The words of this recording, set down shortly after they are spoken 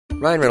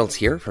Ryan Reynolds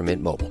here from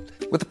Mint Mobile.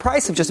 With the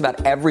price of just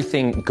about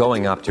everything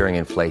going up during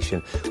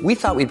inflation, we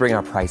thought we'd bring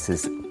our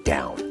prices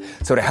down.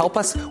 So to help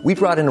us, we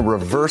brought in a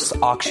reverse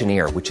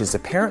auctioneer, which is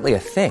apparently a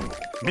thing.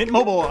 Mint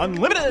Mobile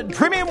Unlimited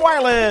Premium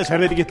Wireless. How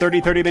to get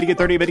 30, 30, bit to get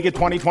 30, bit to get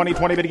 20, 20,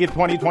 20, bit to get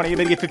 20, 20,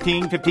 bit to get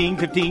 15, 15,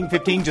 15,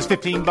 15, just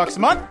 $15 a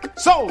month?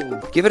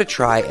 Sold! Give it a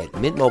try at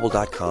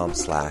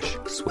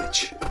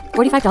mintmobile.com/switch.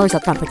 $45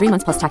 up front for 3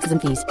 months plus taxes and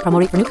fees. Promo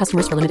rate for new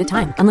customers for limited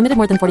time. Unlimited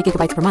more than 40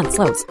 gigabytes per month.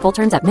 Slows full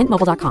terms at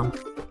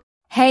mintmobile.com.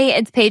 Hey,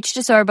 it's Paige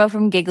DeSorbo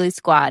from Giggly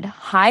Squad.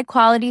 High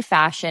quality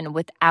fashion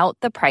without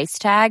the price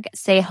tag.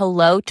 Say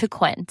hello to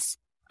Quince.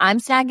 I'm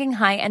snagging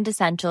high-end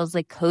essentials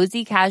like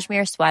cozy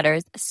cashmere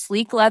sweaters,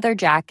 sleek leather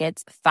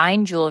jackets,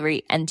 fine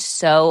jewelry, and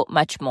so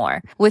much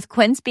more. With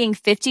Quince being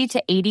 50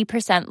 to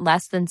 80%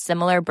 less than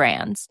similar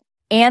brands.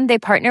 And they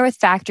partner with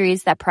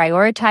factories that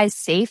prioritize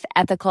safe,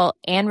 ethical,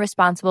 and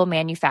responsible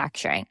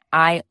manufacturing.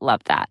 I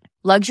love that.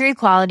 Luxury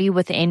quality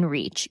within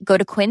reach. Go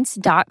to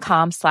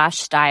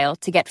quince.com/style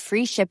to get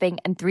free shipping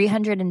and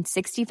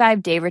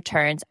 365-day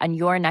returns on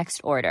your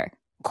next order.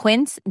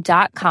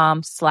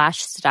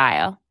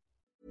 Quince.com/style.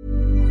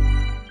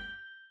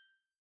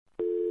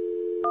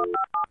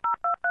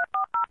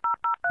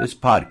 This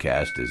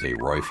podcast is a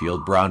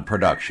Royfield Brown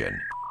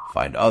production.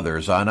 Find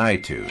others on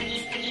iTunes.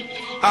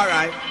 All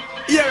right.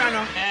 Yeah, I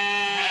know.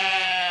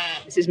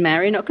 This is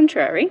Mary, not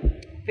contrary.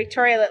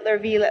 Victoria Littler,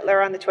 V.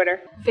 Littler on the Twitter.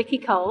 Vicky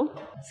Cole.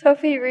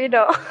 Sophie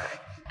Rideau.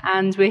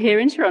 And we're here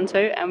in Toronto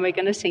and we're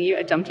going to sing you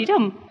a Dumpty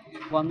Dum.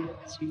 1,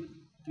 2,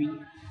 3,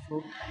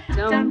 4.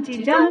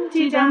 Dumpty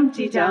Dumpty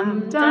Dumpty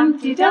Dum,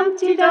 Dumpty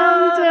Dumpty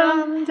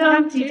Dum,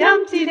 Dumpty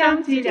Dumpty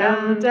Dumpty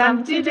Dum,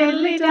 Dumpty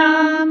Diddly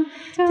Dum,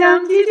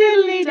 Dumpty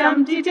Diddly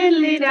Dumpty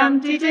Diddly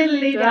Dumpty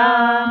Diddly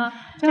Dum,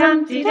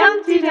 Dumpty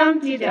Dumpty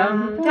Dumpty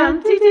Dum,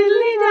 Dumpty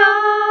Diddly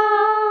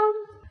Dum.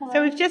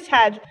 So we've just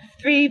had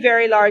 3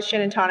 very large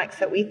gin and tonics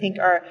that we think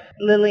are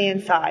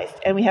Lillian-sized,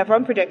 and we have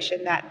one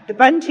prediction that the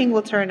bunting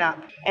will turn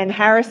up, and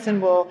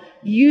Harrison will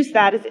use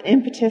that as an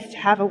impetus to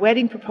have a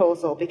wedding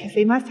proposal, because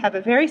they must have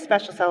a very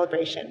special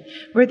celebration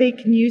where they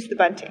can use the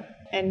bunting.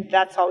 And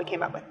that's all we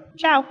came up with.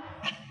 Ciao.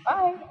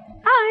 Bye.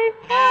 Hi.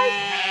 Bye.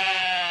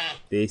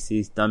 This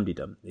is Dumpty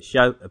Dum, the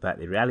show about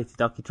the reality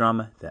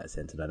docudrama that is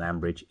centred on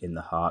Ambridge in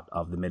the heart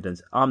of the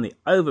Midlands. I'm the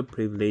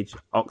overprivileged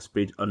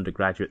Oxbridge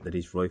undergraduate that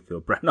is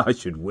Royfield Brown. I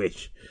should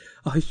wish.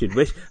 I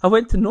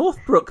went to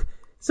Northbrook.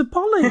 St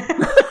Polly.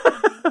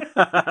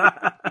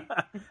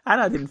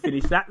 And I didn't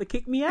finish that. They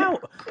kicked me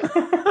out.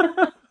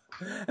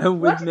 And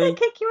Why did they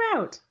kick you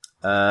out?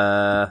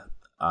 I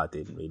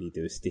didn't really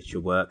do a stitch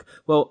of work.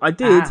 Well, I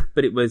did,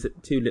 but it was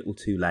too little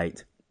too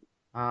late.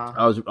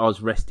 I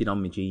was resting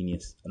on my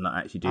genius and not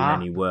actually doing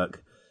any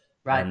work.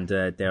 Right. And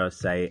dare I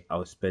say, I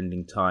was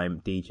spending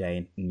time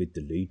DJing with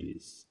the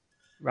ladies.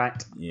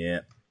 Right.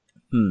 Yeah.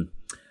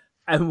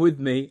 And with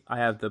me, I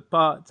have the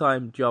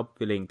part-time job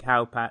filling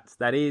cowpats.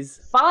 That is...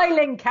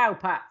 filing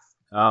cowpats.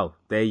 Oh,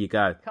 there you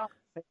go.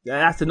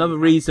 That's another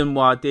reason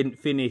why I didn't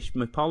finish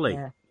my poly.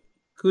 Yeah.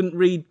 Couldn't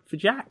read for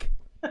Jack.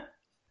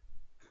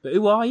 But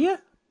who are you?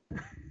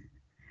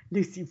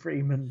 Lucy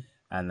Freeman.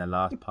 And the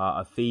last part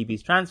of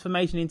Phoebe's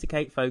transformation into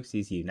Kate Folks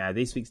is you. Now,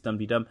 this week's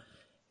Dumpty Dum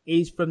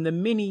is from the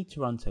mini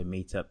Toronto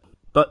meetup.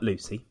 But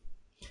Lucy,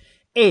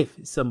 if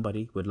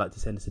somebody would like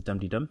to send us a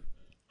Dumpty Dum,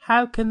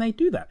 how can they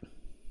do that?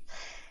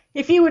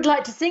 If you would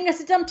like to sing us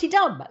a Dumpty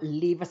Dum,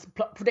 leave us a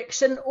plot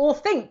prediction, or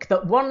think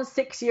that 1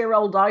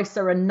 6-year-old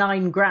ISA and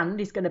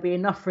 £9,000 is going to be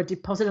enough for a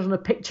deposit on a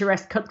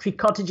picturesque country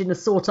cottage in a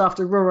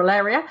sought-after rural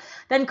area,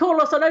 then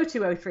call us on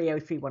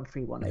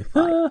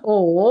 02030313105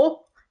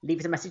 or leave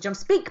us a message on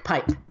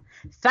SpeakPipe.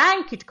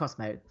 Thank you to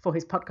Cosmo for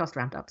his podcast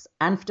roundups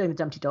and for doing the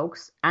Dumpty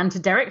Dogs, and to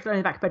Derek for in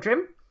the back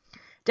bedroom.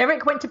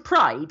 Derek went to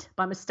Pride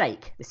by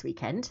mistake this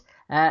weekend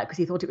because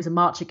he thought it was a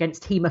march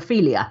against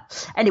haemophilia.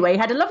 Anyway, he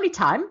had a lovely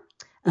time.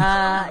 He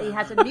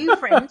has a new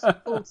friend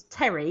called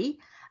Terry,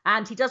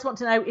 and he does want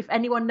to know if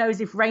anyone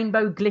knows if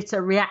rainbow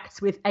glitter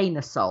reacts with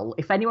anusol.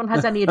 If anyone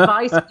has any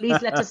advice,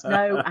 please let us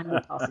know and we'll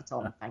pass it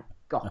on. Thank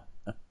God.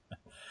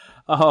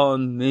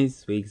 On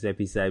this week's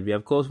episode, we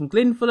have calls from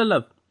Glyn Full of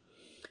Love,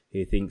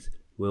 who thinks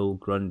Will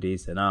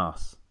Grundy's an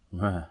arse.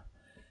 Yeah,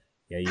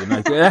 you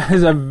know,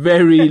 there's a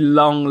very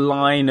long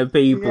line of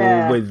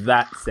people with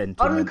that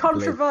sentiment.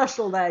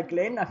 Uncontroversial there,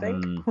 Glyn, I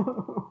think.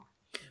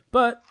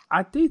 But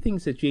I do think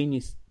it's a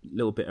genius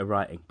little bit of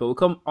writing. But we'll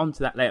come on to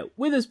that later.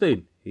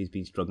 Witherspoon, who's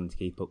been struggling to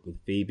keep up with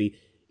Phoebe.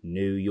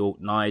 New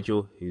York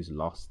Nigel, who's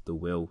lost the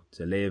will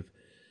to live.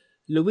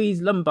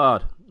 Louise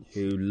Lombard,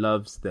 who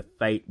loves the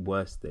fate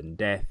worse than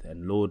death.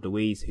 And Lord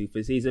Louise, who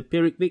foresees a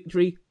Pyrrhic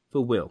victory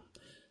for Will.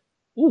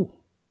 Ooh,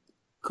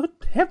 good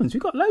heavens,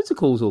 we've got loads of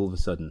calls all of a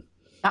sudden.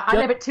 I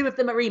know, but 2 of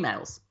them are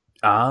emails.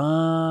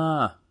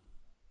 Ah.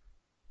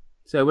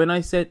 So when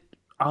I said,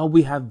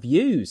 we have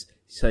views.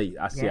 So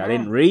I see, I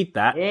didn't read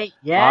that.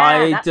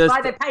 That's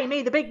why they pay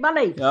me the big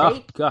money. Oh,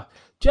 see? God.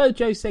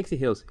 Jojo Sexy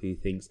Hills, who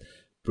thinks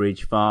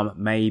Bridge Farm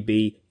may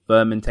be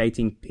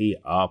fermentating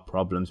PR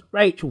problems.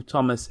 Rachel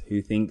Thomas,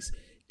 who thinks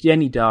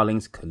Jenny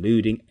Darling's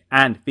colluding,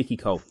 and Vicky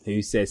Cole,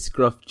 who says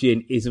Scruff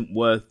Gin isn't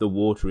worth the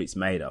water it's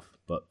made of.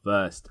 But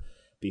first,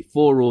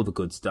 before all the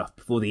good stuff,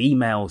 before the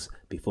emails,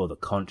 before the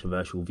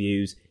controversial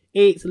views,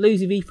 it's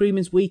Lucy V.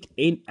 Freeman's week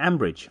in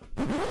Ambridge.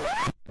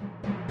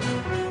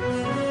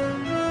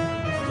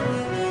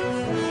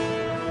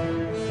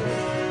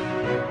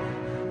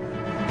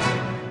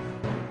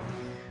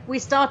 We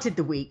started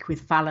the week with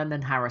Fallon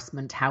and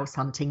Harassment house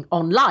hunting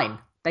online.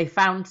 They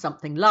found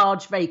something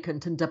large,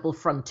 vacant and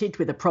double-fronted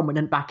with a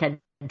prominent back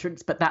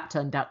entrance, but that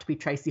turned out to be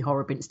Tracy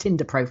Horrobin's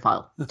Tinder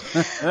profile. Will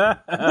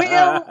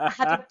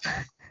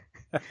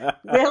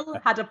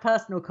had a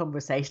personal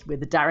conversation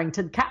with the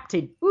Darrington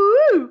captain.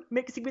 Woo!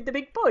 Mixing with the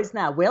big boys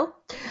now, Will.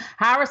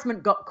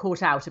 Harassment got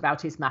caught out about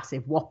his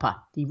massive whopper.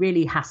 He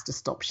really has to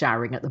stop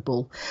showering at the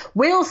Bull.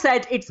 Will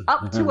said it's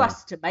up to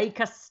us to make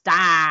a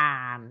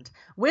stand.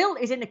 Will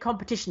is in a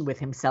competition with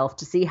himself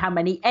to see how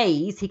many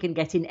A's he can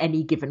get in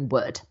any given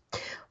word.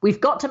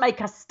 We've got to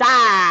make a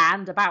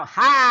stand about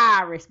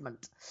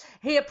harassment.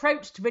 He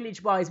approached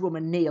village-wise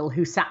woman Neil,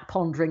 who sat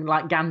pondering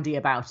like Gandhi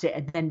about it,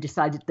 and then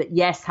decided that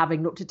yes,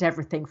 having looked at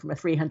everything from a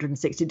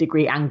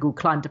 360-degree angle,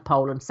 climbed a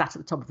pole and sat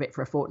at the top of it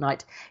for a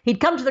fortnight, he'd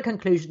come to the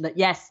conclusion that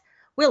yes,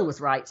 Will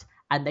was right,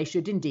 and they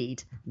should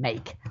indeed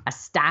make a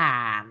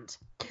stand.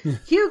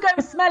 Hugo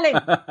Smelling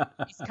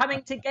is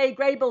coming to Gay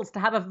Grables to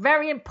have a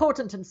very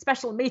important and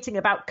special meeting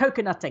about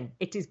coconutting.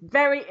 It is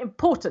very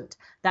important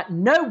that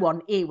no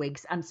one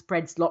earwigs and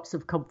spreads lots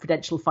of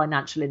confidential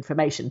financial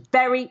information.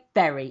 Very,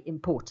 very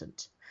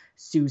important.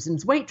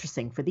 Susan's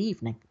waitressing for the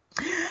evening.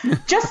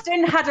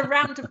 Justin had a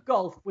round of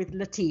golf with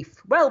Latif.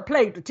 Well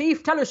played,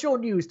 Latif. Tell us your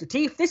news,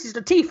 Latif. This is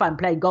Latif I'm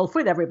playing golf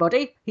with,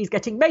 everybody. He's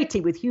getting matey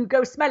with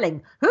Hugo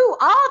Smelling. Who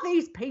are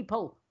these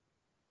people?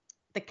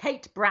 The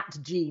Kate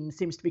Bratt gene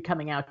seems to be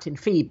coming out in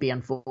Phoebe,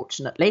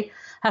 unfortunately.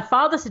 Her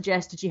father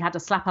suggested she had a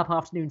slap-up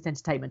afternoon's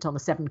entertainment on the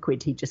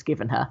 £7 he'd just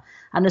given her,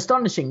 and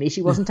astonishingly,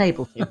 she wasn't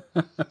able to.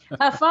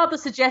 Her father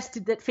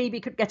suggested that Phoebe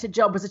could get a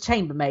job as a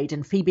chambermaid,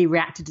 and Phoebe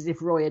reacted as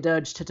if Roy had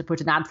urged her to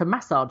put an ad for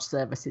massage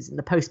services in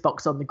the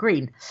postbox on the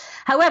green.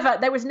 However,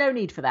 there was no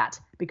need for that,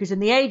 because in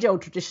the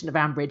age-old tradition of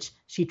Ambridge,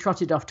 she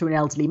trotted off to an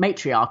elderly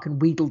matriarch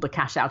and wheedled the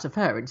cash out of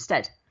her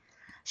instead.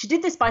 She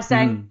did this by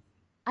saying,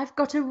 I've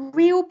got a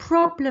real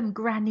problem,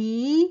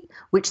 Granny,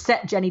 which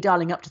set Jenny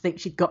Darling up to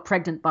think she'd got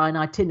pregnant by an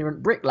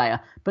itinerant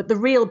bricklayer. But the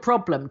real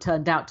problem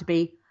turned out to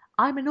be,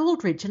 I'm an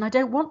Aldridge and I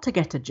don't want to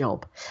get a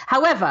job.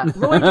 However,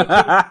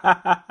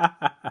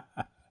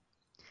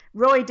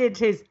 Roy did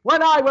his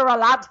when I were a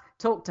lad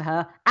talk to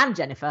her and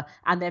Jennifer,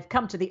 and they've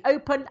come to the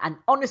open and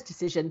honest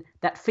decision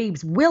that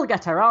Phoebes will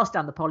get her arse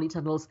down the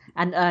polytunnels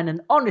and earn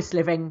an honest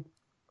living,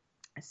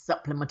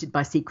 supplemented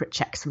by secret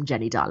checks from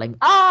Jenny Darling.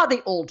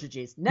 The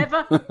Aldridges.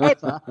 Never,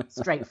 ever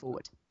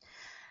straightforward.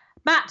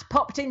 Matt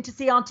popped in to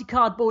see Auntie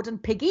Cardboard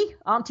and Piggy.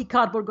 Auntie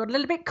Cardboard got a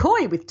little bit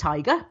coy with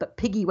Tiger, but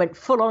Piggy went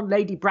full on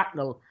Lady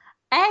Bracknell.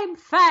 I'm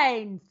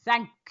fine,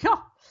 thank you.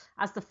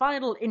 As the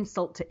final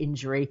insult to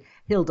injury,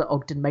 Hilda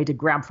Ogden made a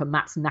grab for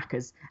Matt's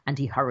knackers and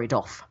he hurried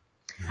off.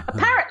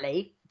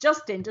 Apparently,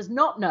 Justin does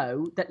not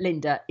know that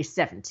Linda is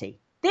 70.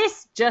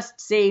 This just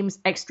seems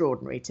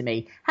extraordinary to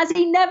me. Has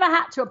he never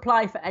had to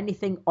apply for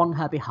anything on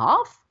her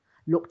behalf?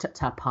 Looked at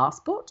her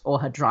passport or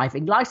her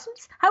driving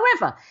licence?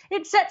 However,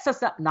 it sets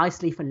us up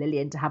nicely for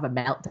Lillian to have a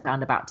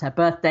meltdown about her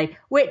birthday,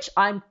 which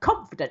I'm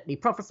confidently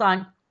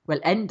prophesying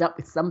will end up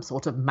with some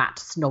sort of Matt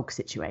snog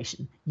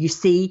situation. You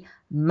see,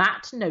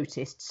 Matt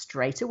noticed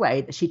straight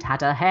away that she'd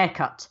had her hair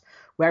cut,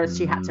 whereas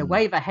she had to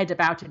wave her head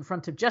about in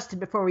front of Justin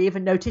before he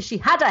even noticed she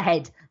had a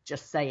head.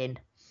 Just saying.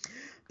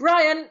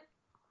 Brian,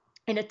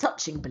 in a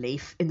touching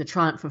belief in the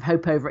triumph of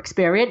hope over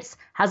experience,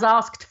 has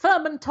asked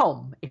Furman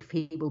Tom if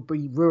he will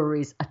be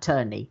Rory's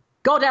attorney.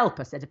 God help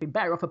us, they'd have been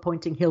better off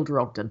appointing Hilda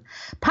Ogden.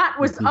 Pat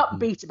was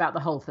upbeat about the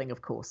whole thing,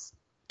 of course.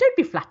 Don't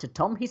be flattered,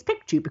 Tom. He's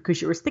picked you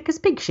because you're as thick as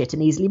pig shit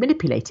and easily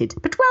manipulated.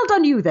 But well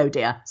done you, though,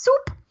 dear.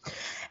 Soup.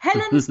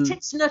 Helen's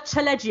Titchener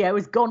Chaleggio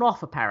has gone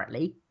off,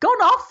 apparently.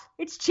 Gone off?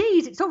 It's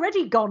cheese. It's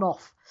already gone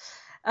off.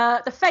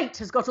 The fate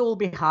has got all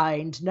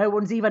behind. No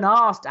one's even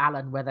asked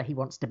Alan whether he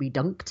wants to be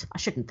dunked. I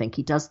shouldn't think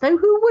he does, though.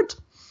 Who would?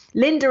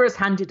 Linda has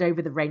handed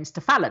over the reins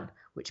to Fallon,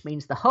 which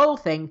means the whole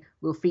thing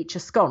will feature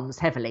scones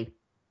heavily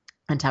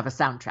and have a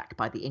soundtrack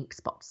by the Ink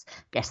Spots.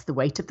 Guess the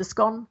weight of the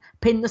scone,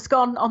 pin the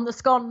scone on the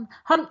scone,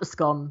 hunt the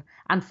scone,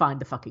 and find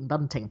the fucking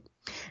bunting.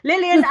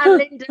 Lillian and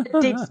Linda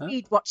did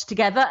speed watch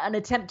together and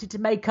attempted to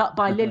make up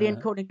by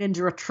Lillian calling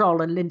Linda a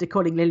troll and Linda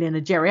calling Lillian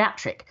a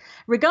geriatric.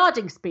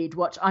 Regarding speed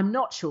watch, I'm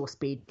not sure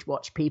speed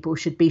watch people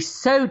should be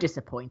so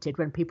disappointed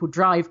when people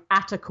drive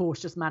at a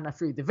cautious manner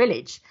through the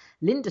village.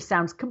 Linda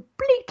sounds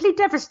completely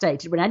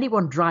devastated when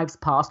anyone drives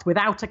past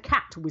without a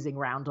cat whizzing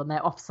round on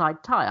their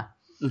offside tyre.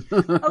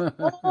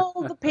 Of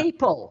all the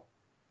people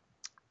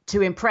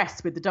to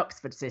impress with the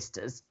Duxford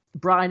sisters,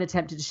 Brian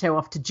attempted to show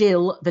off to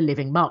Jill, the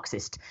living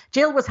Marxist.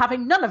 Jill was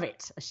having none of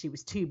it, as she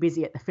was too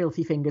busy at the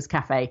Filthy Fingers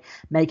Cafe,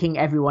 making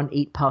everyone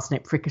eat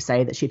parsnip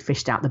fricassee that she'd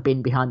fished out the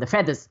bin behind the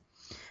feathers.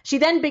 She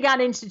then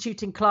began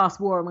instituting class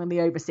war among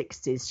the over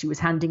 60s. She was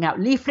handing out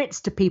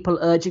leaflets to people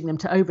urging them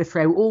to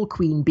overthrow all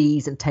queen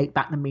bees and take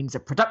back the means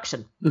of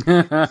production.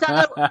 So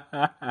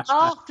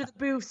after the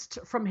boost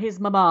from his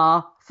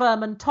mama,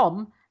 Furman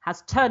Tom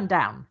has turned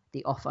down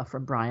the offer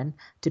from Brian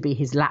to be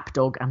his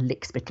lapdog and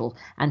lickspittle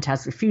and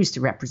has refused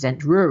to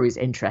represent Rory's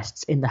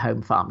interests in the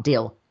home farm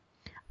deal.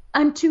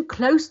 I'm too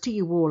close to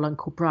you all,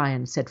 Uncle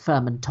Brian, said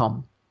Furman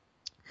Tom.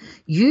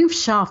 You've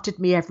shafted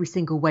me every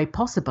single way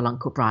possible,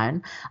 Uncle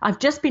Brian. I've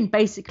just been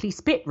basically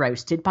spit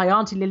roasted by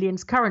Auntie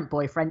Lillian's current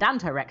boyfriend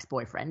and her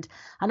ex-boyfriend,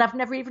 and I've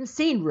never even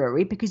seen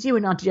Rory because you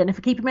and Auntie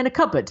Jennifer keep him in a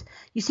cupboard.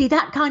 You see,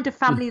 that kind of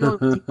family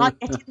loyalty might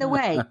get in the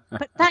way.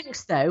 But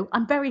thanks, though.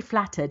 I'm very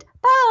flattered.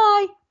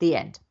 Bye. The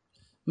end.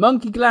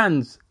 Monkey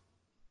glands.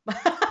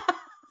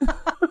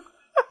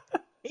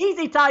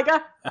 Easy,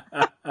 Tiger.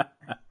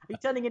 You're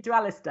turning into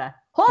Alistair.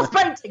 Horse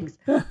paintings.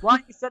 Why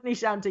are you suddenly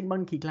shouting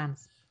monkey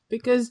glands?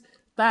 Because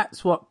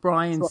that's what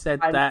Brian said.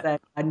 I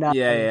know.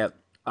 Yeah.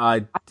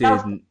 I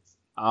didn't.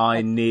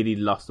 I nearly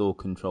lost all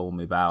control of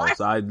my bowels.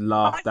 I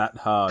laughed that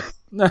hard.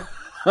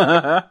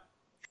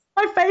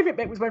 My favourite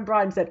bit was when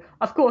Brian said,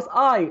 of course,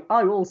 I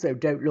also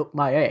don't look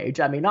my age.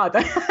 I mean,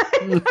 either.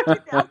 Brian,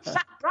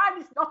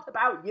 it's not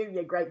about you,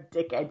 you great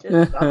dickhead.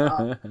 Just shut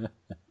up.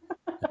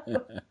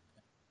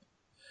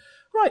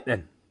 Right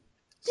then.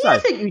 Do you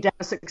think you'd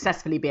ever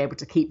successfully be able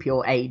to keep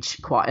your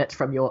age quiet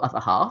from your other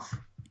half?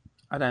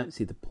 I don't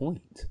see the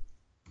point.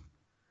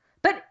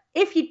 But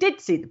if you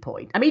did see the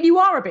point, I mean, you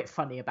are a bit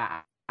funny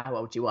about how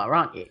old you are,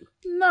 aren't you?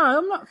 No,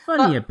 I'm not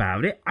funny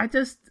about it. I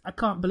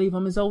can't believe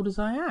I'm as old as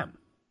I am.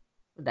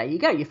 There you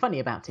go. You're funny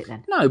about it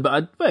then. No,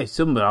 but if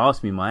somebody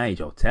asks me my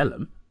age, I'll tell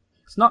them.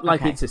 It's not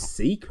like it's a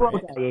secret.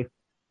 What old are you?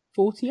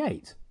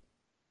 48.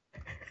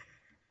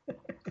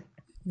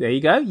 There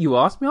you go. You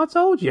asked me, I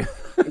told you.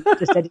 You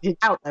just edited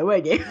out though,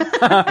 weren't you?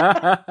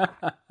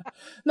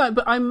 No,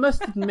 but I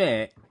must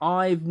admit,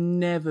 I've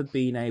never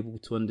been able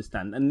to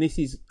understand, and this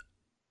is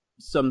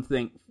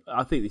something,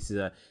 I think this is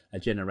a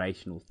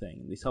generational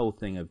thing, this whole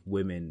thing of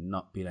women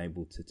not being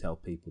able to tell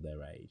people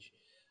their age.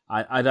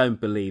 I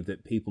don't believe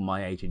that people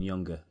my age and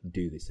younger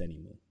do this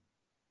anymore.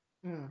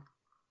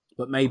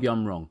 But maybe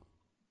I'm wrong.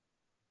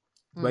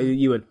 Whether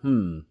you went,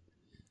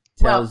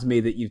 tells me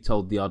that you've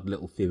told the odd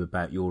little fib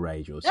about your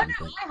age or something.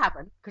 No, I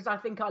haven't, because I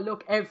think I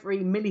look every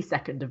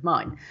millisecond of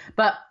mine.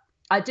 But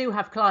I do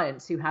have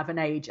clients who have an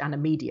age and a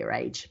media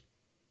age.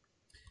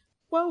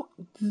 Well,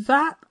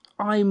 that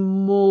I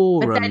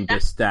more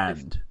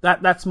understand.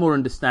 That's more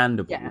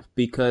understandable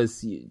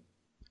because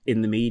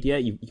in the media,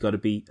 you've got to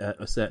be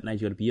a certain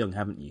age, you've got to be young,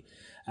 haven't you?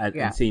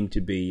 And seem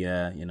to be,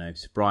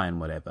 spry and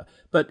whatever.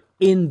 But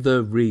in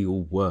the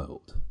real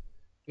world,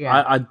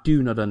 I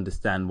do not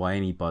understand why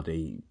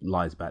anybody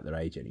lies about their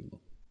age anymore.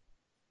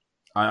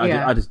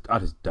 I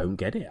just don't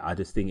get it. I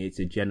just think it's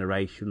a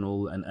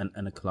generational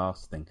and a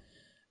class thing.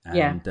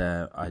 And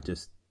the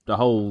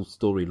whole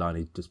storyline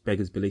is just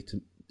beggars belief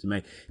to me.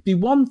 It'd be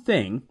one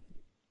thing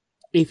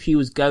if she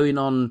was going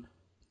on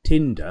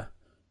Tinder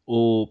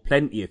or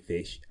Plenty of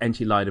Fish and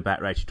she lied about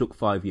her age. She took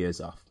 5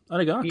 years off.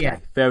 I'd go, okay,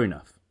 fair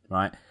enough,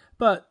 right?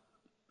 But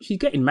she's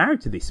getting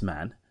married to this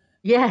man.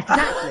 Yeah,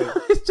 exactly.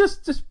 It's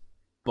just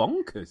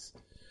bonkers.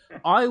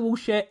 I will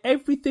share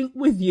everything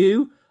with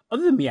you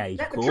other than my age,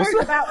 of course. The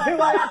truth about who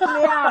I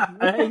actually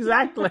am.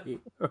 Exactly.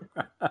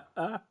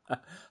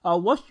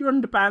 I'll wash your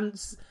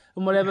underpants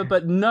and whatever,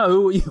 but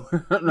no, you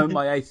don't know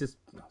my age. Is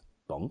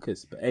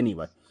bonkers. But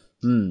anyway.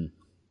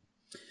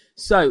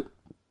 So,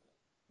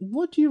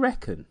 what do you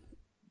reckon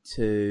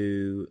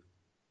to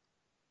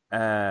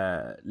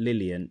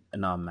Lillian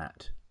and our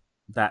Matt?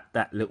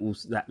 That little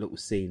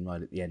scene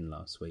right at the end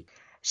last week.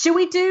 Should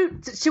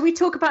we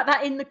talk about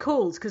that in the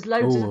calls? Because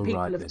loads of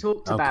people have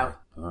talked about.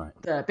 All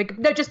right.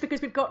 No, just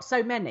because we've got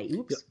so many.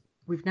 Oops.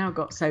 We've now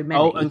got so many.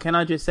 Oh, and can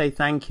I just say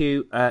thank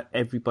you,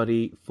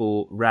 everybody,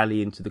 for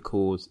rallying to the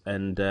cause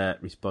and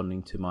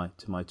responding to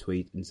my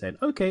tweet and saying,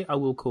 okay, I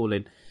will call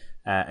in,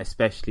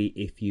 especially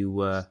if you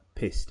were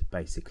pissed,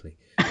 basically.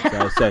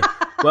 So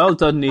well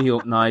done, New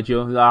York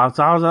Nigel.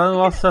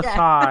 What's the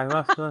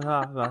time?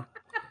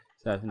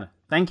 So, no.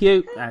 Thank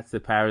you. That's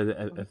the power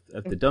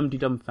of the Dum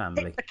Dum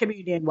family. The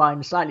communion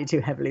wine slightly too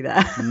heavily there.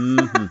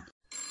 Mm-hmm.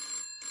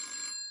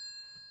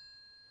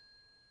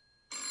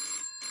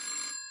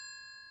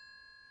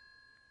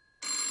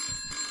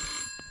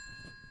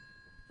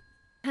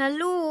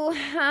 Hello,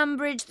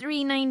 Ambridge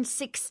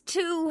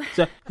 3962.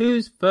 So,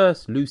 who's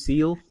first,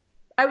 Lucille?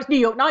 Oh, it's New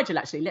York Nigel,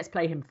 actually. Let's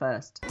play him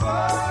first.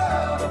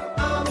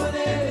 I'm an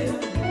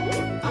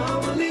alien.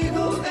 I'm a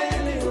legal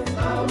alien.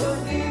 I'm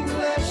an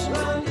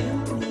Englishman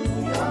in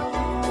New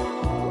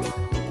York.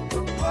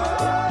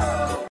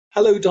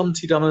 Hello,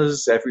 Dumpty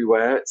Dummers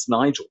everywhere. It's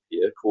Nigel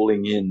here,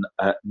 calling in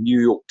at New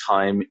York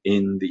time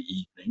in the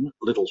evening.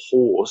 A little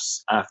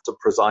hoarse after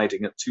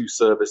presiding at 2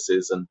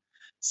 services and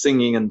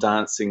singing and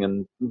dancing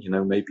and,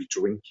 maybe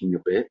drinking a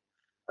bit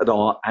at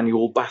our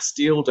annual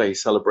Bastille Day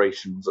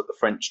celebrations at the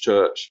French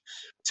Church.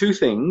 2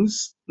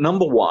 things.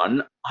 Number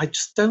 1, I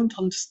just don't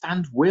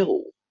understand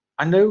Will.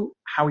 I know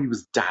how he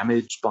was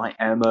damaged by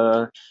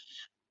Emma,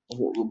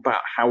 or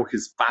about how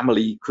his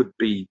family could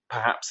be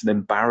perhaps an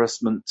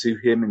embarrassment to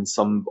him in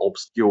some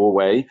obscure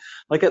way.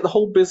 I get the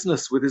whole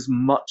business with his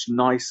much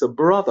nicer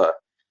brother.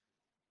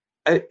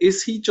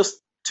 Is he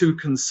just too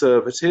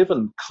conservative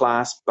and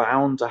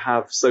class-bound to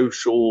have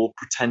social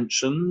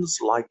pretensions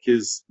like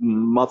his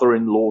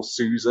mother-in-law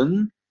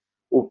Susan?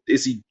 Or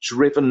is he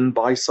driven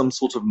by some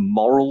sort of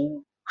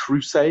moral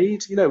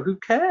crusade? Who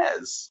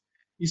cares?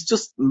 He's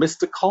just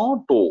Mr.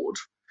 Cardboard.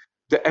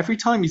 Every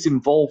time he's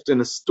involved in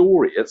a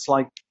story, it's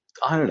like,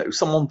 I don't know,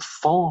 someone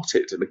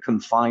farted in a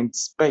confined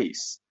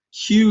space.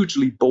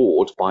 Hugely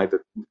bored by the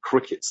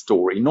cricket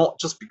story, not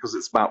just because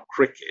it's about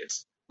cricket,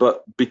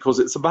 but because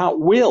it's about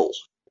Will.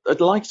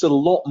 I'd like it a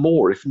lot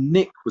more if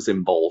Nick was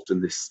involved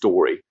in this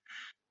story.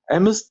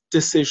 Emma's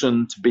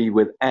decision to be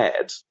with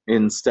Ed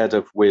instead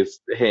of with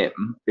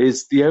him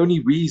is the only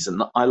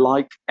reason I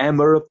like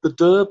Emma of the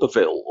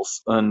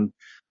D'Urbervilles and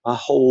a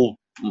whole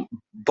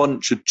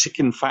bunch of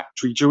Chicken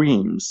Factory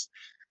dreams.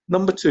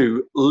 Number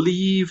 2,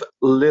 leave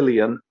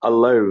Lillian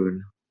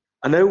alone.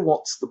 I know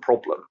what's the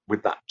problem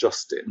with that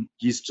Justin.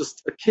 He's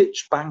just a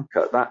kitsch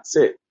banker, that's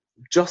it.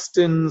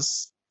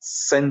 Justin's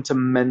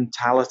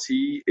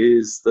sentimentality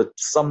is the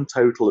sum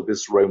total of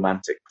his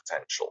romantic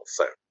potential.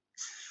 So,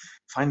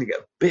 finding it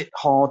a bit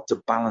hard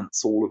to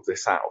balance all of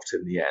this out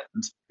in the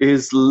end.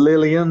 Is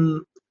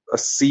Lillian a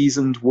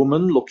seasoned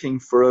woman looking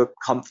for a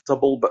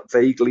comfortable but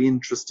vaguely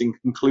interesting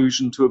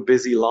conclusion to a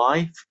busy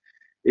life?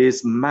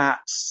 Is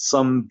Matt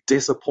some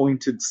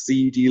disappointed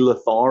seedy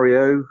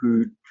Lothario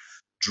who'd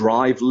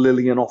drive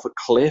Lillian off a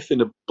cliff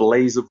in a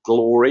blaze of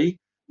glory?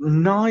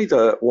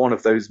 Neither one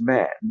of those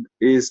men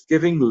is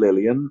giving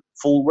Lillian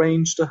full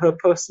range to her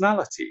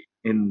personality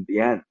in the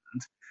end.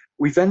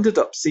 We've ended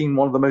up seeing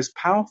one of the most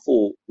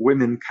powerful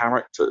women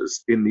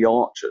characters in The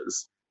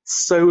Archers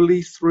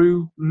solely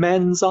through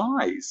men's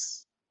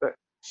eyes. But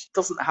she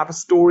doesn't have a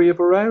story of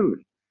her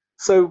own.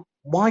 So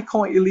why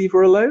can't you leave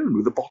her alone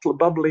with a bottle of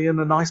bubbly and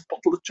a nice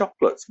bottle of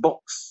chocolates?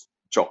 Box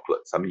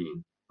chocolates, I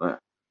mean.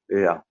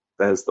 Yeah,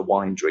 there's the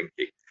wine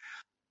drinking.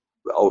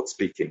 Oh,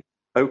 speaking.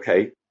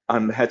 Okay,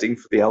 I'm heading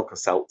for the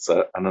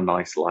Alka-Seltzer and a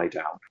nice lie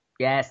down.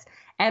 Yes,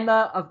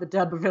 Emma of the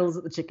D'Urbervilles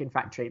at the Chicken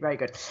Factory. Very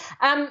good.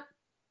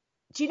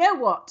 Do you know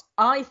what?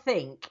 I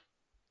think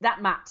that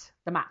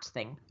the Matt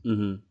thing.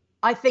 Mm-hmm.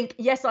 I think,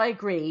 yes, I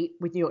agree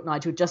with New York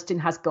Nigel. Justin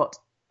has got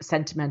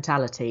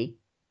sentimentality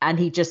and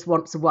he just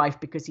wants a wife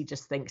because he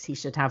just thinks he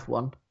should have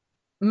one.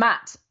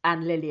 Matt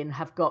and Lillian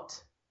have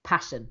got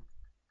passion.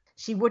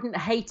 She wouldn't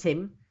hate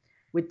him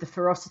with the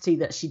ferocity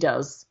that she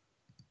does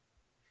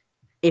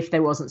if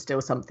there wasn't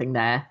still something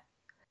there.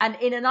 And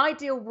in an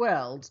ideal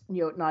world, New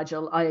York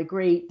Nigel, I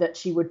agree that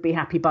she would be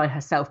happy by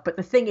herself. But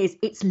the thing is,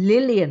 it's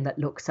Lillian that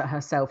looks at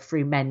herself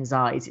through men's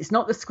eyes. It's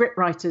not the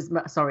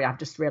scriptwriters. Sorry, I've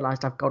just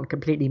realised I've gone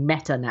completely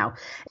meta now.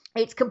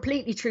 It's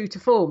completely true to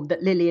form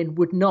that Lillian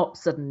would not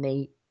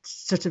suddenly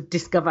sort of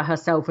discover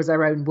herself as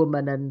her own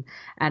woman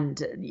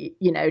and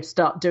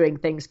start doing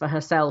things for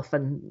herself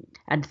and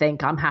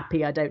think, I'm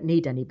happy, I don't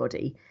need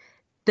anybody.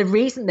 The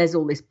reason there's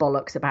all this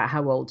bollocks about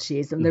how old she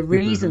is and the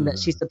reason that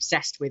she's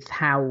obsessed with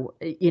how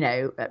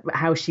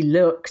she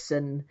looks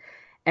and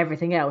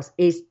everything else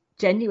is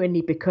genuinely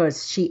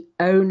because she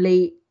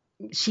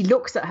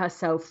looks at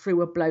herself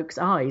through a bloke's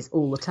eyes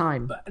all the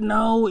time. But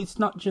no, it's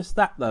not just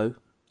that, though.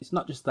 It's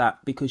not just that,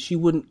 because she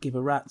wouldn't give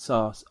a rat's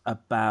arse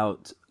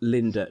about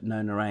Linda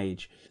knowing her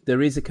age.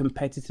 There is a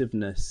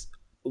competitiveness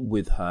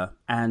with her,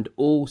 and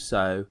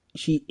also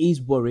she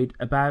is worried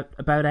about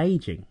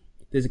aging.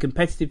 There's a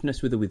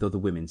competitiveness with her with other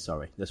women,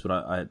 sorry. That's what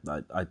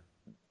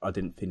I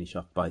didn't finish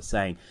off by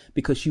saying.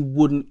 Because she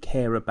wouldn't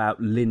care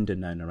about Linda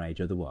knowing her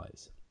age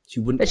otherwise. She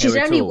wouldn't care at all.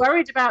 But she's only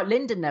worried about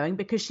Linda knowing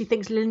because she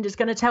thinks Linda's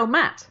going to tell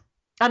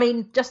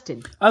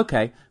Justin.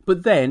 Okay,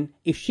 but then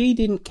if she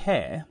didn't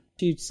care,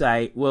 she'd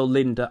say, well,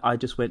 Linda, I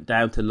just went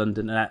down to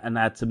London and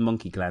had some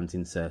monkey glands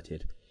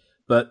inserted.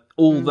 But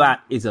all that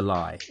is a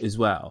lie as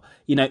well.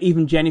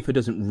 Even Jennifer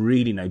doesn't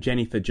really know.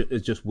 Jennifer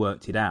has just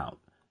worked it out.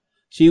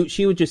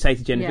 She would just say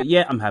to Jennifer,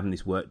 yeah, I'm having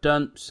this work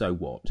done, so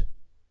what?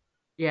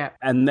 Yeah.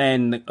 And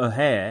then her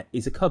hair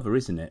is a cover,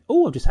 isn't it?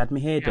 Oh, I've just had my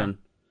hair done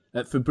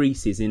at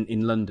Fabrice's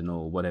in London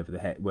or wherever the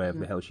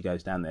hell she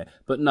goes down there.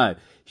 But no,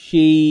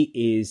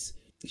 she's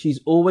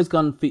always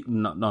gone for,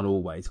 not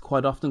always,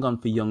 quite often gone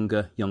for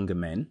younger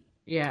men.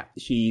 Yeah.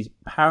 She's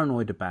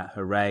paranoid about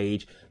her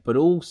age, but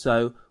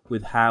also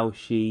with how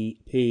she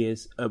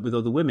appears with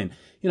other women.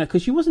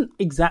 Because she wasn't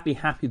exactly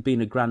happy with being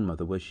a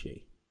grandmother, was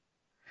she?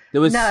 There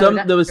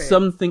was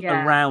something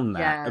around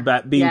that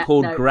about being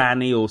called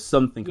granny or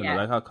something.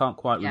 I can't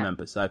quite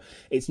remember. So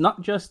it's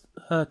not just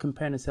her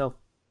comparing herself,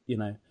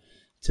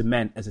 to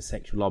men as a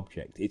sexual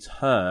object. It's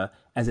her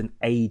as an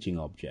aging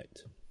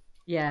object.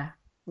 Yeah.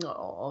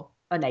 Oh,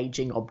 an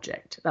aging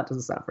object. That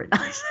doesn't sound very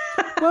nice.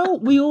 Well,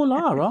 we all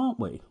are, aren't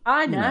we?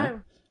 I know.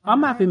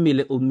 I'm having my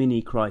little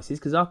mini crisis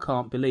because I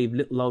can't believe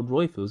little old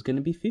Royfield's going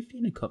to be 50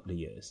 in a couple of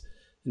years.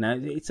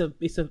 It's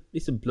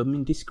a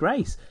blooming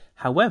disgrace.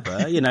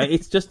 However,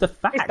 it's just a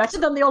fact. It's better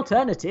than the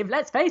alternative,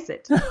 let's face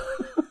it.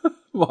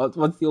 What's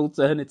the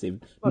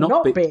alternative? Well,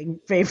 not being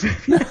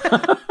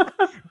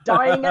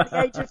dying at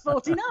the age of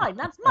 49.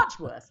 That's much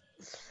worse.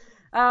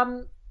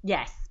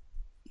 Yes.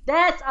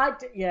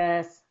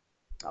 Yes.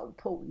 Oh,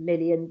 poor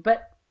Lillian.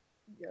 But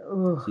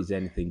she's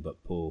anything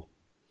but poor.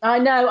 I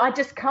know. I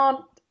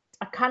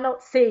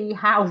cannot see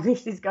how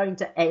this is going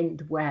to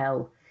end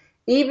well.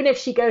 Even if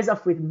she goes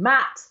off with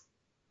Matt,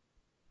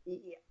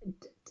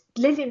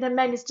 Lillian and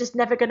Men is just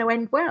never going to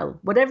end well.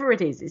 Whatever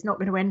it is, it's not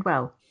going to end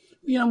well.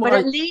 You know what? But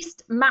at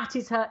least Matt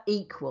is her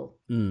equal.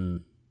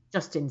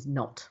 Justin's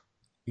not.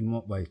 In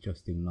what way is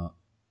Justin not?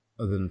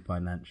 Other than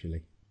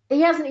financially?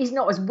 He's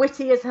not as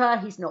witty as her.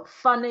 He's not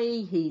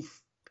funny. He's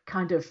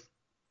kind of...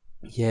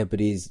 Yeah, but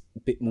he's a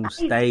bit more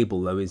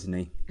stable though, isn't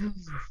he?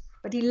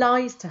 But he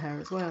lies to her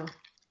as well.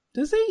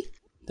 Does he?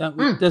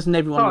 Doesn't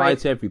everyone lie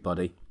to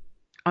everybody?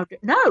 Okay.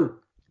 No,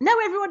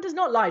 everyone does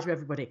not lie to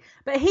everybody.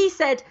 But he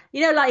said,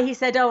 he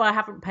said, "Oh, I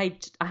haven't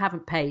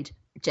paid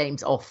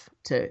James off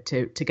to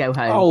go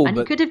home," and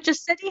he could have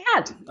just said he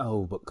had.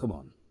 Oh, but come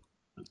on.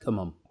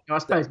 I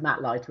suppose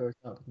Matt lied to her as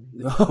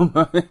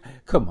well.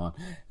 Come on,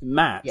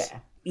 Matt. Yeah,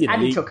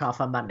 and he took half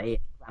her money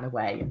and ran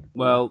away.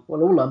 All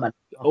her money.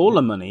 All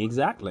her money,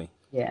 exactly.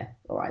 Yeah,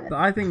 all right then. But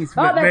I think it's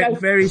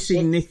very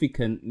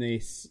significant,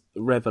 this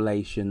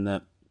revelation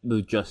that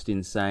with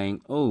Justin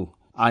saying, "Oh,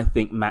 I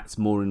think Matt's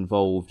more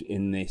involved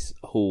in this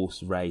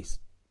horse race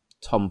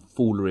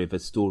tomfoolery of a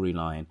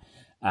storyline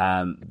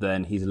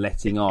than he's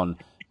letting on,"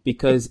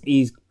 because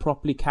he's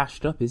properly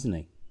cashed up, isn't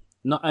he?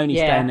 Not only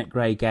staying at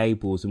Grey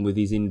Gables and with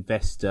his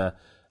investor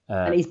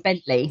and his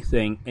Bentley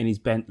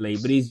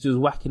but he's just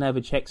whacking over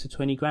checks for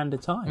 20 grand a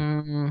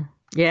time.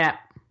 Yeah.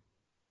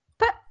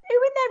 But who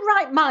in their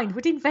right mind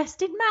would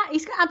invest in Matt?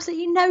 He's got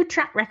absolutely no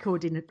track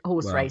record in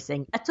horse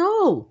racing at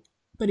all.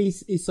 But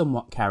he's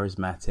somewhat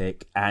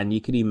charismatic, and you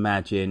can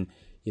imagine,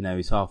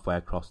 he's halfway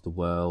across the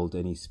world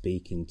and he's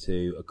speaking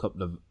to a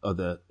couple of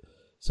other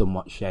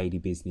somewhat shady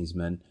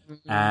businessmen,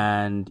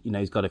 and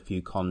he's got a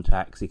few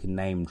contacts. He can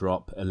name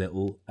drop a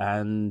little,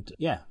 and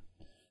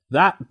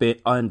that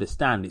bit I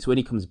understand. It's when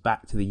he comes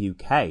back to the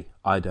UK,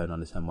 I don't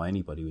understand why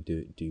anybody would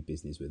do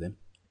business with him.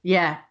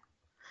 Yeah,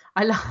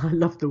 I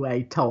love the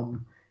way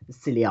Tom, the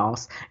silly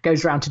ass,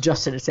 goes round to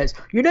Justin and says,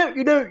 you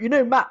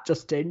know Matt,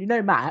 Justin,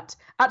 Matt,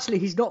 actually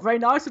he's not very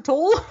nice at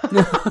all.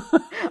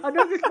 I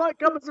know this might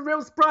come as a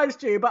real surprise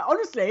to you, but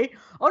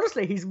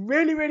honestly, he's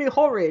really, really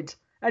horrid.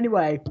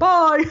 Anyway,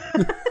 bye.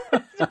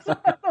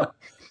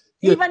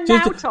 Even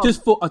now, Tom.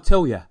 Just thought I'd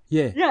tell you.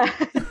 Yeah. Yeah.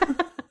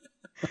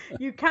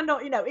 You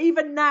cannot,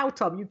 even now,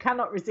 Tom, you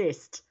cannot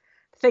resist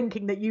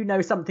thinking that you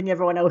know something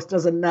everyone else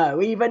doesn't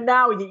know. Even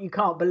now that you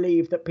can't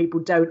believe that people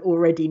don't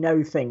already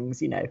know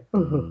things,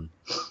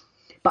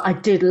 But I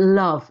did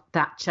love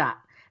that chat.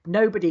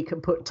 Nobody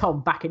can put Tom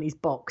back in his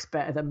box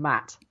better than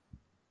Matt.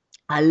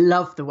 I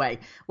love the way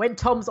when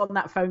Tom's on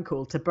that phone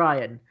call to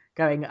Brian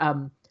going,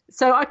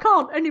 so I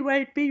can't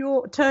anyway be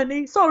your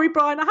attorney. Sorry,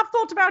 Brian, I have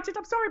thought about it.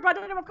 I'm sorry, Brian,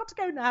 I've got to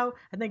go now.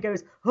 And then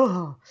goes,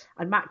 oh,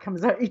 and Matt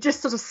comes out. He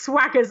just sort of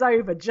swaggers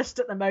over just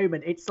at the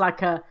moment. It's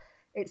like a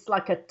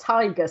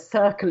tiger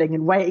circling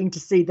and waiting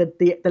to see the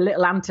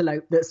little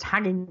antelope that's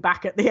hanging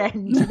back at the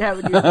end, And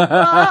you're like,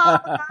 oh,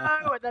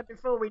 no. And then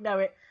before we know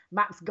it,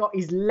 Matt's got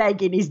his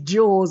leg in his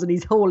jaws and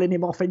he's hauling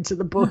him off into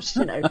the bush,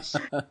 He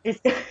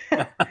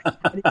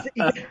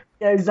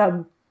goes,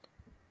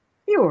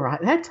 you all right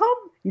there, Tom?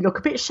 You look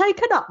a bit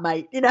shaken up,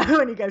 mate, And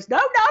he goes, no,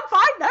 I'm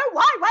fine. No,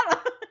 why?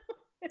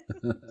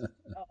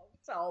 Oh,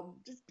 Tom,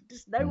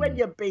 just know when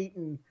you're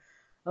beaten.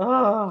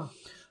 Oh,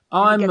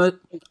 I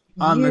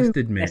must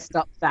admit, messed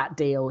up that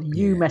deal.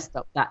 You messed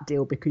up that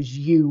deal because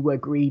you were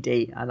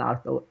greedy, and I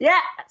thought,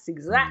 that's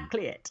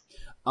exactly it.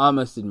 I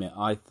must admit,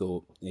 I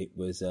thought it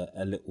was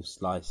a little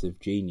slice of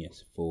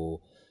genius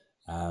for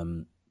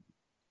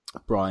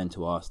Brian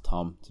to ask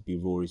Tom to be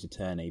Rory's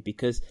attorney,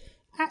 because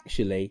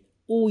actually,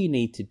 all you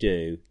need to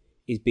do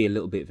is be a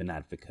little bit of an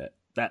advocate.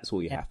 That's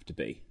all you have to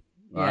be,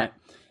 right? Yeah.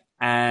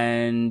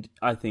 And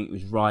I think it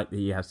was right that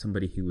you have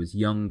somebody who was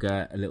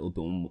younger, a little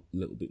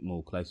bit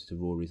more closer to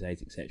Rory's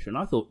age, etc. And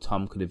I thought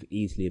Tom could have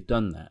easily have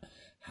done that.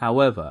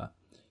 However,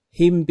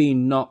 him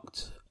being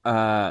knocked,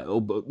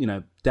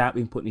 doubt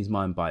being put in his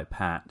mind by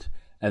Pat,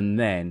 and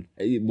then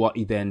what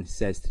he then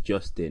says to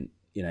Justin,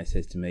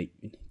 says to me,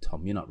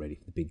 Tom, you're not ready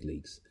for the big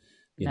leagues.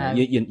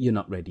 You're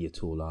not ready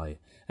at all, are you?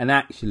 And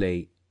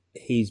actually,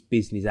 his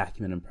business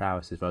acumen and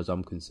prowess, as far as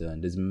I'm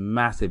concerned, has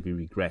massively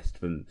regressed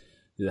from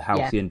the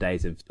halcyon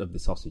days of the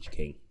Sausage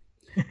King.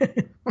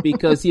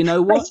 Because you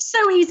know what? He's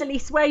so easily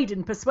swayed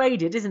and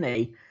persuaded, isn't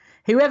he?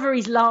 Whoever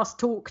he's last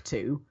talked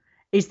to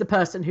is the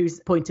person whose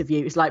point of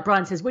view is like,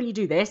 Brian says, will you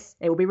do this?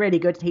 It will be really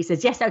good. And he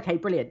says, yes, okay,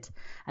 brilliant.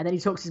 And then he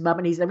talks to his mum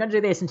and he says, I'm going to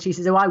do this. And she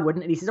says, oh, I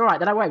wouldn't. And he says, all right,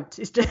 then I won't.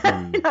 It's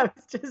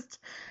just,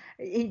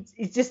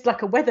 he's just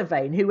like a weather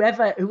vane.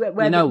 Whoever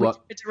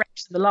which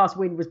direction the last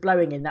wind was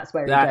blowing in, that's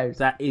where he goes.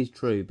 That is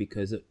true,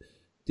 because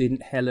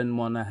didn't Helen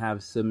want to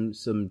have some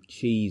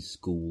cheese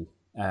school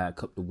a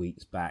couple of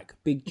weeks back?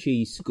 Big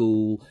cheese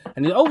school.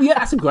 And then, oh, yeah,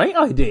 that's a great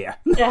idea.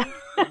 Yeah.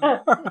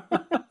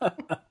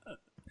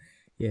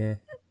 Yeah.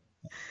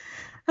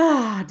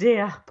 Ah,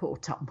 dear, poor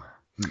Tom.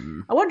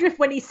 I wonder if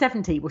when he's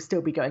 70 we'll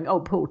still be going,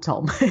 oh, poor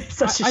Tom. It's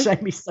such a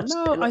shame he's such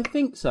a pillock. I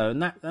think so.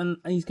 And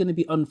he's going to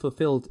be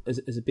unfulfilled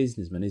as a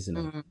businessman, isn't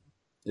he?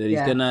 That he's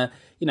gonna,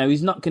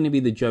 he's not going to be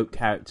the joke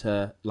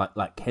character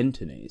like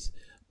Kenton is,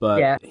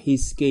 but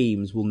his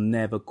schemes will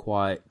never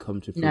quite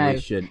come to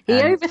fruition. No.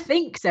 He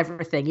overthinks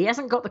everything. He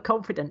hasn't got the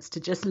confidence to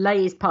just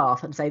lay his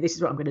path and say, this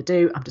is what I'm going to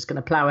do. I'm just going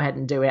to plough ahead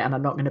and do it, and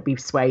I'm not going to be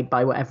swayed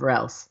by whatever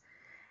else.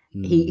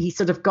 He's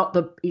sort of got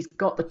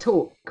the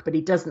talk, but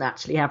he doesn't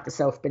actually have the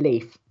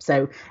self-belief.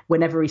 So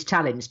whenever he's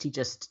challenged, he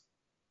just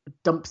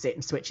dumps it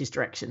and switches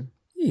direction.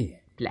 Yeah.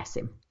 Bless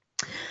him.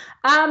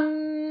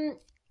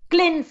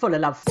 Glyn, full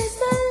of love.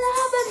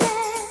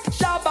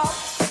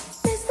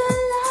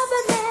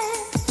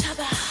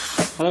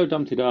 Hello,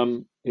 Dumpty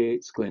Dum.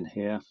 It's Glyn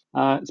here.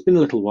 It's been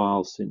a little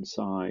while since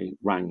I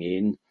rang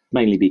in,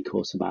 mainly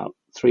because about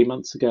 3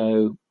 months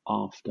ago,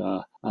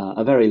 after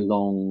a very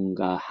long,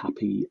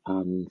 happy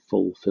and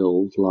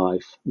fulfilled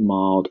life,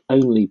 marred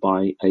only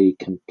by a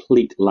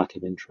complete lack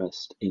of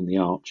interest in the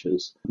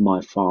Archers, my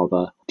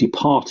father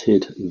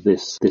departed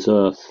this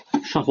earth,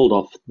 shuffled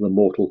off the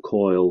mortal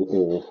coil,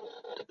 or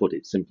to put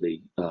it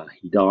simply,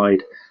 he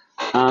died.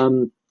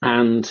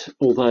 And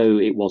although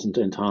it wasn't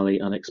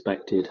entirely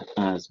unexpected,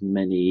 as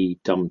many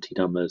Dumpty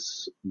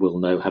Dummers will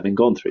know, having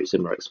gone through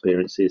similar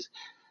experiences,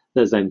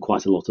 there's then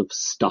quite a lot of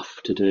stuff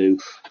to do.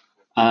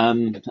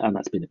 And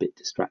that's been a bit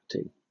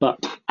distracting.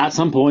 But at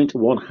some point,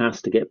 one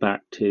has to get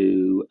back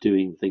to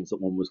doing things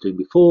that one was doing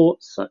before,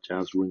 such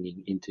as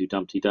ringing into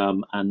Dumpty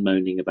Dum and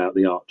moaning about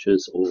the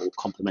Archers or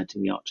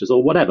complimenting the Archers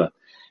or whatever.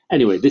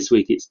 Anyway, this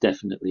week it's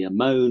definitely a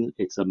moan.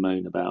 It's a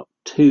moan about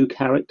two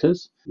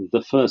characters.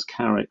 The first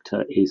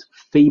character is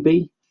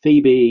Phoebe.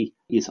 Phoebe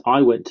is,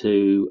 I went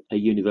to a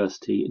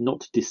university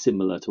not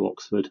dissimilar to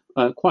Oxford,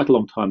 quite a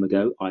long time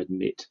ago, I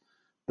admit.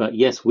 But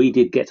yes, we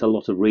did get a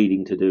lot of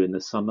reading to do in the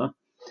summer.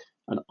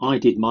 And I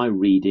did my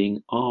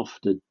reading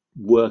after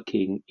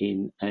working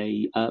in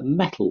a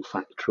metal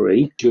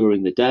factory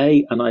during the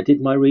day, and I did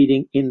my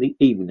reading in the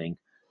evening.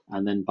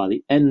 And then by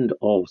the end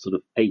of sort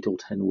of 8 or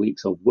 10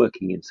 weeks of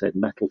working in said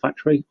metal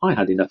factory, I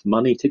had enough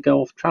money to go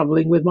off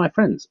travelling with my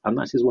friends. And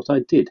that is what I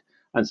did.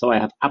 And so I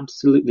have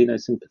absolutely no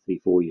sympathy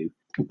for you.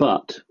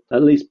 But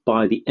at least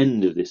by the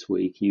end of this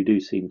week, you do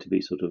seem to be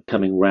sort of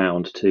coming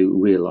round to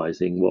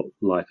realising what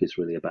life is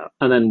really about.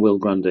 And then Will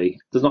Grundy.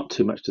 There's not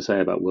too much to say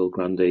about Will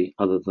Grundy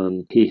other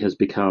than he has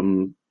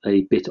become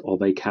a bit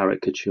of a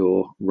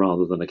caricature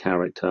rather than a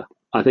character.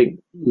 I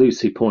think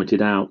Lucy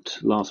pointed out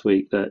last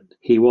week that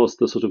he was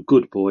the sort of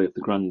good boy of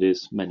the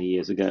Grundys many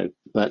years ago.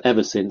 But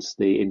ever since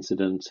the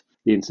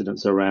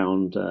incidents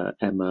around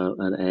Emma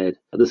and Ed,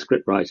 the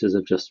scriptwriters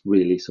have just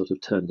really sort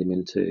of turned him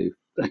into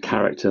a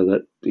character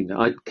that,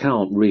 I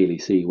can't really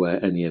see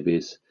where any of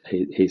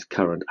his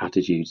current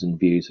attitudes and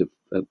views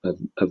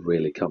have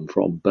really come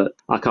from. But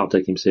I can't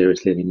take him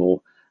seriously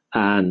anymore.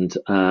 And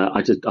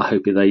I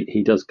hope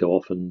he does go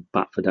off and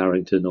bat for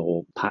Darrington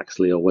or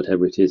Paxley or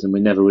whatever it is, and we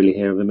never really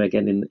hear of him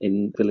again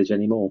in Village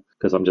anymore,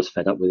 because I'm just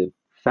fed up with him.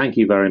 Thank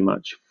you very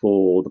much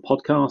for the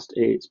podcast.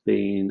 It's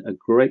been a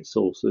great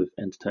source of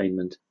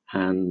entertainment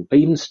and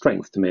even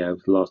strength to me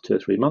over the last 2 or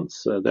 3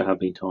 months. There have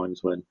been times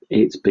when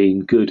it's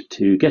been good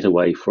to get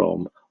away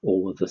from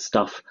all of the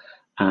stuff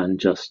and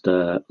just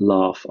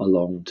laugh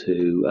along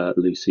to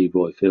Lucy,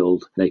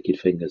 Royfield, Naked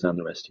Fingers and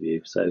the rest of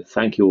you. So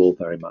thank you all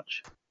very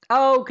much.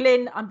 Oh,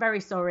 Glyn, I'm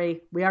very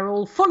sorry. We are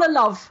all full of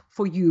love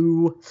for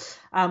you.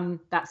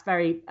 That's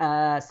very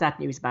sad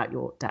news about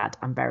your dad.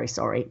 I'm very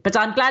sorry. But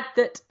I'm glad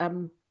that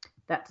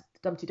that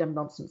Dumpty Dum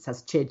nonsense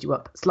has cheered you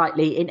up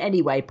slightly in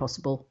any way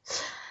possible.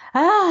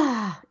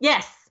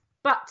 Yes,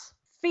 but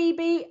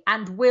Phoebe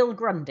and Will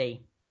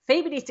Grundy.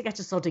 Phoebe needs to get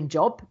a sodding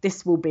job.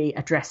 This will be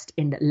addressed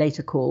in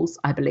later calls,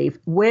 I believe.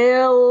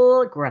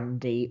 Will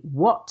Grundy,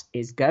 what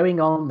is going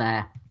on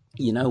there?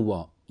 You know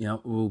what?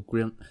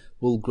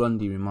 Will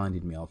Grundy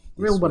reminded me of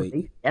this Will week.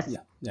 Grundy, yes.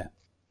 Yeah.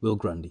 Will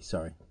Grundy,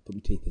 sorry. Put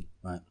my teeth in.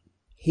 Right.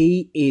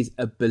 He is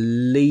a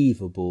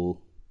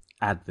believable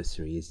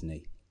adversary, isn't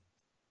he?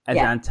 As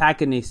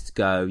antagonists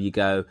go, you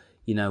go,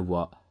 you know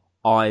what?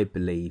 I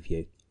believe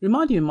you.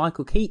 Reminded me of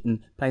Michael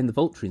Keaton playing the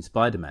Vulture in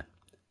Spider-Man.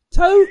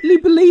 Totally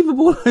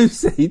believable,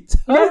 Lucy.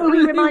 Who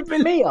he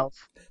reminded me of?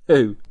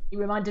 Who? He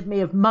reminded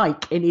me of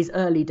Mike in his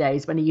early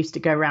days when he used to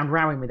go around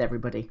rowing with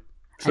everybody.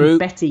 True. And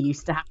Betty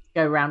used to have to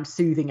go around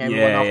soothing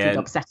everyone after he'd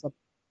upset them.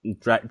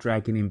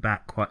 Dragging him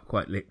back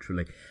quite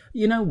literally.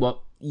 You know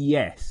what?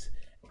 Yes.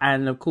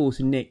 And of course,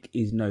 Nick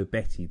is no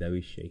Betty, though,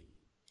 is she?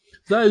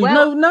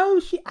 Though, no,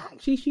 she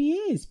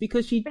is,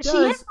 because she does. She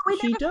is,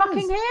 but we never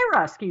fucking hear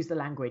her, excuse the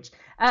language.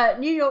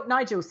 New York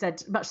Nigel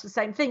said much the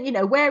same thing.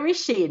 Where is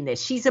she in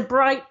this? She's a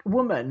bright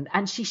woman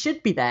and she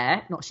should be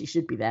there. Not she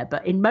should be there,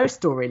 but in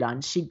most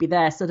storylines, she'd be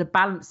there sort of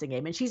balancing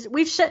him. And she's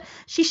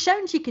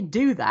shown she can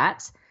do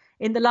that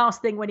in the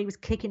last thing when he was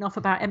kicking off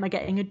about Emma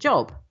getting a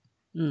job.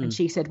 And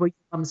she said, well,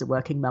 your mum's a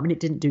working mum and it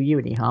didn't do you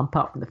any harm,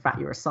 apart from the fact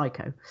you're a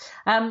psycho.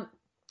 And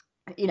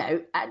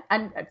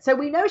so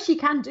we know she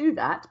can do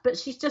that, but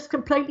she's just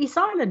completely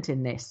silent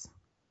in this.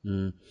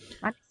 And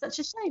it's such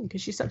a shame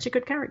because she's such a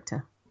good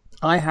character.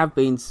 I have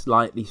been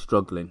slightly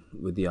struggling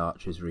with the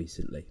Archers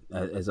recently,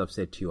 as I've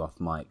said to you off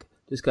mic.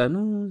 Just going,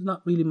 there's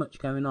not really much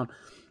going on.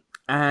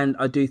 And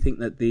I do think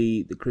that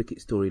the cricket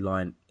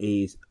storyline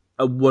is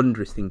a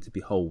wondrous thing to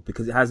behold,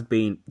 because it has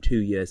been 2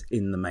 years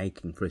in the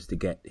making for us to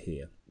get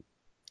here.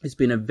 It's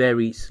been a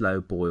very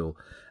slow boil,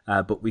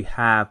 but we've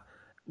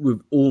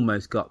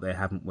almost got there,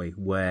 haven't we?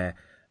 Where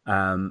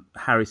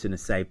Harrison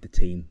has saved the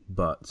team,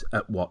 but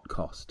at what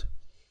cost?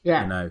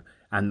 Yeah. You know,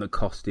 and the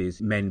cost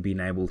is men being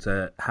able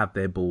to have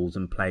their balls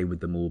and play with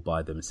them all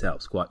by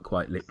themselves,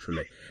 quite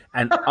literally.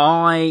 And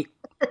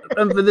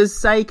and for the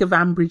sake of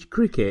Ambridge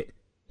cricket,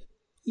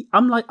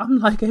 I'm like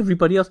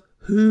everybody else.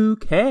 Who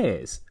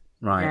cares,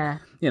 right? Yeah.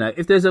 You know,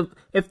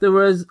 if there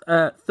was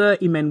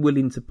 30 men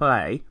willing to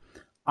play,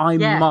 I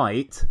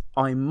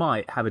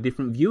might have a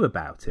different view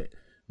about it,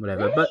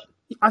 whatever. Really? But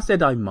I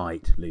said I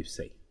might,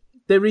 Lucy.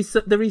 There is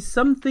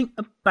something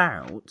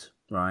about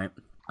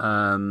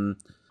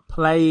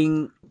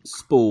playing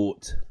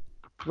sport.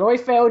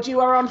 Royfield,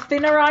 you are on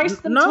thinner ice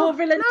than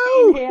Torvill and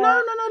Dean here.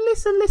 No.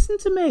 Listen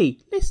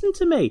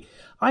to me.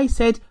 I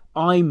said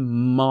I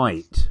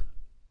might,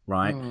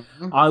 right?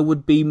 Mm-hmm. I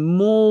would be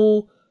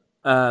more.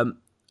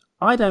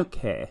 I don't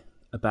care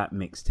about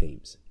mixed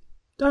teams.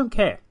 Don't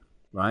care,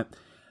 right?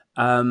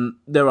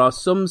 There are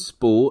some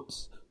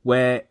sports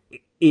where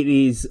it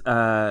is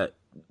to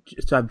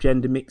have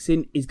gender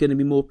mixing is going to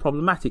be more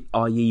problematic,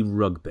 i.e.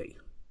 rugby,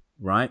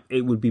 right?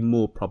 It would be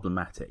more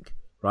problematic,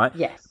 right?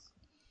 Yes.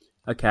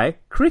 Okay,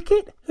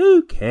 cricket,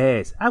 who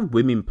cares? Have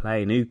women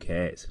playing, who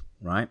cares,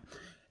 right?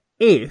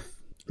 If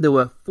there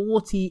were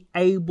 40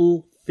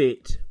 able,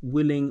 fit,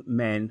 willing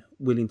men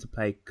willing to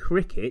play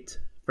cricket,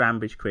 for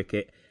Ambridge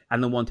cricket,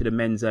 and they wanted a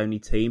men's only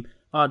team,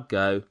 I'd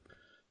go,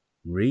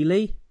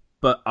 really?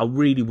 But I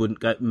really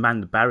wouldn't go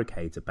man the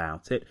barricades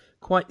about it,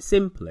 quite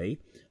simply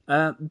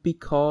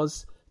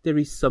because there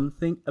is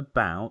something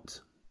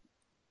about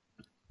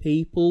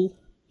people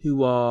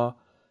who are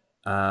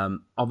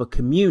of a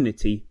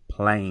community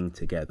playing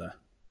together.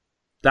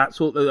 That's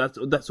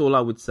all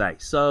I would say.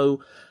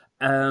 So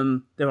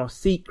there are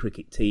Sikh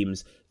cricket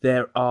teams,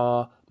 there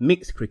are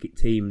mixed cricket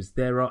teams,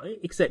 there are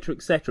etc.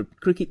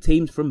 Cricket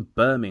teams from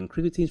Birmingham,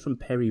 cricket teams from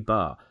Perry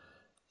Bar.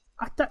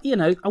 I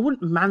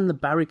wouldn't man the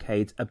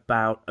barricades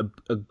about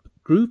a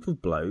group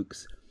of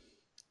blokes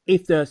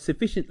if there are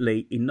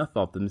sufficiently enough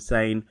of them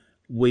saying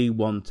we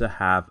want to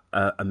have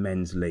a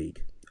men's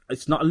league.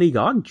 It's not a league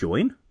I'd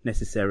join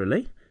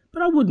necessarily,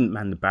 but I wouldn't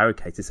man the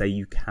barricades to say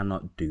you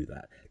cannot do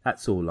that.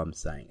 That's all I'm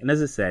saying. And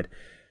as I said,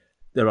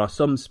 there are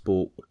some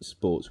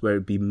sports where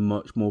it'd be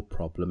much more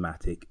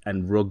problematic,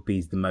 and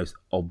rugby's the most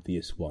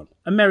obvious one.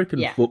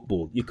 American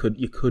football, you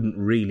couldn't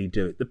really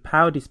do it. The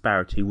power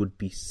disparity would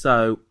be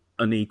so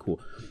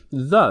unequal.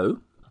 Though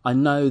I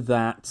know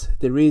that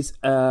there is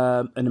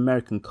an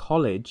American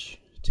college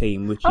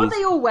team which is...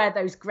 they all wear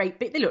those great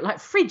big... They look like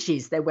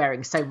fridges. They're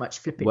wearing so much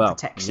flipping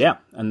protection. Yeah,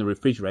 and the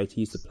refrigerator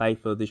used to play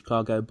for the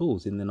Chicago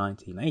Bulls in the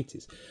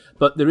 1980s.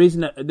 But there is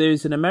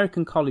an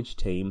American college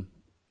team,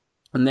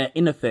 and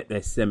in effect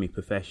they're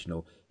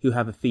semi-professional, who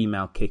have a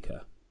female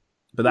kicker.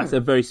 But that's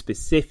a very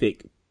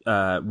specific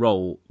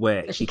role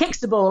where... She kicks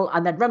the ball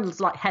and then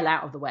runs like hell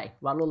out of the way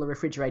while all the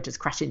refrigerators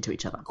crash into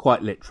each other.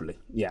 Quite literally,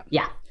 yeah.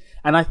 Yeah.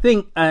 And I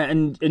think,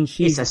 and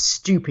she's... It's a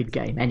stupid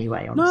game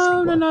anyway,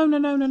 honestly.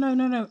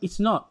 No. It's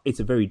not.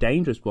 It's a very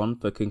dangerous one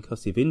for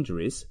concussive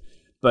injuries.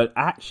 But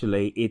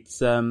actually, it's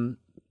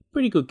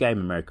pretty good game,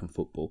 American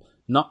football.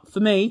 Not for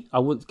me. I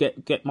wouldn't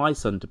get my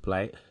son to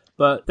play it.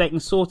 But they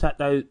can sort out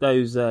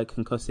those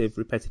concussive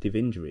repetitive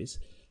injuries.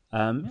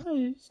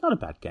 It's not a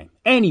bad game.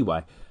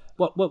 Anyway,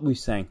 what were we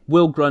saying?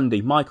 Will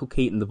Grundy, Michael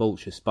Keaton, the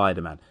Vulture,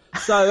 Spider-Man.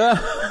 So...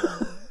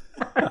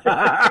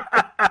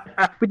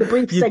 With a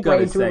brief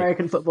segue into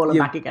American football and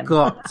back again.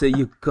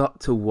 You've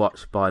got to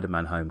watch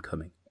Spider-Man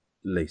Homecoming,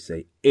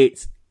 Lucy.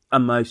 It's a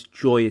most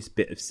joyous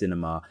bit of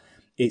cinema.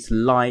 It's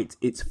light,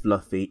 it's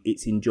fluffy,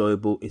 it's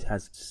enjoyable. It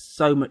has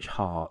so much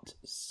heart.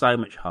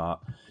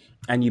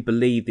 And you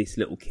believe this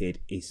little kid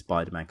is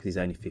Spider-Man because he's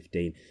only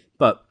 15.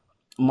 But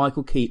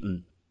Michael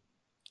Keaton,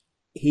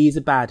 he's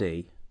a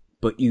baddie,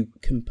 but you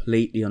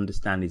completely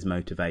understand his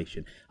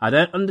motivation. I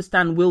don't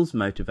understand Will's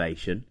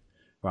motivation,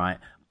 right?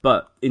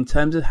 But in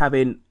terms of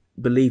having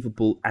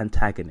believable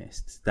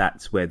antagonists,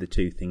 that's where the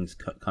two things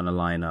kind of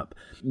line up.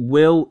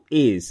 Will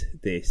is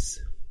this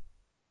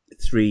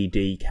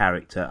 3D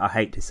character. I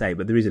hate to say it,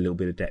 but there is a little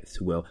bit of depth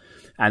to Will.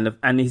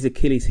 And his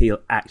Achilles heel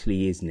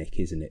actually is Nick,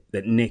 isn't it?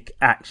 That Nick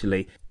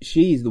actually...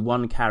 She's the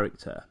one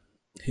character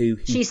who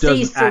she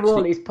sees through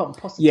all his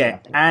pomposity. Yeah,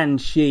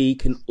 and she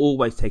can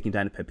always take him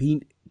down a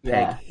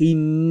peg. He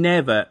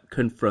never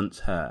confronts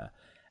her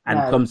and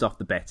comes off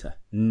the better.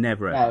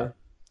 Never ever.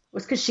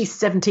 It's because she's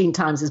 17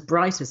 times as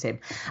bright as him.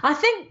 I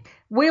think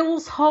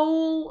Will's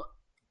whole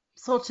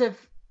sort of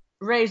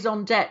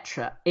raison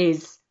d'etre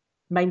is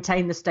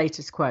maintain the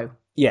status quo.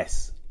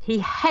 Yes. He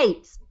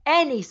hates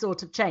any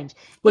sort of change.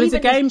 Well, he's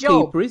a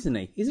gamekeeper, isn't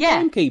he? He's a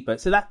gamekeeper,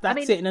 so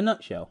that's it in a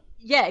nutshell.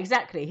 Yeah,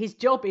 exactly. His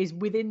job is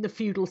within the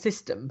feudal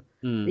system.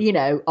 Mm. You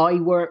know, I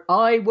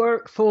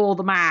work for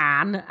the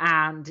man,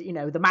 and you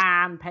know, the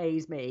man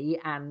pays me,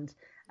 and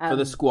For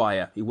the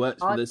squire. He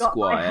works for the I've got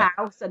squire. my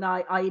house, and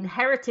I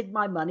inherited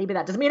my money, but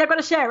that doesn't mean I've got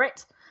to share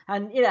it.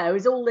 And you know,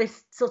 it's all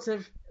this sort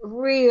of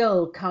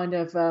real kind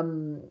of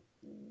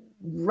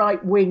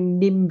right-wing,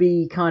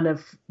 NIMBY kind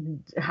of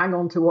hang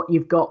on to what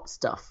you've got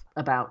stuff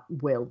about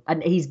Will,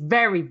 and he's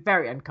very,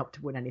 very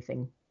uncomfortable when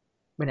anything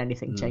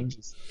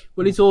changes.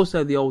 Well, he's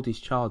also the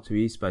oldest child, so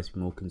he's supposed to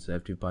be more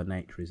conservative by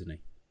nature, isn't he?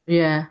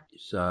 Yeah.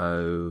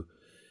 So,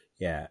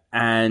 yeah.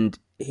 And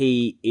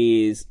he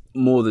is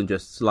more than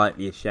just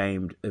slightly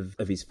ashamed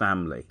of his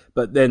family.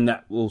 But then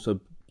that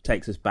also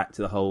takes us back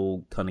to the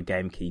whole kind of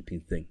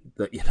gamekeeping thing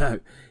that, you know,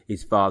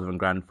 his father and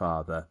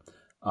grandfather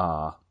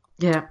are.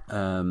 Yeah.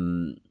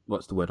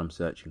 What's the word I'm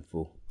searching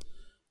for?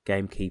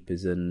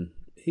 Gamekeepers and...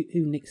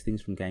 Who nicks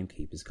things from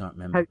gamekeepers? Can't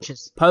remember.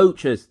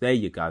 Poachers. There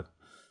you go.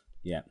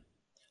 Yeah.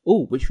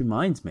 Oh, which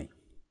reminds me,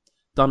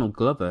 Donald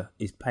Glover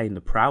is playing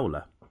the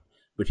Prowler,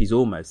 which is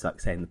almost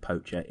like saying the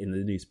poacher in the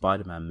new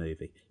Spider-Man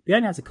movie. He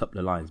only has a couple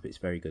of lines, but it's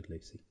very good,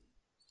 Lucy.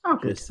 Oh,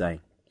 good. Just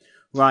saying.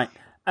 Right,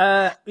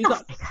 we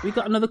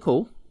got another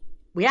call.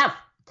 We have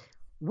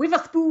with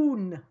a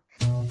spoon.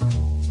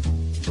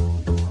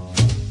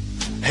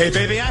 Hey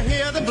baby, I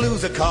hear the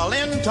blues are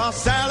calling.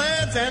 Tossed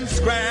salads and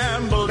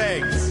scrambled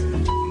eggs.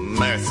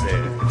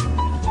 Mercy.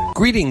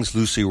 Greetings,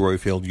 Lucy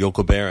Roifield,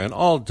 Yoko Bear, and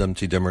all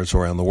Dumpty Dummers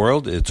around the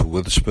world. It's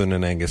Witherspoon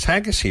and Angus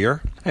Haggis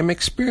here. I'm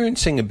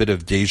experiencing a bit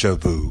of deja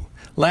vu.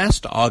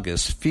 Last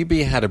August,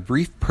 Phoebe had a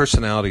brief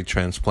personality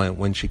transplant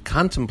when she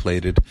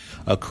contemplated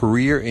a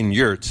career in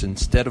yurts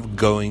instead of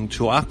going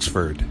to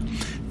Oxford.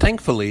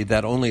 Thankfully,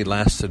 that only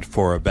lasted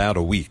for about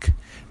a week.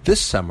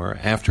 This summer,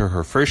 after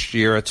her first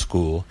year at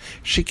school,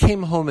 she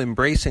came home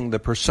embracing the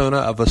persona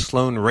of a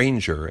Sloane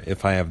Ranger,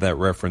 if I have that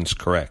reference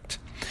correct.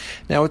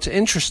 Now, it's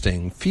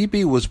interesting.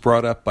 Phoebe was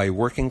brought up by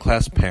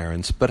working-class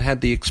parents, but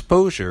had the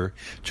exposure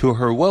to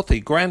her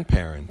wealthy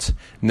grandparents.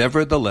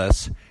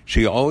 Nevertheless,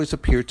 she always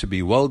appeared to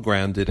be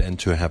well-grounded and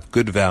to have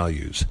good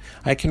values.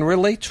 I can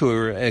relate to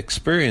her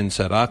experience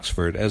at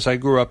Oxford, as I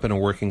grew up in a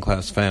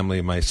working-class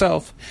family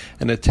myself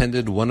and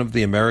attended one of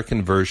the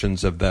American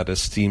versions of that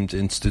esteemed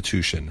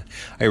institution.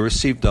 I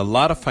received a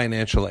lot of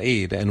financial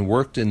aid and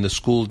worked in the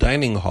school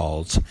dining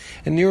halls,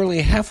 and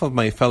nearly half of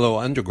my fellow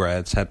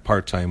undergrads had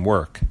part-time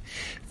work.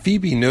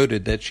 Phoebe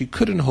noted that she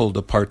couldn't hold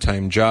a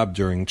part-time job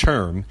during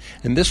term,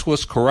 and this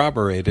was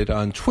corroborated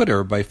on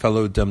Twitter by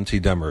fellow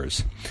Dumpty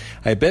Dummers.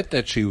 I bet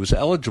that she was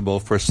eligible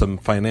for some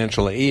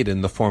financial aid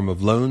in the form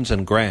of loans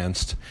and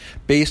grants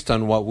based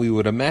on what we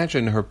would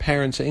imagine her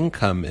parents'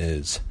 income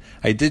is.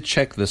 I did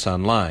check this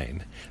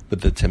online,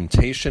 but the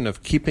temptation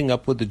of keeping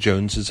up with the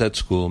Joneses at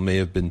school may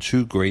have been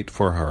too great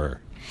for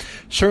her.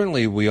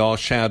 Certainly we all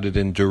shouted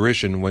in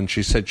derision when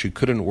she said she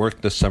couldn't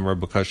work this summer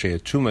because she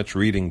had too much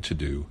reading to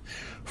do.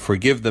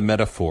 Forgive the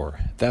metaphor.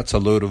 That's a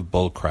load of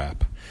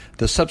bullcrap.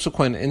 The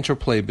subsequent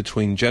interplay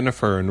between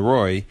Jennifer and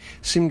Roy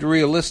seemed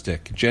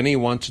realistic. Jenny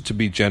wanted to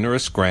be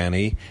generous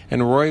granny,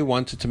 and Roy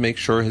wanted to make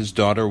sure his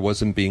daughter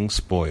wasn't being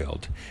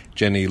spoiled.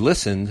 Jenny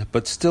listened,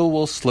 but still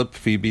will slip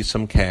Phoebe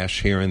some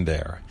cash here and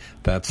there.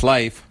 That's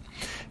life.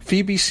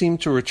 Phoebe seemed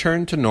to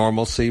return to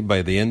normalcy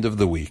by the end of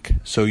the week.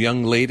 So,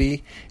 young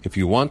lady, if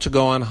you want to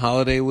go on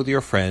holiday with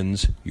your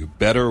friends, you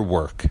better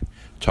work.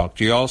 Talk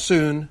to you all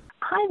soon.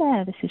 Hi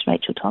there, this is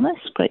Rachel Thomas,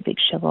 great big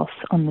show-off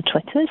on the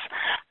Twitters.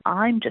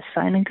 I'm just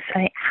phoning to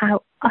say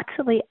how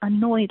utterly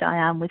annoyed I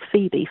am with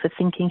Phoebe for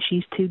thinking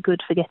she's too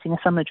good for getting a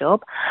summer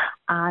job,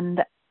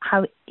 and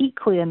how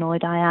equally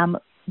annoyed I am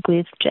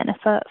with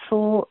Jennifer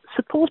for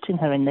supporting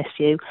her in this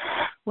view.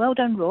 Well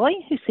done, Roy,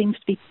 who seems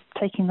to be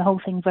taking the whole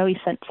thing very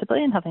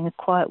sensibly and having a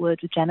quiet word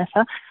with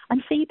Jennifer.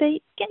 And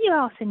Phoebe, get your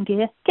arse in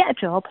gear, get a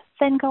job,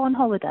 then go on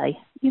holiday.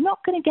 You're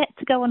not going to get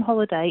to go on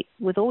holiday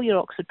with all your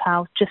Oxford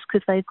pals just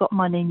because they've got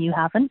money and you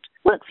haven't.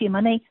 Work for your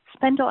money,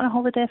 spend it on a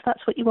holiday if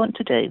that's what you want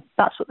to do.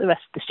 That's what the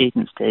rest of the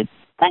students do.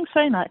 Thanks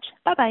very much.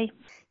 Bye-bye.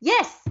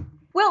 Yes.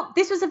 Well,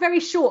 this was a very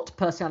short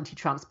personality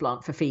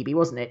transplant for Phoebe,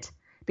 wasn't it?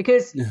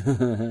 Because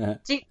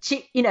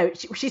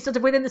she sort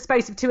of within the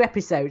space of 2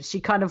 episodes,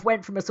 she kind of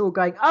went from us all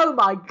going, "Oh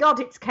my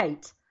God, it's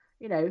Kate."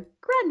 You know,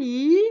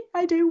 Granny,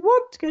 I don't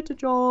want to get a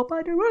job.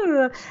 I don't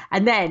want to.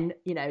 And then,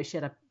 you know, she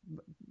had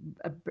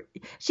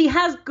she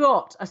has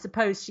got, I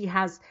suppose she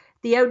has,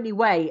 the only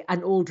way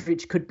an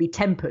Aldridge could be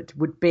tempered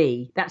would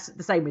be, that's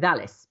the same with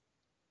Alice.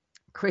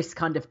 Chris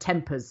kind of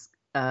tempers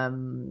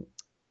Alice's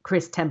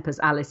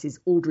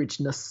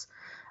Aldridgeness,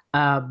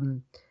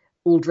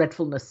 all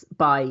dreadfulness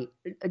by,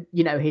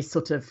 you know, his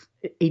sort of,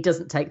 he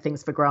doesn't take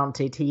things for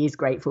granted. He is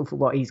grateful for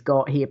what he's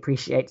got. He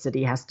appreciates that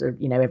he has to,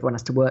 you know, everyone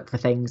has to work for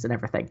things and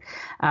everything.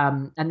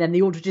 And then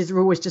the Aldridges are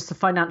always just a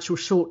financial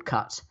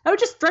shortcut. Oh,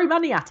 just throw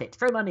money at it,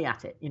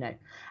 you know.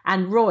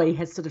 And Roy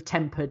has sort of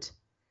tempered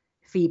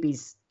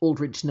Phoebe's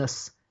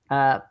Aldridgeness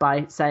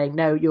by saying,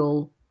 no,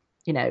 you'll,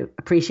 you know,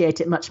 appreciate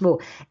it much more.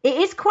 It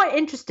is quite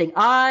interesting.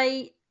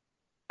 We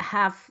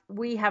have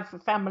a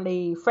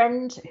family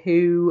friend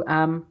who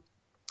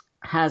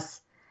has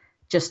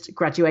just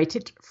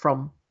graduated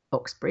from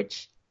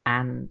Oxbridge,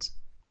 and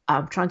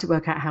I'm trying to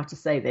work out how to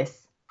say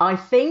this. I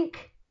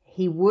think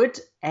he would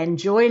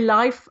enjoy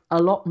life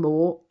a lot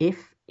more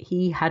if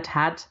he had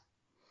had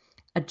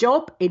a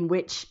job in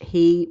which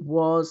he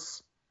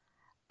was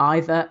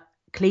either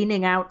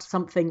cleaning out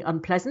something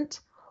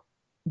unpleasant,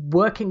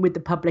 working with the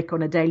public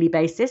on a daily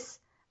basis,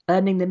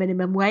 earning the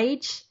minimum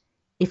wage,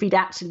 if he'd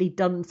actually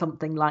done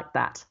something like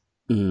that.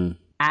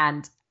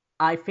 And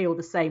I feel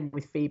the same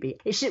with Phoebe.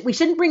 We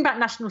shouldn't bring back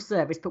national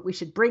service, but we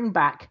should bring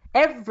back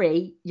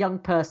every young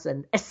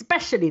person,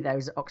 especially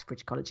those at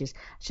Oxbridge colleges,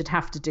 should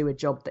have to do a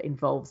job that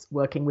involves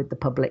working with the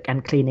public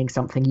and cleaning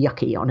something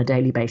yucky on a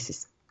daily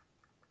basis.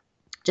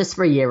 Just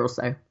for a year or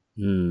so.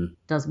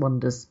 Does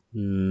wonders.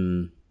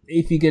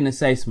 If you're going to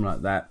say something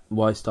like that,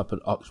 why stop at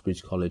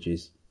Oxbridge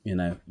colleges? You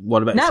know,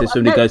 what about if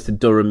somebody goes to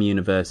Durham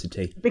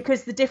University?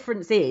 Because the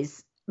difference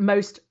is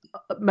most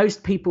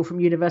people from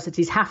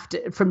universities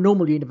from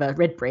normal university,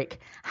 red brick,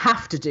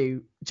 have to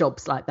do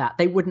jobs like that.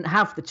 They wouldn't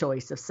have the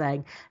choice of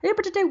saying, yeah,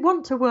 but I don't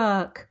want to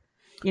work.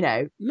 You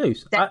know,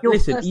 Luce,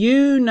 listen,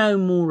 you know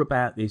more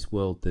about this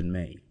world than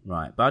me,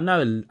 right? But I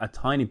know a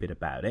tiny bit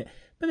about it.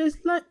 But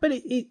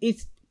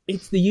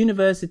it's the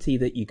university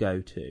that you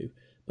go to,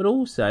 but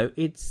also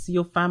it's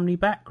your family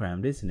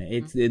background, isn't it?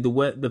 It's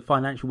the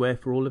financial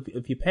wherewithal for all of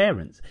your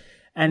parents.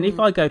 And if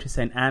I go to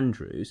St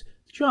Andrews,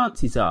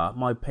 chances are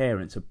my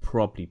parents are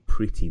probably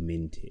pretty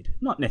minted.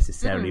 Not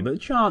necessarily,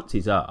 but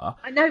chances are.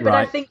 I know, but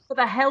I think for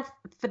the health,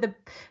 for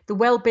the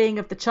well-being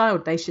of the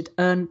child, they should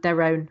earn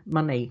their own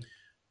money.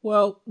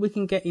 Well, we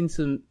can get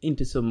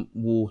into some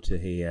water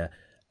here,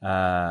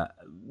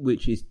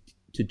 which is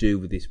to do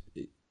with this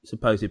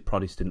supposed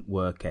Protestant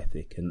work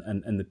ethic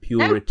and the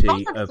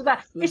purity of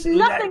that. It's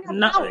nothing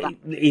about that.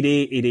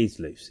 It is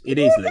loose. It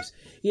is loose.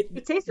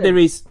 It isn't. There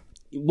is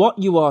what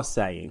you are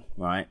saying,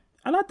 right?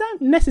 And I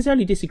don't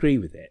necessarily disagree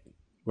with it,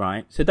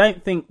 right? So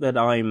don't think that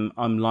I'm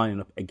lining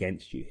up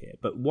against you here.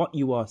 But what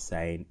you are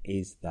saying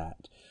is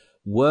that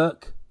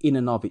work in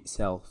and of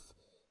itself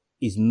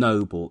is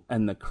noble,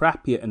 and the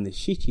crappier and the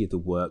shittier the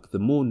work, the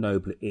more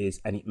noble it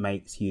is, and it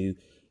makes you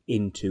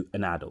into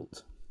an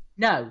adult.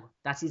 No,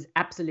 that is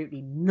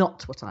absolutely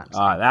not what I'm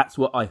saying. That's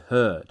what I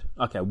heard.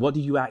 Okay, what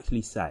did you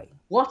actually say?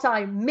 What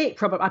I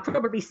meant, I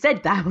probably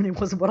said that when it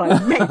wasn't what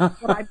I meant.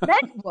 What I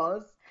meant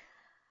was,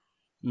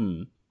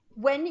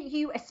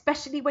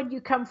 especially when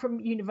you come from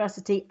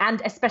university,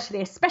 and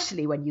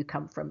especially when you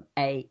come from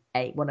a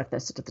one of the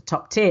sort of the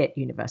top tier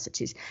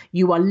universities,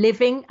 you are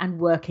living and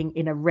working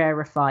in a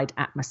rarefied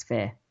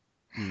atmosphere,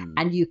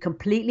 and you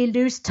completely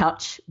lose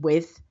touch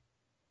with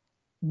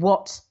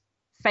what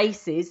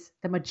faces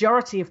the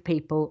majority of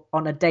people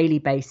on a daily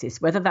basis,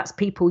 whether that's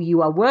people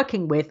you are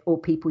working with or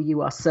people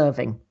you are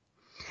serving.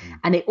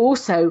 And it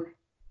also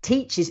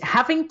teaches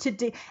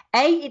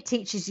it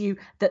teaches you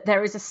that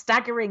there is a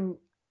staggering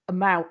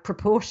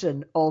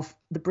proportion of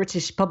the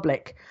British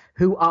public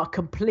who are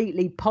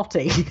completely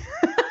potty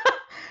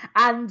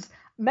and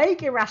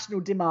make irrational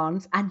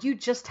demands, and you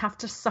just have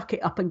to suck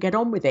it up and get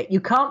on with it. You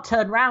can't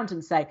turn around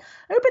and say,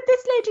 oh, but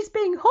this lady's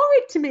being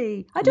horrid to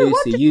me. I don't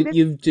want to.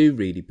 You do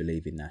really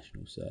believe in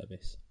national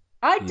service.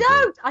 I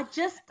don't. I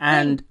just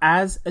and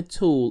as a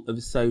tool of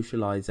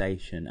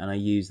socialisation, and I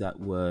use that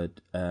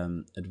word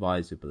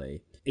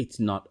advisedly,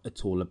 it's not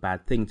at all a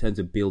bad thing in terms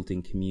of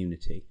building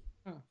community.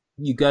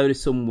 You go to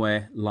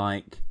somewhere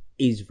like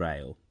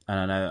Israel, and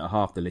I know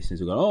half the listeners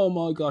will go, oh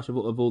my gosh, of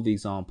all the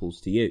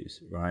examples to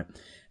use, right?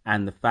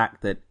 And the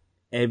fact that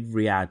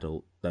every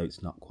adult, though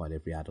it's not quite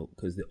every adult,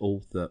 because the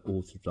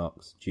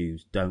Orthodox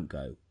Jews don't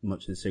go,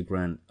 much to the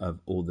chagrin of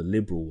all the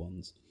liberal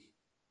ones,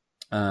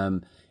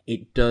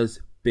 it does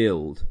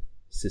build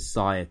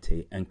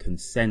society and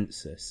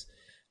consensus.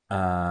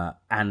 Hang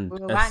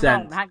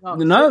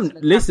on. No,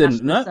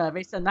 listen, no.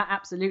 Service, and that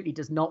absolutely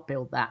does not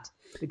build that.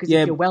 Because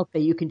if you're wealthy,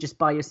 you can just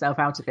buy yourself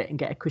out of it and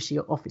get a cushy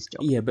office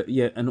job.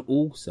 And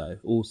also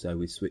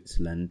with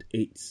Switzerland,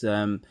 it's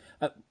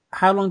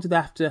how long do they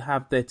have to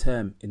have their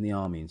term in the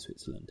army in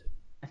Switzerland?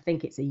 I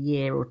think it's a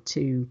year or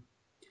two.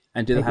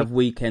 And do they have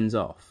weekends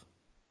off?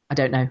 I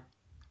don't know.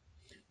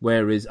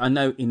 Whereas I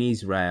know in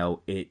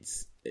Israel,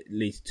 it's at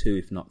least 2,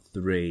 if not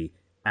 3,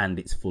 and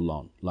it's full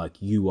on. Like,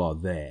 you are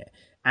there.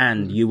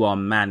 And you are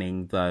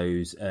manning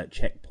those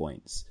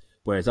checkpoints.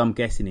 Whereas I'm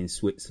guessing in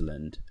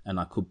Switzerland, and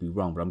I could be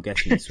wrong, but I'm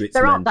guessing in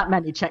Switzerland... there aren't that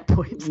many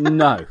checkpoints.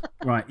 No.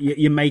 Right,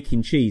 you're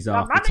making cheese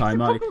half the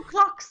time, aren't you?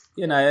 Clocks.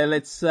 You know,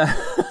 let's...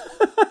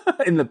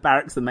 in the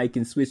barracks, they're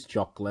making Swiss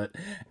chocolate,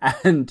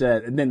 and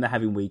then they're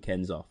having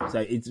weekends off. So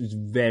it's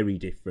very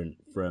different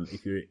from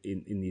if you're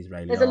in the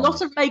Israeli There's army. A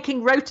lot of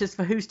making rotas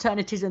for whose turn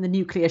it is in the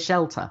nuclear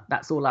shelter.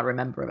 That's all I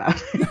remember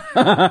about it.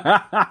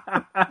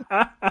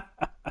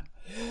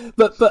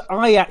 But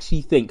I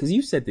actually think, because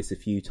you've said this a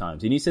few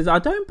times, and you said, I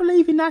don't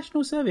believe in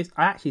national service.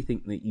 I actually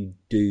think that you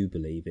do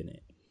believe in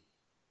it.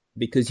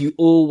 Because you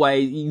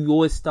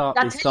always start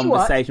this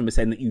conversation by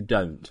saying that you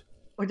don't.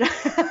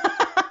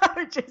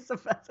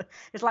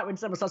 It's like when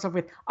someone starts off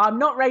with, I'm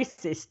not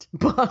racist,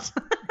 but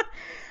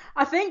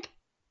I think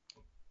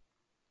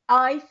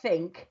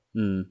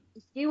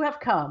If you have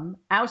come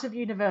out of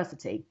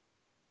university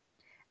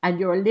and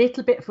you're a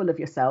little bit full of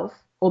yourself,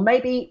 or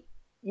maybe,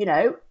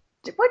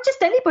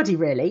 just anybody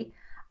really,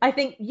 I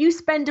think you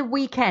spend a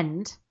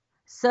weekend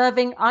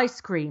serving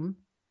ice cream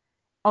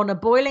on a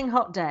boiling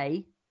hot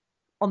day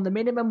on the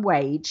minimum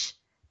wage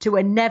to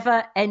a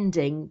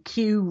never-ending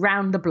queue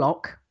round the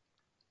block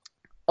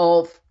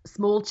of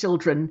small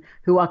children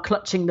who are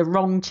clutching the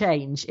wrong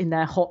change in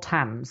their hot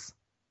hands.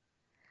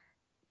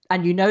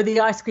 And you know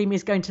the ice cream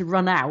is going to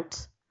run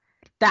out.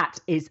 That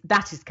is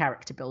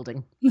character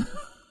building.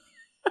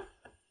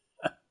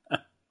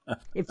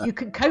 If you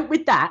can cope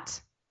with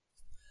that.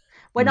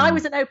 When I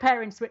was an au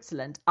pair in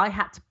Switzerland, I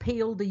had to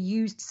peel the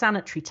used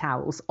sanitary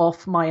towels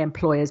off my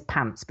employer's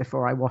pants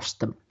before I washed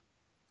them.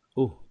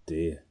 Oh,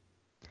 dear.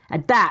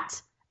 And that,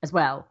 as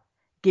well,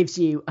 gives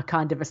you a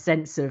kind of a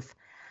sense of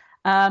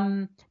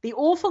the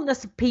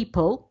awfulness of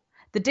people,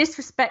 the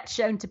disrespect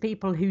shown to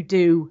people who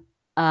do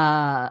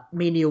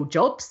menial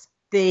jobs.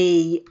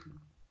 It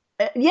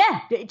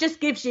just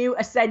gives you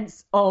a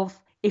sense of,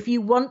 if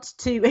you want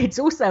to, it's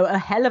also a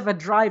hell of a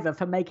driver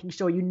for making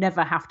sure you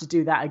never have to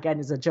do that again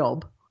as a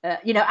job.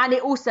 And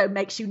it also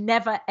makes you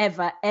never,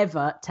 ever,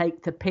 ever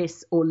take the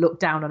piss or look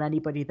down on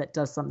anybody that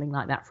does something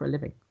like that for a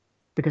living,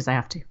 because they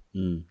have to.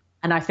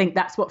 And I think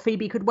that's what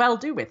Phoebe could well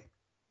do with.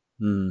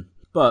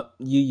 But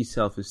you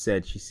yourself have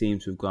said she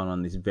seems to have gone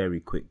on this very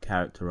quick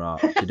character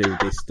arc to do with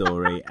this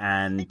story.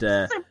 And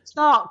so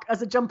stark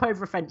as a jump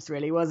over a fence,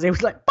 really, was. It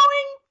was like,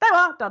 boing, there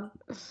are, done.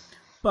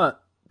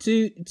 But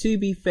to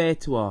be fair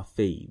to our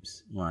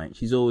Phoebes, right,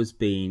 she's always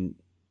been,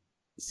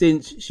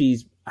 since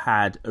she's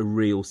had a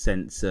real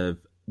sense of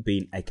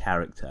being a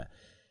character,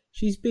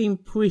 she's been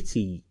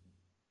pretty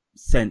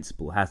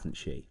sensible, hasn't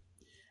she?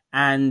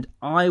 And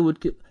I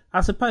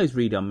suppose,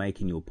 Reed, I'm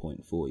making your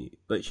point for you.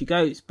 But she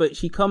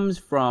comes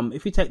from,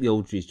 if you take the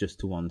Aldridges just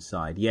to one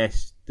side,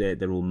 yes,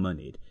 they're all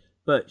moneyed,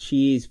 but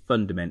she is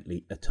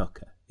fundamentally a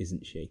Tucker,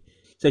 isn't she?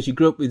 So she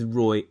grew up with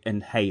Roy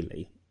and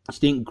Hayley. She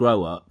didn't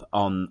grow up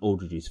on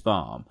Aldridge's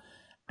farm,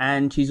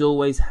 and she's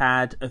always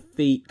had her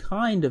feet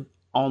kind of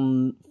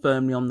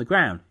firmly on the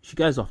ground. She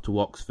goes off to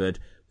Oxford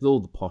with all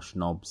the posh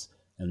knobs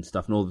and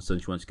stuff, and all of a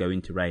sudden she wants to go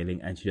into railing,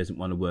 and she doesn't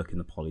want to work in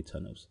the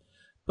polytunnels.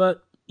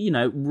 But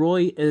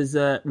Roy has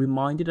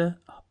reminded her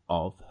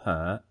of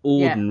her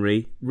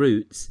ordinary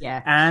roots.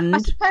 Yeah. And I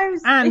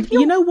suppose,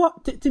 you know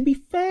what? To be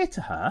fair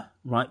to her,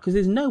 right, because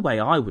there's no way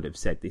I would have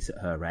said this at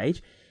her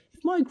age.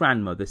 If my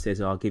grandmother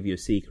says, I'll give you a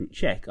secret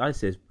check, I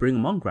says, bring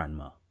them on,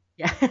 Grandma.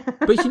 Yeah.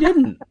 But she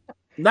didn't.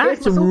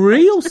 That's a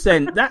real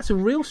strength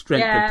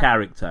of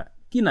character.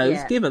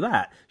 Let's give her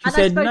that. She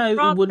said,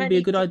 no, it wouldn't be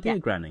a good idea,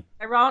 Granny.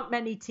 There aren't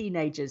many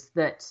teenagers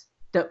that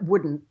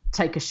wouldn't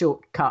take a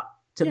shortcut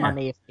to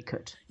money if they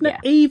could.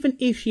 Even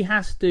if she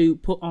has to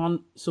put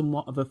on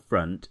somewhat of a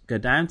front, go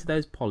down to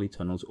those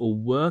polytunnels or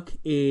work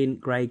in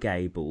Grey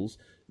Gables,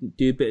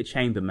 do a bit of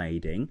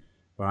chambermaiding,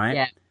 right?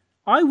 Yeah.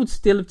 I would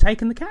still have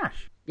taken the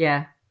cash.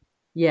 Yeah.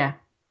 Yeah.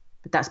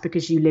 But that's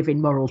because you live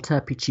in moral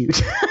turpitude.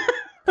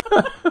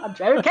 I'm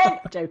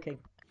joking.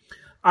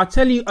 I'll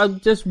tell you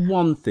just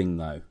one thing,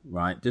 though,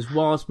 right? Just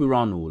whilst we're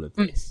on all of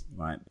this,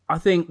 right? I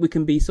think we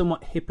can be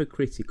somewhat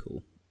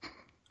hypocritical,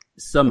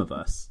 some of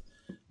us,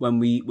 when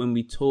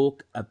we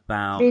talk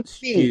about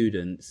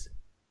students.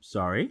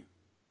 Sorry?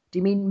 Do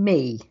you mean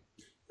me?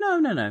 No.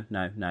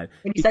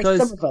 When you say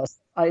some of us,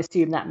 I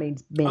assume that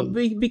means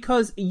me.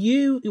 Because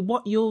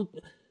what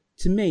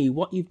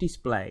you've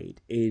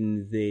displayed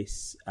in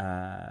this,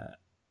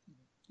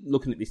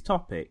 looking at this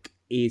topic,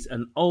 is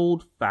an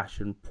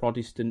old-fashioned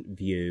Protestant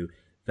view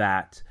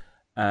that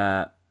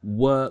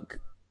work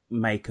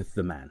maketh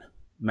the man,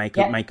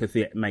 maketh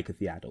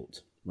the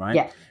adult, right?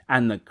 Yeah.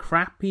 And the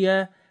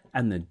crappier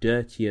and the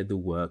dirtier the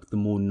work, the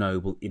more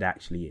noble it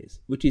actually is,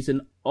 which is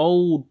an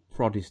old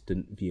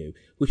Protestant view,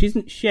 which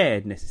isn't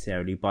shared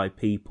necessarily by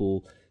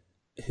people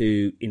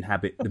who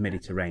inhabit the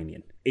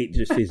Mediterranean. It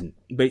just isn't.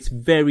 But it's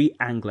very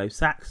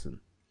Anglo-Saxon,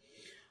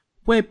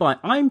 whereby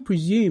I'm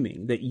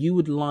presuming that you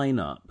would line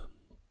up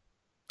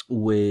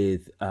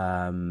with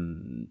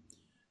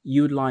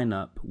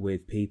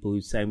people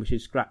who say we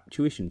should scrap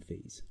tuition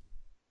fees.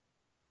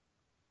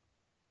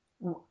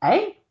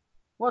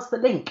 What's the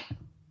link?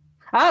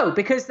 Oh,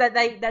 because then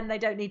they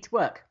don't need to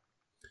work.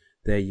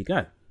 There you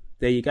go.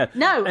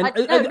 No,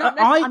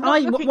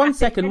 one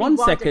second.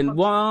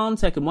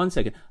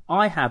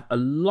 I have a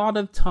lot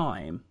of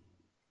time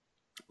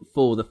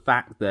for the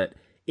fact that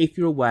if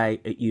you're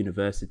away at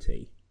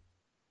university,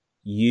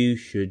 you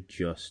should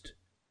just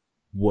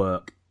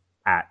work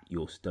at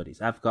your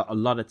studies. I've got a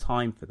lot of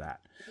time for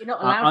that. You're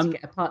not allowed to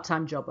get a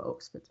part-time job at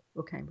Oxford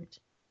or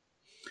Cambridge.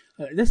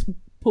 Let's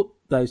put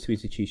those two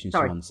institutions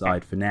to one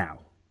side for now,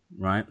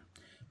 right?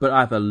 But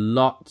I have a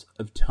lot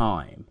of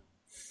time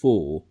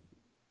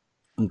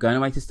I'm going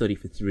away to study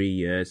for 3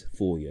 years,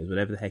 4 years,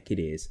 whatever the heck it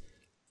is.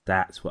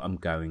 That's what I'm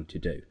going to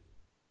do.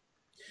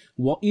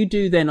 What you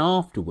do then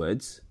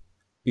afterwards,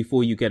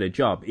 before you get a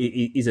job,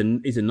 is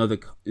another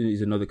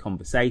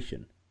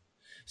conversation.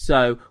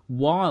 So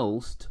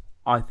whilst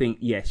I think,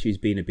 yes, she's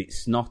been a bit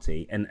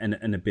snotty and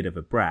a bit of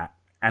a brat.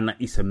 And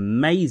it's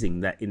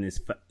amazing that in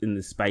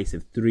the space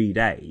of 3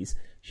 days,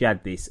 she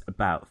had this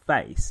about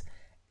face.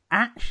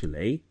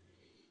 Actually,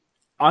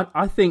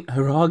 I think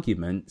her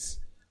arguments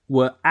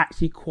were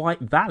actually quite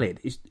valid.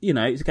 It's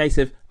a case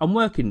of, I'm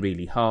working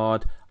really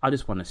hard, I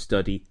just want to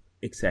study,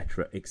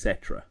 etc.,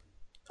 etc.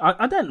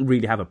 I don't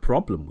really have a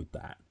problem with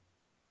that.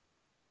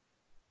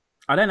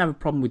 I don't have a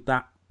problem with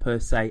that per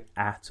se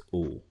at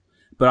all.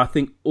 But I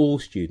think all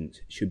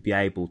students should be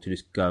able to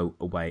just go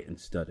away and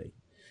study.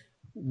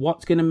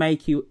 What's going to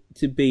make you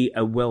to be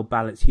a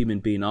well-balanced human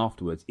being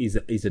afterwards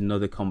is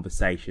another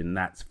conversation.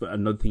 That's for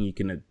another thing you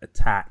can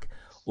attack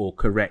or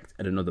correct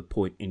at another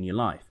point in your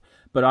life.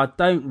 But I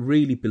don't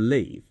really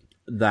believe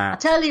that. I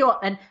tell you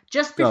what, then,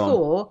 just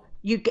before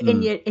you get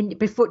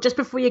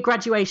before your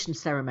graduation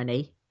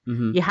ceremony,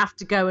 you have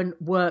to go and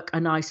work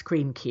an ice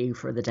cream queue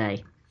for the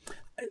day.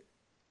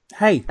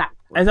 Hey,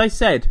 as I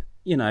said,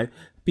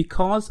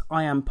 because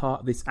I am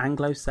part of this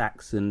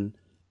Anglo-Saxon,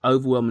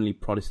 overwhelmingly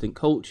Protestant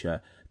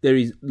culture, there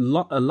is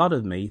a lot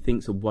of me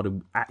thinks of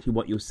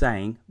what you're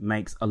saying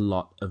makes a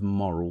lot of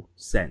moral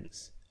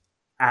sense.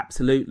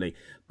 Absolutely.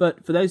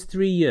 But for those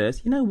 3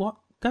 years, you know what?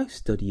 Go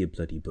study your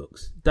bloody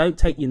books. Don't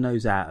take your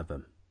nose out of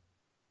them.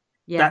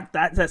 Yeah.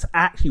 That's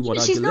actually what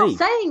I believe. She's not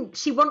saying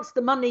she wants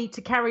the money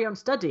to carry on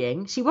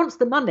studying. She wants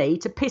the money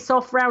to piss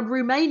off round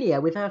Romania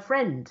with her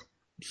friend.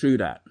 True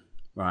that.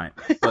 Right.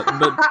 But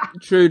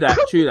true that.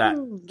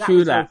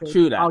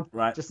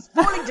 Right. Just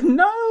falling to...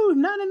 No,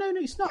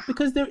 it's not,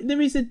 because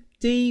there is a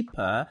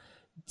deeper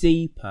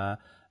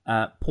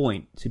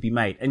point to be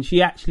made. And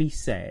she actually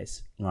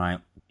says, right,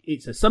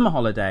 it's a summer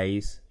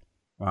holidays,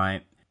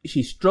 right?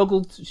 She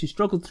struggled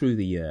through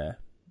the year,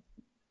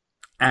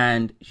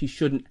 and she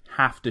shouldn't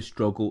have to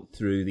struggle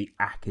through the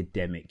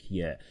academic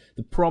year.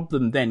 The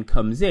problem then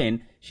comes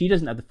in, she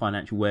doesn't have the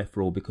financial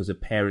wherewithal because her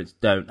parents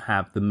don't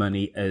have the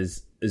money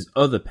as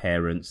other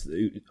parents,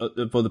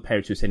 other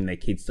parents who are sending their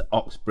kids to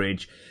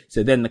Oxbridge.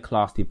 So then the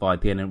class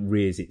divide then and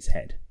rears its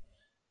head.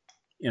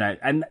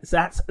 And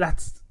that's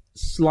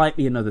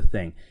slightly another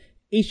thing.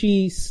 Is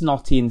she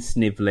snotty and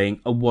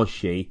snivelling, or was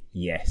she?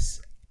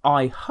 Yes.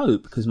 I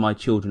hope, because my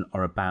children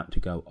are about to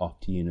go off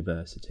to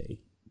university.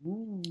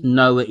 Ooh.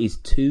 Noah is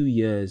 2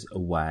 years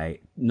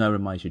away. Noah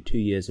and Maisha are 2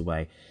 years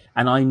away.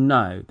 And I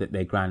know that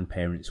their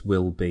grandparents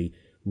will be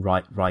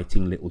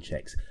writing little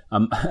checks.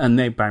 And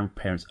their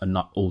grandparents are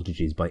not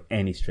Aldridges by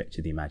any stretch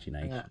of the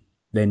imagination. Yeah.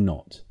 They're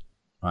not.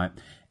 Right?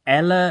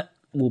 Ella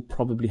will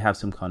probably have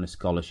some kind of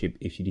scholarship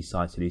if she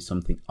decides to do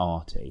something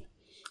arty.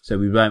 So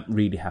we won't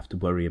really have to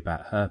worry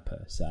about her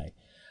per se.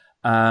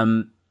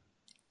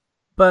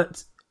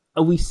 But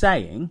are we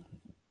saying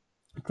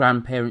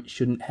grandparents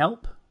shouldn't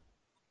help?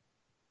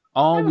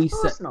 Of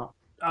course not.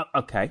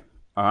 Okay,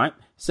 all right.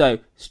 So,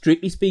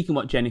 strictly speaking,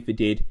 what Jennifer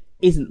did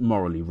isn't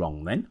morally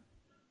wrong then,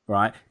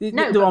 right?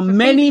 No, there are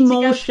many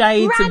more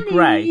shades Granny, of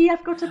grey.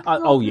 I've got a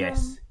Oh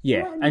yes,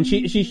 yeah. Granny. And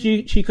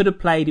she could have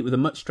played it with a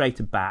much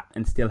straighter bat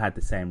and still had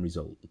the same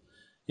result.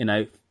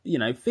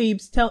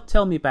 Phoebes,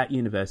 tell me about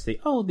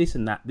university. Oh, this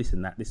and that.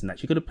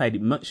 She could have played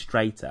it much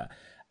straighter,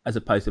 as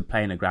opposed to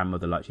playing a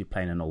grandmother like she's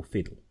playing an old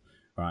fiddle,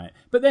 right?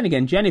 But then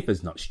again,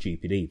 Jennifer's not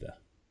stupid either,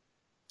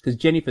 because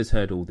Jennifer's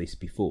heard all this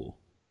before.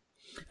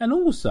 And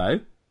also,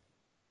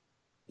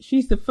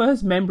 she's the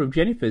first member of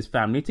Jennifer's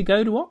family to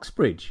go to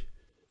Oxbridge.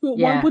 Well,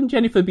 yeah. Why wouldn't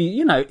Jennifer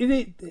be,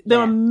 there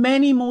are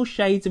many more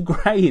shades of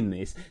grey in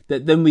this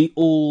than we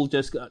all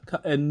just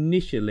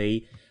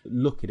initially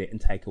look at it and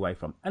take away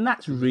from. And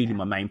that's really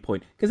my main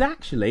point. Because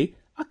actually,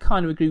 I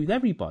kind of agree with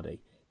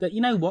everybody that,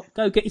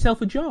 go get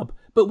yourself a job.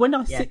 But when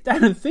I sit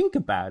down and think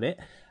about it,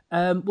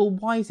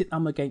 why is it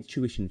I'm against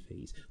tuition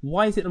fees?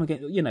 Why is it I'm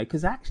against,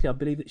 because actually I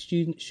believe that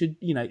students should,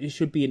 it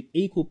should be an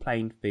equal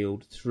playing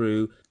field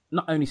through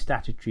not only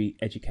statutory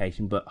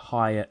education, but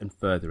higher and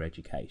further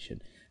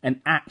education. And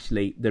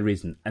actually there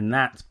isn't. And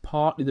that's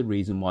partly the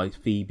reason why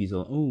Phoebe's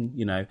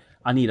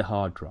I need a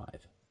hard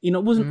drive.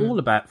 It wasn't all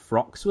about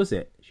frocks, was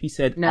it? She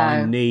said, no.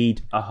 I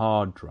need a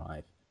hard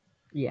drive.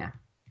 Yeah.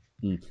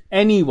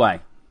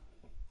 Anyway.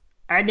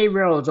 And he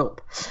rolls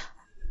up.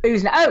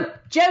 Who's now? Oh,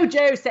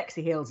 Jojo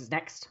Sexy Heels is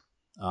next.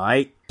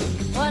 Aye.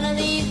 One of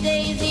these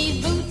days,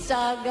 these boots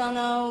are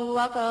gonna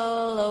walk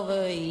all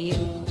over you.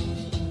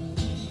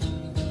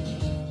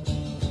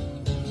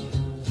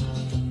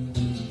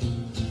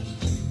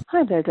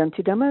 Hi there,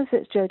 Dumpty Dummers.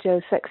 It's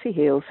Jojo Sexy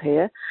Heels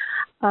here.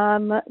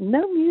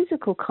 No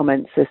musical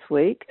comments this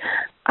week.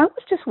 I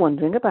was just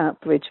wondering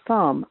about Bridge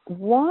Farm.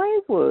 Why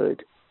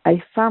would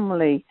a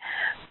family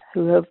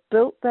who have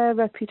built their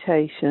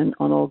reputation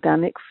on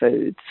organic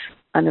foods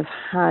and have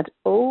had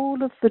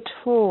all of the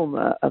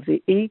trauma of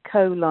the E.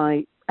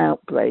 coli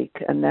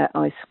outbreak and their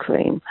ice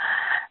cream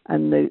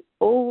and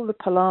all the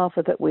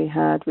palaver that we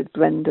had with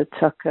Brenda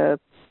Tucker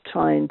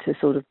trying to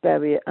sort of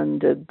bury it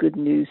under good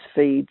news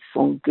feeds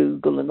on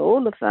Google and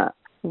all of that,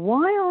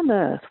 why on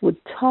earth would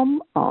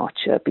Tom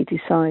Archer be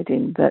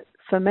deciding that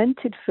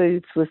fermented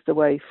foods was the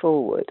way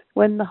forward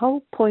when the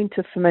whole point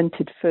of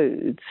fermented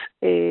foods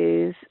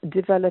is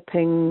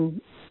developing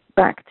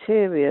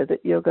bacteria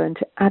that you're going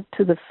to add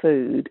to the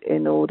food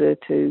in order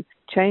to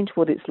change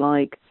what it's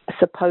like,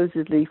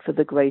 supposedly for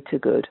the greater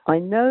good. I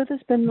know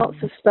there's been lots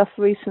of stuff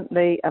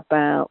recently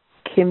about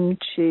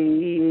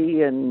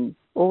kimchi and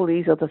all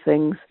these other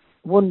things.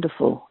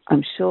 Wonderful.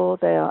 I'm sure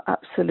they are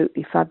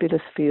absolutely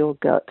fabulous for your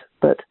gut.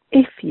 But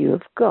if you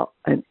have got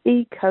an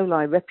E.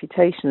 coli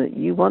reputation that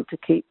you want to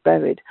keep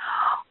buried,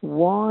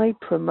 why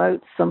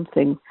promote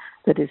something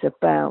that is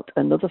about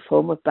another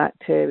form of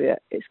bacteria?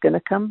 It's going to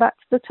come back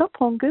to the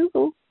top on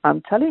Google.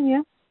 I'm telling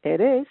you,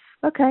 it is.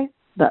 Okay,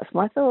 that's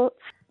my thoughts.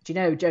 Do you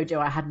know, Jojo,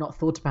 I had not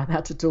thought about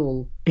that at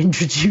all.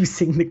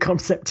 Introducing the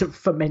concept of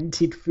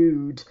fermented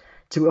food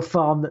to a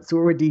farm that's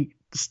already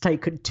just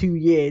taken 2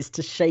 years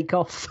to shake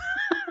off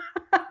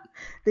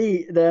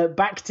the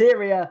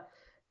bacteria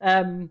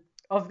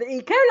of the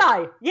E.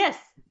 coli. Yes,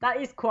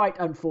 that is quite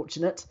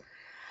unfortunate.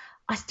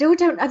 I still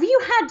don't.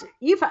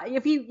 You've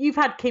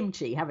had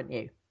kimchi, haven't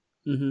you?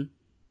 Mm-hmm. Do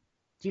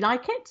you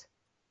like it?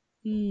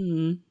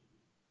 Mm.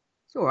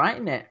 It's all right,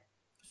 isn't it?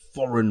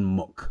 Foreign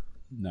muck.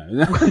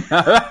 No.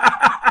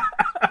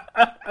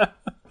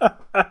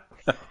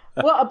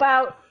 What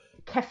about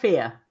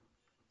kefir?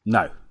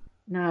 No.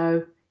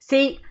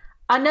 See,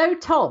 I know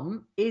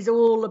Tom is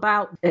all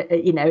about,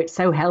 it's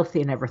so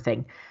healthy and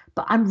everything,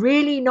 but I'm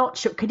really not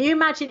sure. Can you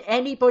imagine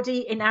anybody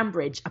in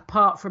Ambridge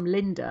apart from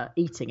Linda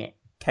eating it?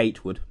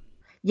 Kate would.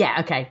 Yeah,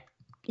 okay.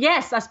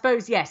 Yes, I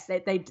suppose, yes.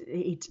 They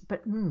eat,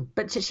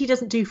 but she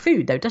doesn't do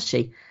food, though, does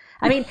she?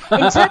 I mean, in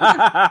terms of...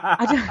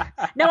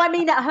 I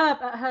mean at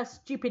her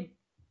stupid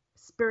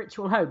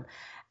spiritual home.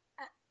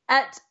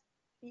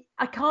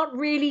 I can't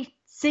really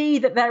see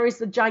that there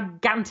is a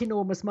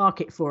gigantinormous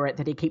market for it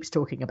that he keeps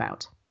talking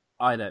about.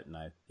 I don't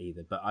know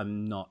either, but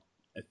I'm not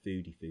a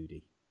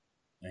foodie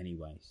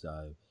anyway,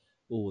 so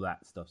all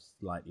that stuff's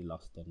slightly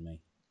lost on me.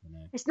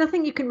 It's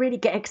nothing you can really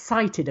get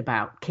excited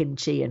about,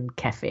 kimchi and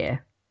kefir,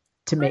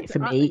 for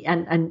me.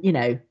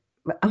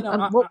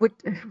 What would...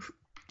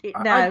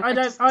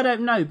 I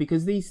don't know,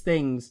 because these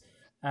things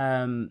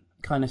kind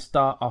of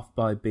start off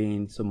by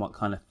being somewhat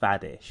kind of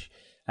faddish,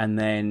 and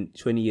then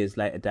 20 years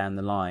later down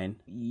the line,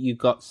 you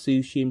got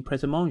sushi and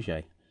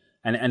pret-a-manger,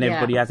 and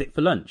everybody has it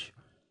for lunch.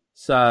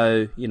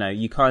 So,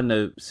 you kind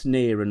of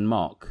sneer and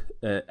mock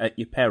at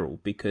your peril,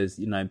 because,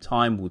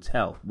 time will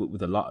tell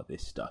with a lot of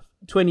this stuff.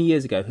 20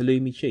 years ago,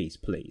 halloumi cheese,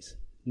 please.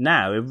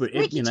 Now,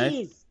 squeaky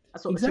cheese.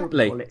 That's what exactly. the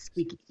children call it,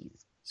 squeaky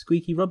cheese.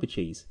 Squeaky rubber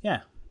cheese,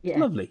 yeah.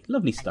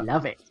 Lovely stuff. I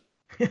love it.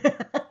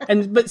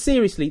 But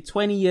seriously,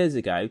 20 years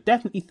ago,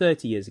 definitely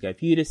 30 years ago,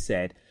 if you'd have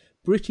said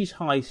British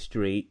High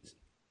Street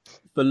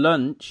for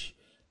lunch,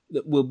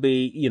 that will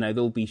be,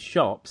 there'll be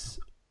shops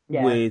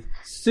with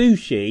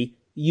sushi,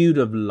 you'd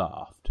have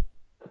laughed.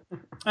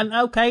 And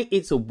okay,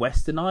 it's a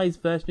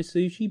westernized version of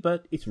sushi,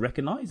 but it's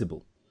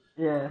recognisable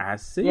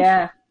as sushi.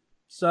 Yeah.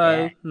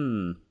 So,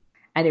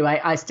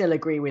 Anyway, I still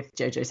agree with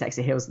Jojo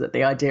Sexy Hills that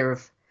the idea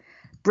of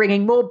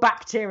bringing more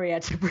bacteria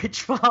to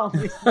Bridge Farm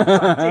is not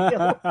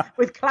ideal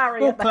with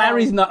Clary. Well,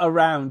 Clary's not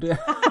around.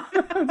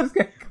 Just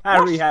get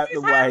Clary out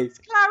the way.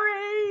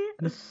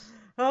 Clary!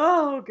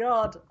 Oh,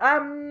 God.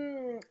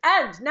 And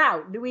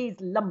now, Louise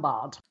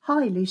Lombard.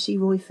 Hi, Lucy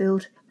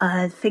Royfield,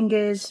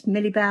 Fingers,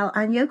 Millibelle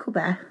and Yokel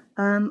Bear.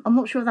 I'm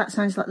not sure if that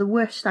sounds like the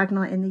worst stag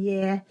night in the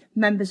year,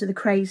 members of the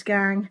Craze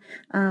Gang,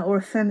 or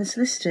a firm of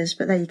solicitors,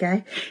 but there you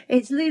go.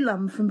 It's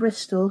Lulum from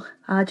Bristol,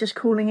 just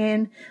calling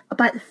in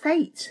about the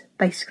Fate,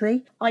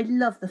 basically. I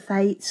love the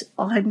Fate.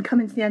 I'm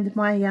coming to the end of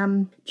my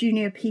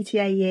junior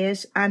PTA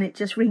years, and it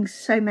just rings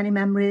so many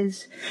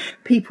memories.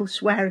 People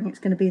swearing it's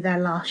going to be their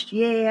last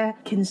year.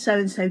 Can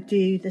so-and-so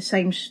do the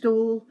same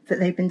stall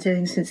that they've been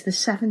doing since the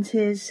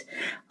 70s?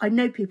 I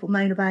know people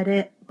moan about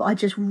it, but I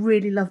just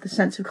really love the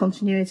sense of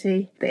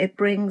continuity that it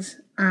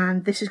brings,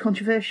 and this is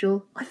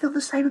controversial. I feel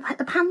the same about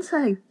the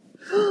Panto.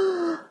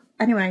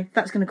 Anyway,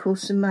 that's going to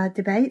cause some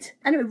debate.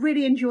 Anyway,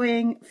 really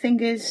enjoying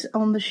Fingers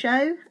on the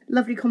show.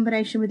 Lovely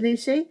combination with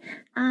Lucy,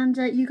 and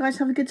you guys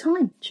have a good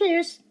time.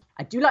 Cheers.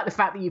 I do like the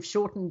fact that you've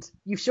shortened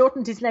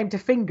his name to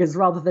Fingers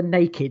rather than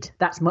Naked.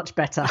 That's much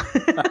better.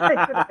 It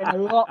could have been a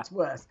lot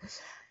worse.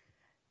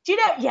 Do you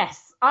know?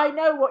 Yes, I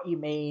know what you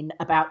mean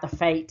about the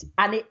Fate,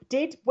 and it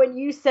did when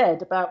you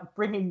said about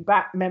bringing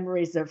back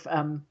memories of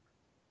the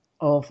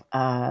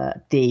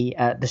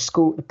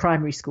school, the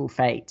primary school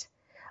Fate.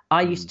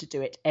 I used to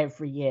do it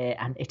every year,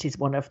 and it is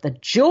one of the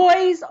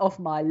joys of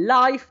my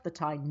life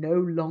that I no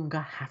longer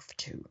have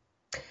to.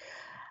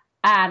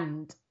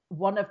 And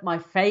one of my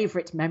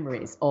favourite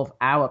memories of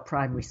our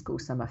primary school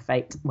summer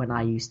Fate when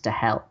I used to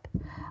help,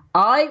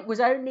 I was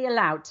only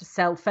allowed to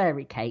sell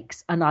fairy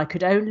cakes, and I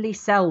could only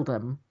sell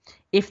them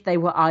if they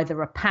were either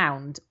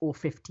 £1 or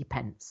 50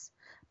 pence,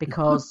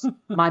 because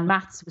my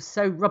maths was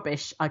so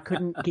rubbish I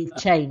couldn't give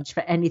change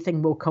for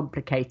anything more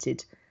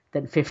complicated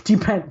than 50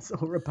 pence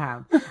or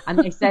 £1. And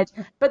they said,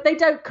 but they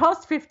don't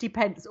cost 50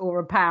 pence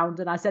or £1.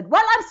 And I said,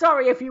 well, I'm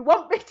sorry, if you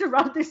want me to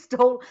run this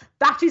stall,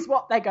 that is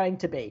what they're going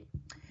to be.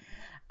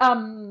 You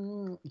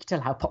can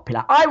tell how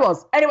popular I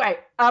was. Anyway,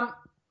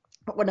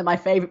 one of my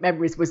favourite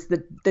memories was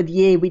the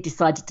year we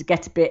decided to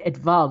get a bit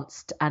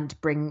advanced and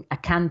bring a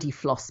candy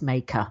floss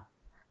maker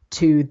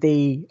to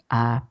the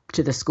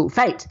school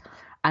fete.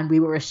 And we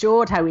were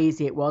assured how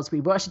easy it was.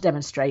 We watched a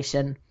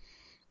demonstration.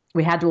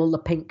 We had all the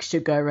pink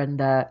sugar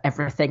and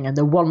everything and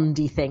the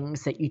wandy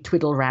things that you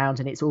twiddle around,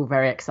 and it's all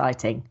very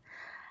exciting.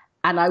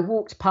 And I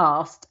walked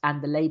past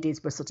and the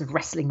ladies were sort of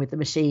wrestling with the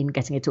machine,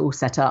 getting it all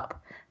set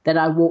up. Then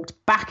I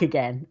walked back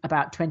again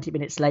about 20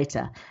 minutes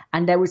later,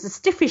 and there was a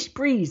stiffish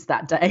breeze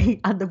that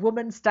day, and the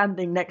woman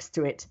standing next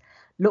to it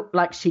looked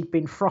like she'd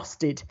been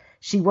frosted.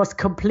 She was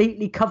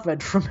completely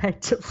covered from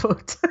head to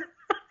foot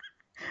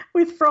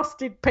with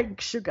frosted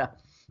pink sugar,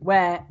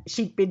 where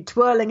she'd been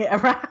twirling it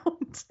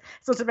around,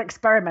 sort of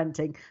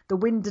experimenting. The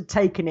wind had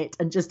taken it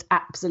and just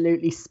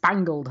absolutely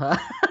spangled her.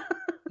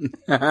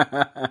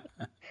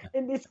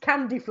 In this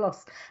candy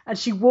floss, and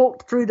she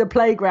walked through the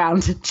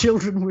playground and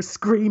children were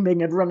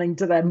screaming and running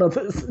to their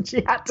mothers, and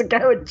she had to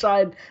go and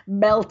try and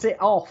melt it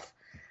off.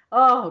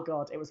 Oh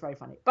God, it was very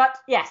funny. But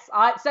yes,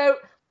 so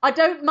I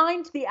don't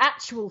mind the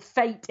actual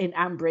fate in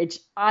Ambridge.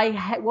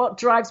 What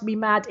drives me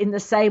mad in the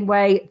same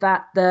way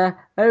that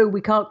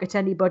we can't get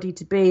anybody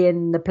to be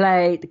in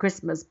the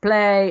Christmas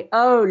play.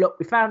 Oh, look,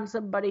 we found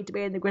somebody to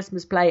be in the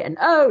Christmas play, and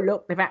oh,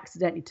 look, they've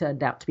accidentally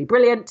turned out to be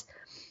brilliant.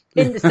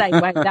 In the same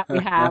way that we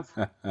have,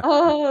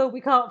 we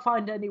can't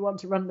find anyone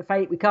to run the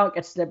fete. We can't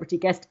get a celebrity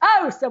guest.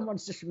 Oh,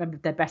 someone's just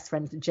remembered their best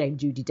friend's the Jane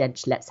Judi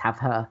Dench. Let's have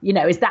her.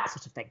 It's that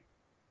sort of thing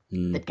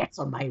that gets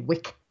on my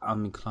wick.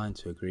 I'm inclined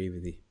to agree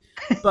with you.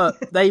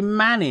 But they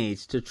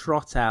managed to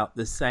trot out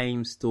the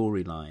same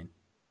storyline.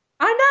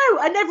 I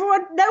know, and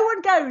no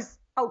one goes,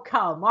 oh,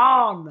 come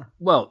on.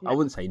 Well, I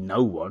wouldn't say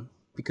no one,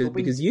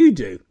 because you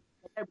do.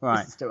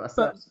 Right, to us,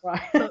 but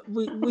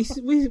we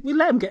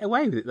let them get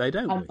away with it, though,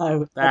 don't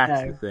we?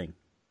 That's the thing.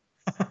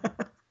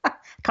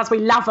 Because we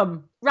love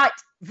them. Right,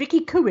 Vicky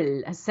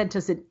Kuil has sent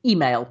us an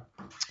email.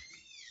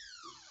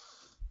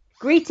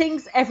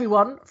 Greetings,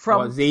 everyone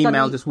from. The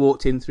email just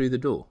walked in through the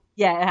door.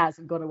 Yeah, it has,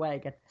 and gone away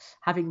again,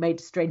 having made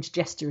a strange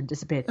gesture and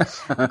disappeared.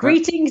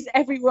 Greetings,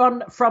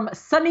 everyone from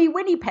sunny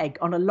Winnipeg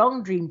on a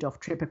long dreamed of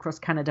trip across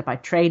Canada by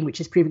train, which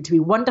has proven to be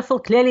wonderful.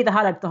 Clearly, the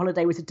highlight of the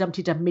holiday was a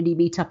Dumpty Dum mini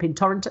meetup in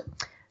Toronto.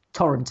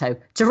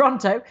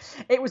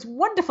 It was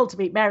wonderful to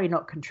meet Mary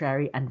Not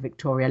Contrary and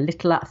Victoria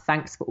Littler.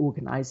 Thanks for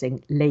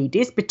organising,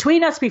 ladies.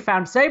 Between us, we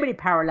found so many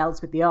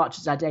parallels with the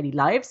Archers' Our Daily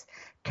Lives.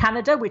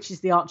 Canada, which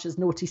is the Archers'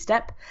 Naughty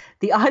Step,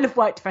 the Isle of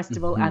Wight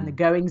Festival and the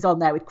goings on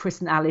there with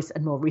Chris and Alice,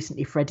 and more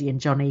recently Freddie and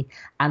Johnny,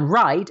 and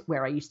Ryde,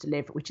 where I used to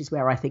live, which is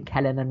where I think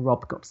Helen and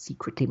Rob got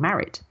secretly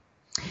married.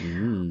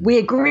 We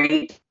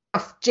agreed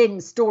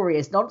Gin's story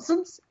is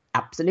nonsense,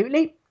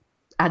 absolutely,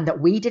 and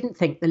that we didn't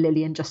think the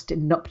Lily and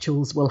Justin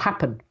nuptials will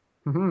happen.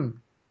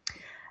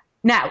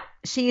 Now,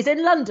 she is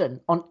in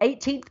London on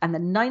 18th and the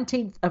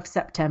 19th of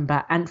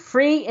September and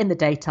free in the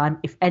daytime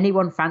if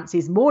anyone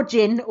fancies more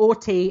gin or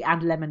tea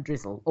and lemon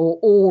drizzle, or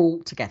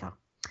all together.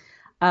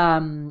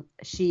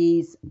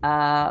 She's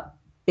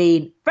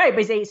been very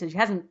busy, so she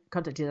hasn't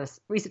contacted us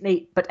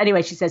recently. But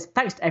anyway, she says,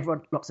 thanks to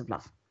everyone, lots of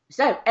love.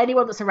 So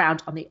anyone that's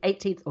around on the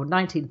 18th or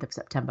 19th of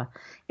September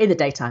in the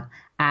daytime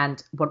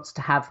and wants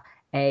to have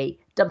a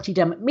Dumpty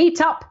Dum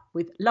meet-up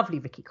with lovely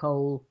Vicky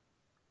Cole,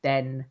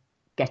 then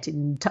get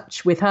in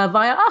touch with her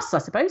via us, I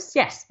suppose.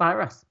 Yes, via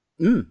us.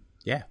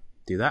 Yeah,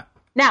 do that.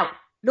 Now,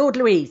 Lord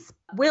Louise,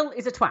 Will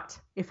is a twat.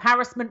 If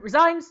harassment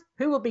resigns,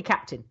 who will be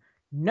captain?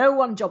 No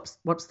one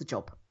wants the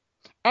job.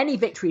 Any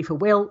victory for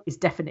Will is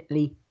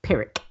definitely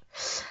Pyrrhic.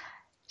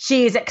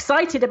 She is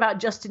excited about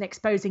Justin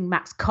exposing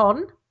Matt's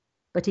con,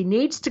 but he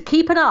needs to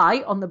keep an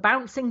eye on the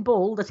bouncing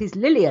ball that is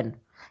Lillian.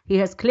 He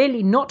has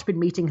clearly not been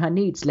meeting her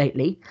needs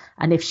lately,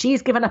 and if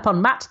she's given up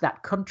on Matt,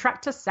 that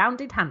contractor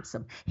sounded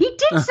handsome. He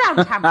did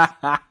sound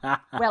handsome,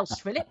 Welsh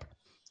Philip.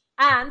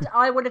 And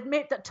I will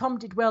admit that Tom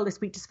did well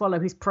this week to swallow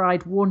his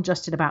pride, warn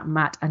Justin about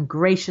Matt, and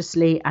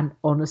graciously and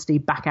honestly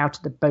back out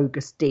of the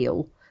bogus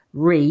deal.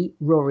 Rory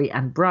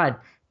and Brian.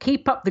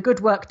 Keep up the good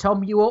work,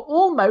 Tom. You are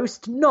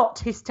almost not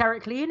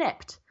hysterically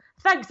inept.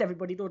 Thanks,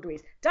 everybody. Lord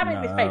Louise. Damn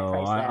it, with faint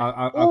praise there.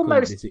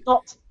 Almost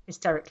not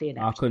hysterically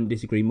inept. I couldn't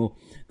disagree more.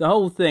 The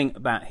whole thing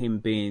about him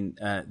being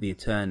the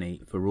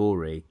attorney for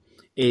Rory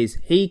is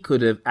he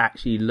could have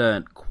actually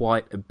learnt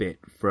quite a bit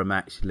from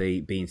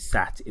actually being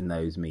sat in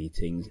those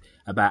meetings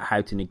about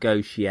how to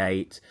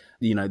negotiate,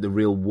 the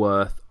real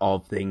worth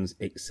of things,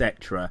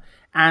 etc.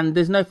 And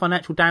there's no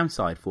financial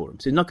downside for him,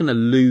 so he's not going to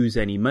lose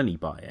any money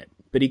by it.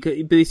 But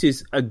this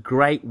is a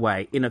great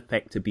way, in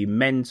effect, to be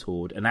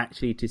mentored and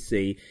actually to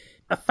see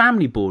a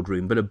family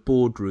boardroom, but a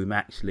boardroom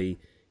actually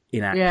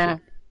in action. Yeah.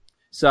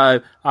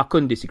 So I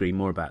couldn't disagree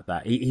more about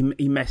that.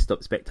 He messed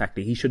up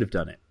spectacularly. He should have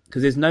done it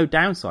because there's no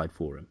downside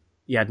for him.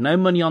 He had no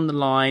money on the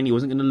line. He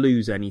wasn't going to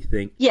lose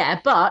anything. Yeah,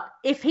 but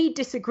if he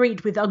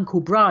disagreed with Uncle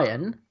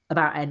Brian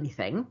about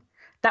anything,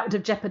 that would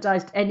have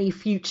jeopardised any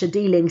future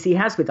dealings he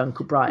has with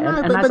Uncle Brian.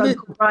 No, and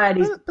Uncle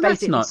Brian is but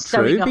that's not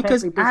true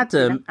because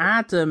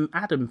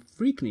Adam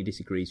frequently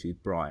disagrees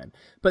with Brian.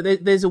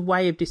 But there's a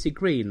way of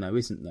disagreeing, though,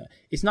 isn't there?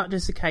 It's not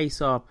just a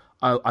case of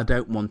I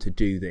don't want to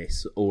do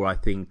this, or I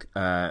think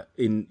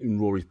in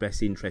Rory's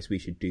best interest we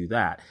should do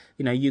that.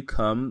 You know, you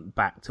come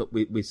backed up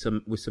with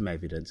some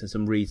evidence and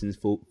some reasons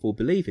for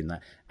believing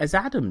that, as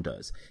Adam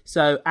does.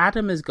 So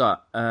Adam has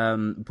got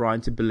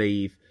Brian to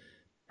believe,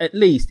 at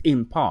least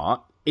in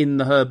part, in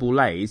the herbal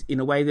lays in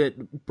a way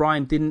that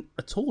Brian didn't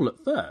at all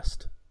at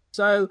first.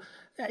 So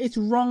it's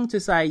wrong to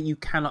say you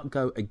cannot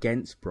go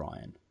against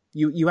Brian.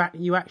 You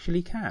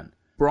actually can.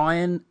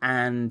 Brian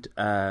and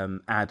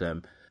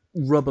Adam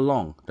rub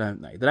along,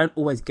 don't they? They don't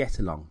always get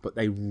along, but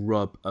they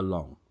rub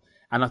along.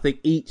 And I think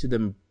each of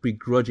them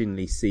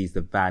begrudgingly sees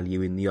the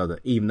value in the other,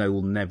 even though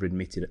we'll never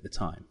admit it at the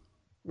time.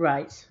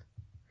 Right.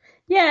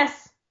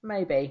 Yes,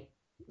 maybe.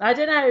 I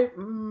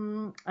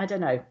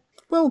don't know.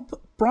 Well,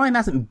 Brian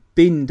hasn't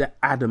binned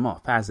Adam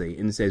off, has he?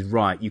 And says,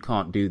 right, you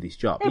can't do this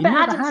job. Yeah, He but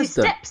never Adam's has his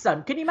done.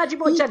 stepson. Can you imagine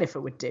what Jennifer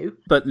would do?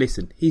 But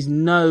listen, he's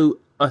no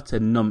utter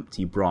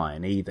numpty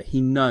Brian either. He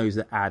knows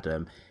that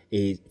Adam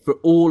is, for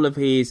all of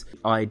his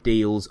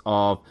ideals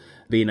of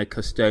being a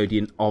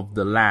custodian of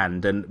the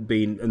land and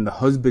being in the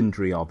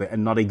husbandry of it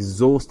and not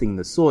exhausting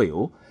the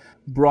soil,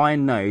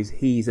 Brian knows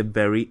he's a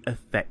very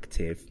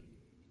effective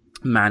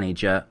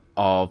manager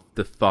of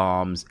the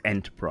farm's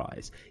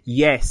enterprise.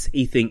 Yes,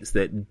 he thinks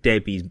that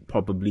Debbie's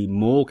probably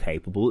more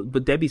capable,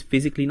 but Debbie's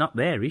physically not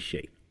there, is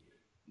she?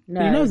 No.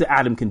 But he knows that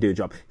Adam can do a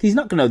job. He's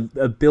not going to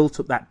have built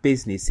up that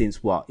business since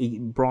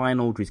Brian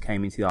Aldridge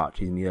came into the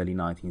Archers in the early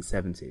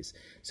 1970s.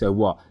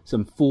 So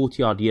some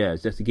 40-odd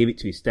years just to give it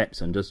to his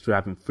stepson, just to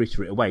have him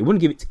fritter it away. He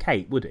wouldn't give it to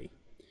Kate, would he?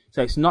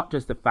 So it's not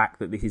just the fact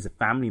that this is a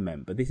family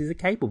member. This is a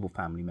capable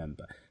family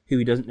member who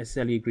he doesn't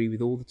necessarily agree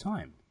with all the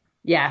time.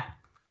 Yeah.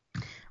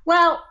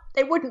 Well,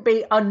 it wouldn't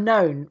be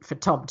unknown for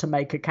Tom to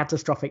make a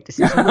catastrophic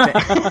decision, would it?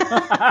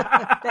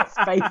 Let's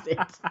face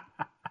it.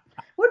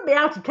 Wouldn't be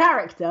out of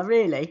character,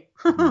 really.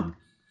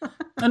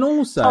 And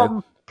also,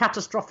 Tom,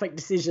 catastrophic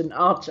decision,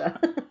 Archer.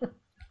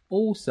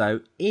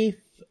 Also, if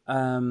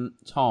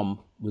Tom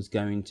was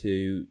going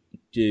to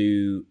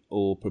do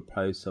or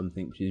propose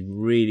something which is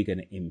really going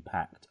to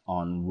impact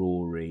on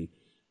Rory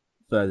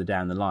further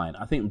down the line,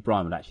 I think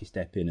Brian would actually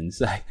step in and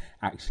say,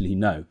 actually,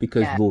 no,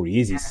 because Rory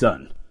is his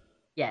son.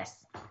 Yes.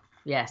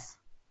 You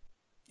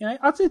know,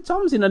 I'd say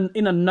Tom's in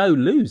a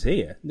no-lose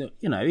here.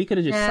 You know, he could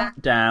have just sat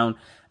down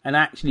and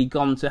actually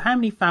gone to... How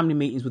many family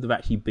meetings would have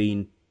actually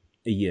been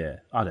a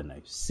year? I don't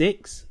know,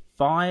 6,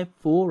 5,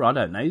 4, I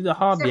don't know. They're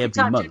hardly every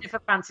time month.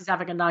 Jennifer fancies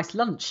having a nice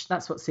lunch.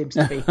 That's what seems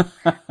to be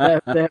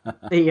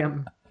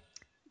the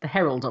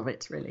herald of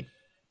it, really.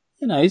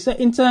 You know, so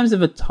in terms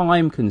of a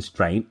time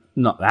constraint,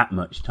 not that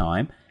much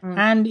time,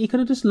 and he could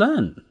have just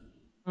learned.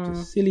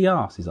 Just silly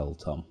arse is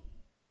old Tom.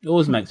 He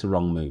always makes a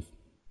wrong move.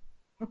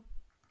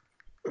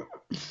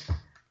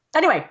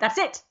 Anyway, that's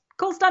it.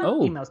 Call's done.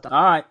 Oh, Email's done.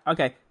 all right.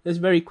 Okay,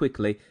 just very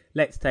quickly,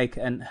 let's take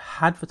an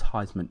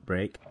advertisement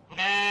break.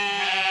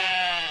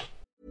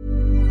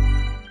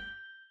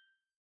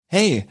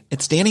 Hey,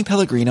 it's Danny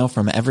Pellegrino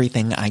from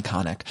Everything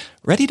Iconic.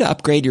 Ready to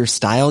upgrade your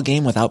style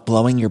game without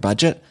blowing your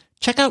budget?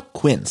 Check out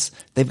Quince.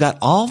 They've got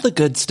all the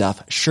good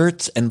stuff,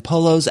 shirts and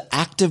polos,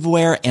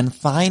 activewear, and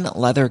fine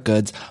leather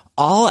goods,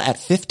 all at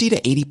 50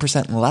 to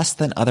 80% less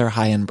than other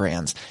high-end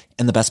brands.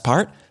 And the best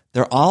part?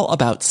 They're all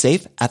about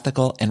safe,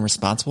 ethical, and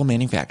responsible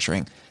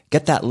manufacturing.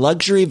 Get that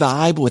luxury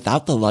vibe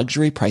without the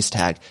luxury price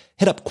tag.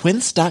 Hit up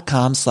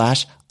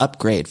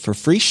quince.com/upgrade for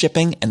free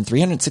shipping and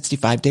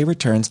 365-day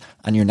returns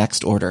on your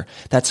next order.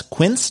 That's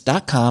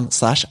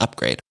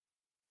quince.com/upgrade.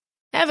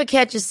 Ever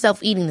catch yourself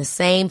eating the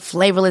same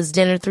flavorless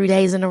dinner 3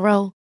 days in a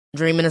row?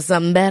 Dreaming of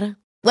something better?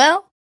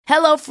 Well,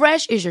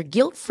 HelloFresh is your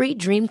guilt-free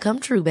dream come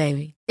true,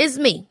 baby. It's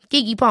me,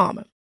 Keke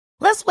Palmer.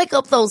 Let's wake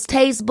up those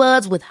taste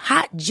buds with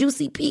hot,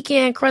 juicy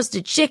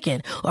pecan-crusted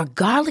chicken or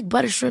garlic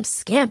butter shrimp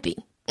scampi.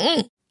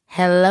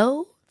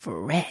 Hello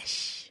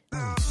Fresh.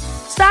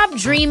 Stop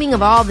dreaming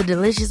of all the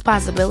delicious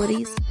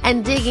possibilities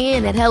and dig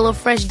in at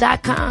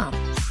HelloFresh.com.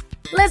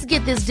 Let's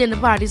get this dinner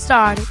party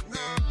started.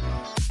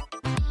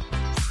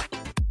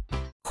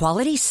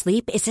 Quality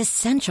sleep is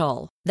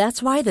essential.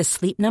 That's why the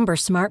Sleep Number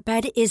Smart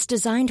Bed is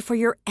designed for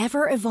your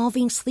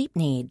ever-evolving sleep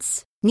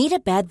needs. Need a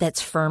bed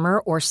that's firmer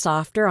or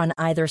softer on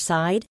either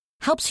side?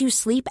 Helps you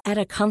sleep at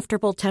a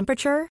comfortable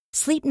temperature?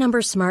 Sleep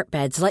Number Smart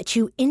Beds let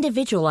you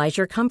individualize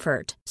your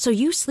comfort, so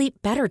you sleep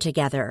better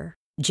together.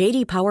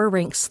 J.D. Power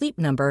ranks Sleep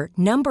Number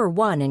number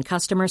 1 in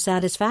customer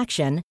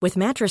satisfaction with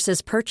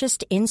mattresses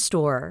purchased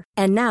in-store.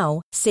 And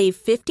now, save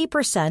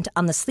 50%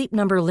 on the Sleep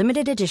Number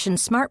Limited Edition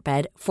Smart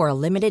Bed for a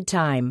limited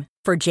time.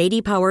 For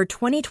J.D. Power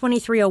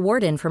 2023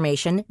 award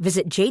information,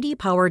 visit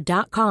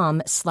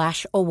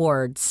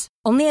jdpower.com/awards.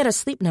 Only at a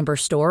Sleep Number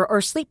store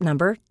or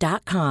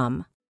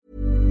sleepnumber.com.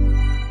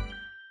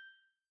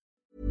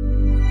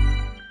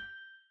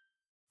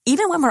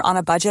 Even when we're on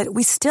a budget,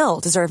 we still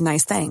deserve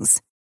nice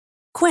things.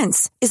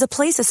 Quince is a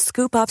place to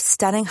scoop up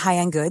stunning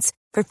high-end goods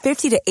for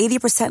 50 to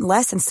 80%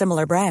 less than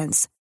similar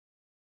brands.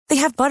 They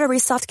have buttery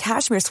soft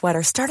cashmere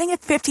sweaters starting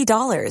at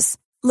 $50,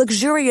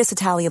 luxurious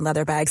Italian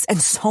leather bags, and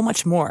so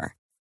much more.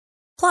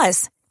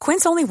 Plus,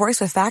 Quince only works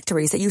with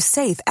factories that use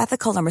safe,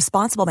 ethical, and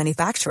responsible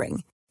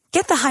manufacturing.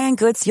 Get the high-end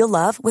goods you'll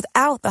love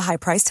without the high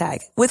price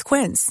tag with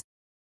Quince.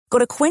 Go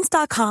to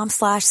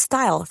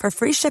quince.com/style for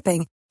free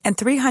shipping and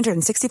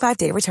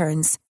 365-day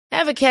returns.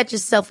 Ever catch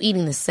yourself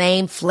eating the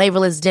same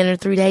flavorless dinner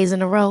 3 days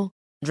in a row?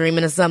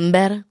 Dreaming of something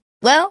better?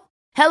 Well,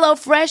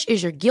 HelloFresh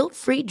is your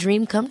guilt-free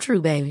dream come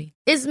true, baby.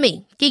 It's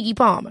me, Keke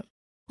Palmer.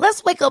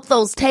 Let's wake up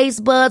those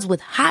taste buds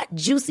with hot,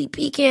 juicy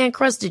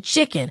pecan-crusted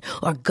chicken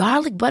or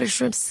garlic butter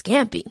shrimp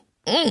scampi.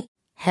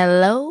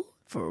 Hello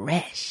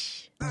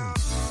Fresh.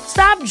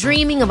 Stop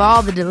dreaming of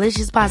all the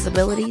delicious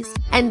possibilities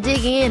and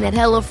dig in at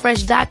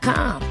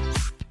HelloFresh.com.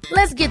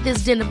 Let's get this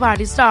dinner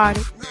party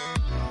started.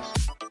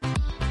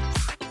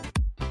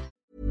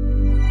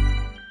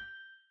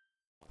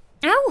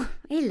 Oh,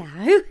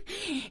 hello.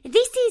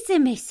 This is a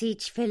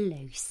message for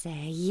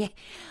Lucy.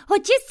 I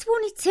just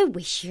wanted to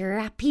wish her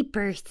a happy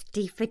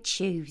birthday for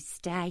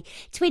Tuesday,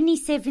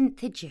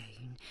 27th of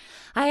June.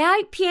 I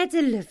hope you had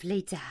a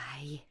lovely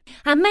day.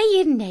 And me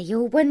and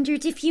Neil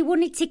wondered if you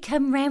wanted to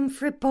come round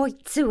for a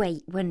bite to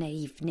eat one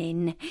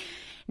evening.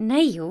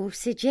 Neil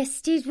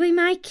suggested we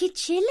make a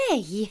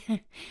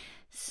chilli.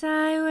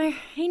 So,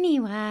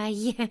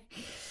 anyway,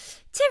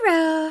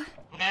 ta-ra!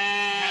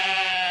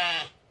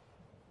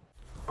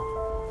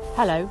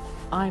 Hello,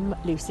 I'm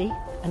Lucy,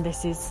 and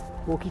this is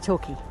Walkie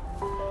Talkie.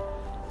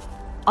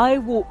 I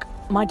walk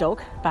my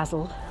dog,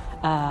 Basil,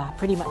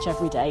 pretty much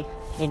every day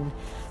in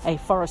a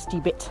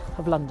foresty bit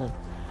of London.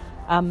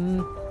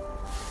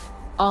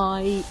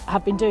 I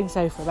have been doing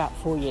so for about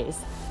 4 years,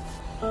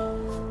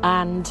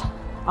 and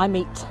I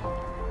meet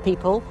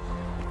people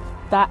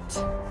that,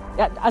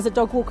 as a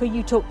dog walker,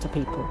 you talk to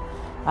people.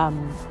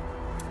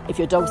 If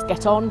your dogs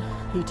get on,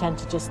 you tend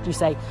to you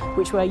say,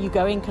 which way are you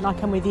going? Can I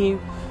come with you?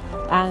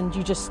 And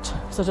you just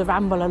sort of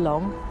amble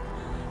along,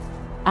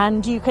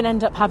 and you can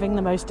end up having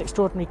the most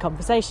extraordinary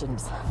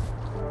conversations.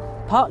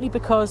 Partly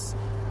because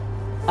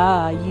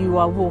you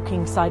are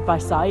walking side by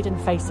side and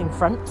facing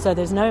front, so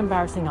there's no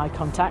embarrassing eye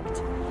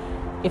contact.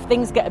 If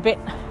things get a bit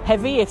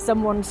heavy, if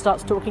someone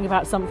starts talking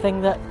about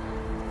something that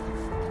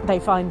they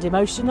find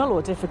emotional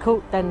or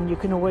difficult, then you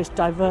can always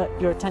divert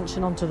your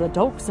attention onto the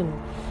dogs and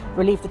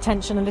relieve the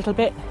tension a little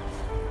bit.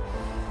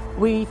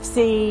 We've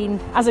seen,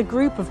 as a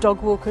group of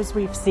dog walkers,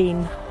 we've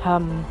seen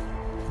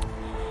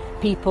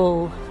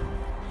people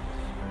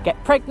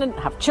get pregnant,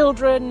 have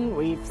children.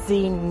 We've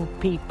seen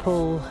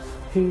people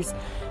whose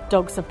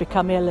dogs have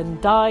become ill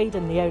and died,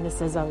 and the owner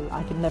says, oh,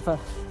 I can never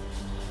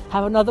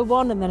have another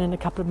one. And then in a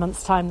couple of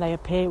months' time, they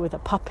appear with a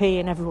puppy,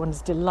 and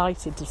everyone's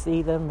delighted to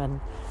see them.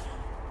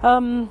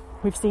 And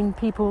we've seen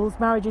people's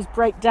marriages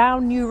break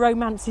down, new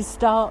romances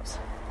start.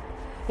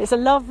 It's a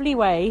lovely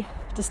way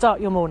to start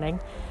your morning.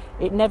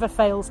 It never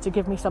fails to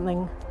give me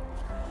something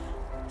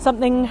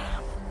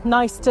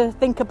nice to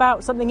think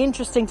about, something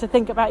interesting to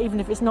think about, even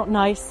if it's not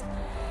nice.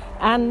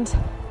 And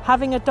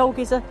having a dog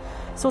is a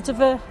sort of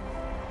a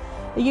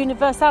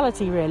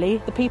universality, really.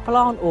 The people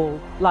aren't all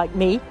like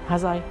me,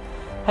 as I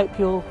hope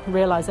you'll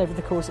realise over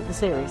the course of the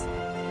series.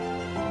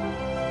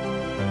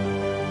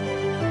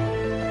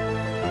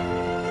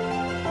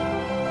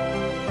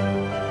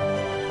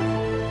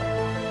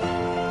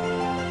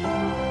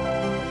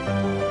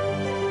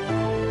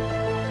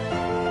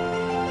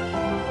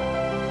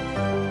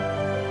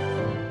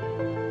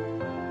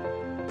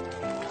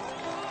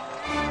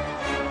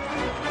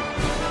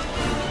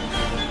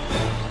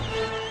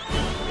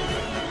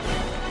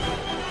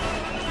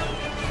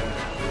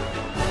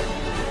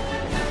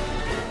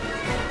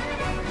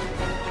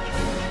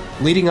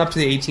 Leading up to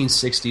the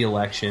 1860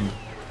 election,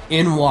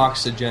 in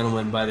walks a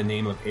gentleman by the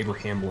name of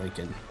Abraham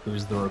Lincoln, who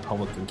was the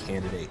Republican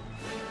candidate.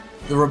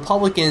 The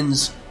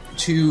Republicans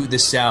to the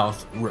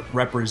South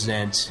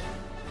represent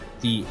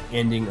the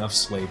ending of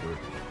slavery.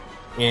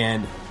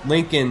 And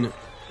Lincoln,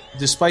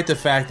 despite the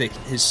fact that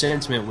his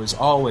sentiment was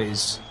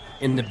always,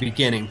 in the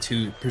beginning,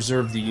 to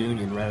preserve the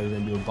Union rather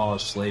than to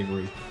abolish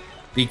slavery,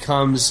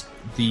 becomes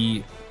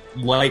the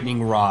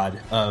lightning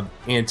rod of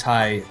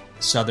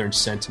anti-Southern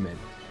sentiment.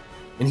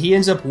 And he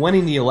ends up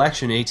winning the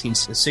election in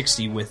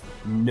 1860 with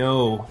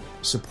no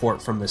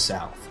support from the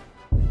South.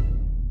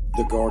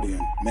 The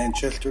Guardian,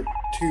 Manchester,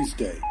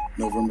 Tuesday,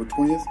 November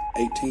 20th,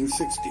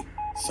 1860.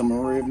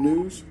 Summary of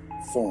news,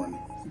 foreign.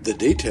 The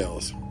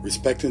details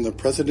respecting the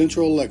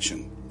presidential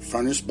election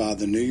furnished by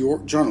the New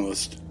York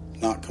journalist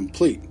not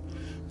complete,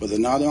 but they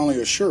not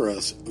only assure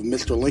us of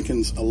Mr.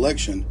 Lincoln's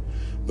election,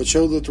 but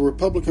show that the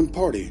Republican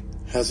Party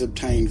has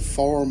obtained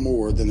far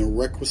more than the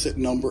requisite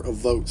number of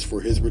votes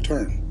for his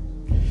return.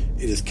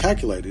 It is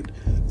calculated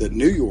that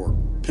New York,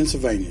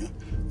 Pennsylvania,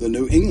 the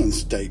New England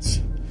states,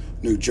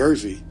 New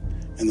Jersey,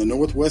 and the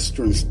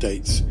Northwestern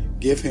states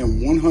give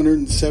him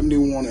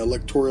 171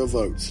 electoral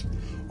votes,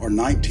 or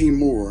 19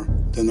 more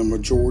than the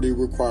majority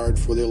required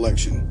for the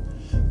election.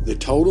 The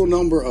total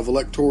number of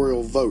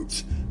electoral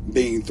votes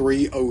being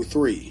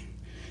 303.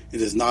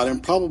 It is not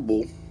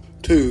improbable,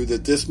 too,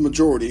 that this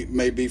majority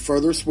may be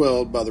further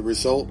swelled by the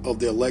result of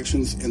the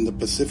elections in the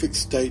Pacific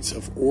states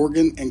of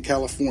Oregon and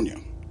California.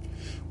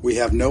 We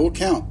have no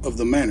account of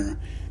the manner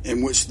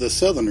in which the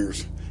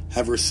Southerners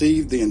have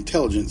received the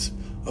intelligence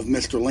of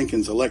Mr.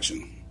 Lincoln's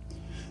election.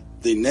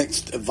 The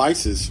next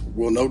advices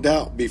will no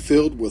doubt be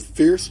filled with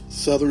fierce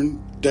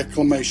Southern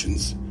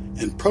declamations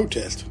and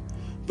protest,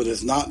 but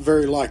it's not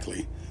very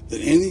likely that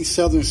any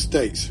Southern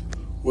states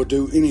will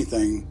do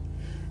anything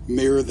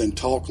mere than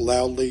talk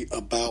loudly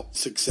about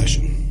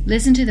secession.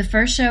 Listen to the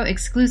first show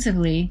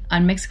exclusively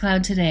on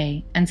Mixcloud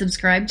today and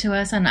subscribe to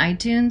us on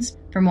iTunes.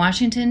 From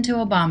Washington to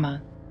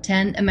Obama,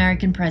 10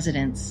 American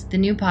Presidents, the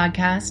new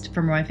podcast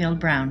from Royfield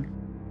Brown.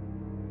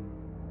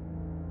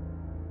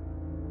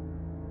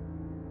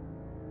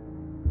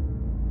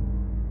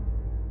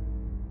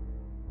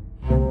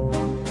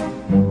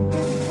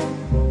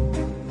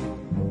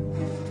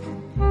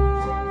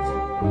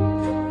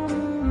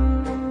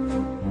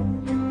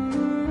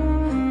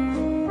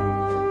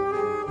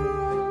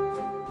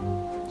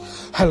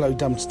 Hello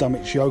Dum Dum,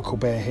 it's Yokel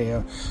Bear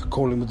here,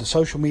 calling with the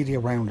social media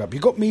roundup. You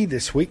got me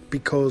this week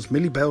because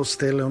Millie Bell's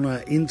still on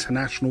her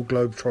international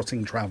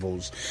globe-trotting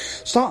travels.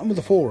 Starting with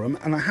the forum,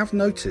 and I have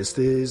noticed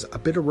there's a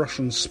bit of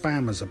Russian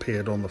spam has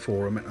appeared on the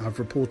forum, and I've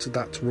reported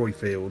that to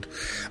Royfield.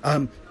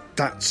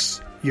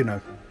 That's,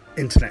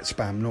 internet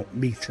spam, not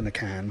meat in a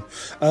can.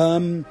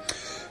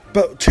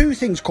 But two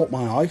things caught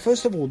my eye.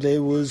 First of all,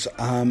 there was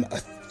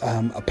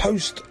a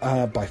post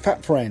by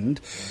Fat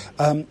Friend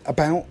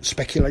about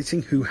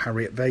speculating who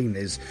Harriet Vane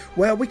is.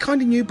 Well, we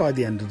kind of knew by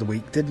the end of the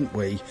week, didn't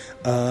we?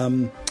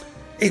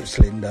 It was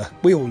Linda.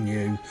 We all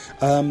knew.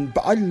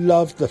 But I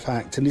loved the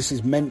fact, and this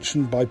is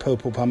mentioned by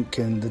Purple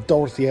Pumpkin, the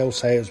Dorothy L.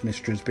 Sayers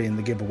mysteries being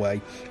the giveaway.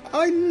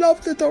 I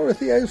love the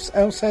Dorothy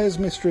L. Sayers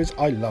mysteries.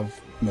 I love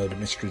murder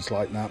mysteries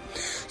like that.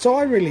 So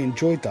I really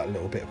enjoyed that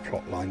little bit of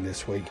plot line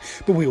this week.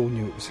 But we all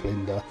knew it was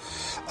Linda.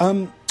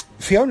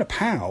 Fiona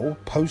Powell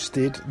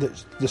posted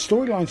that the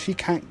storyline she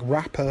can't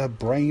wrap her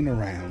brain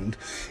around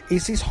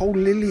is this whole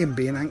Lillian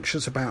being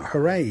anxious about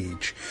her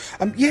age.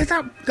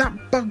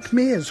 That bugged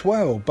me as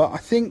well, but I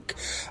think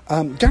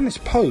Janice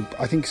Pope,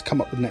 has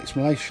come up with an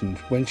explanation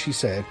when she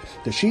said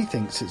that she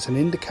thinks it's an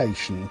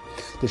indication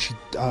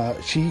that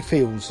she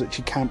feels that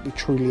she can't be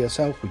truly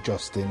herself with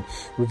Justin,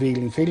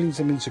 revealing feelings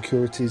of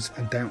insecurities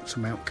and doubts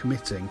about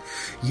committing.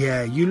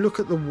 Yeah, you look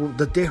at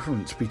the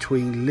difference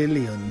between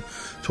Lillian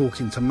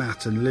talking to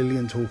Matt and Lillian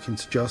talking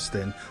to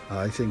Justin.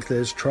 I think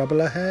there's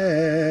trouble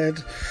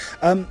ahead.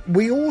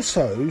 We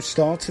also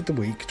started the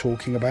week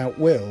talking about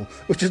Will,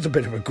 which is a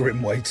bit of a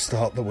grim way to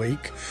start the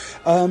week.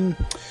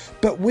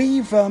 But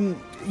we've,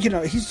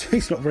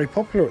 he's not very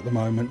popular at the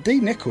moment. Dee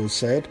Nichols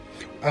said,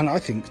 and I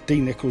think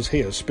Dee Nichols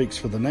here speaks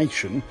for the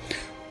nation,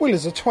 Will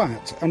is a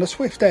twat, and a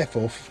swift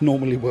F-off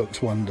normally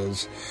works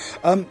wonders.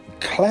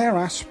 Claire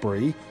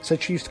Asprey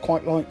said she used to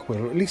quite like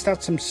Will, or at least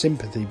had some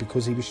sympathy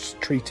because he was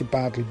treated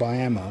badly by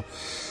Emma.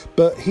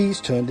 But he's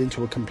turned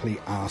into a complete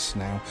arse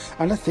now,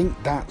 and I think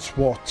that's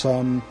what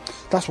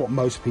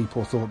most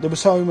people thought. There were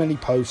so many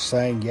posts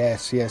saying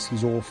yes,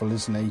 he's awful,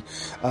 isn't he?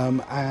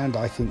 And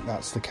I think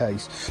that's the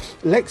case.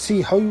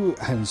 Lexi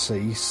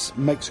Hohense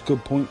makes a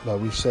good point though,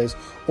 which says,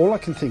 all I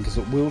can think is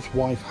that Will's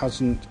wife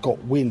hasn't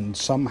got wind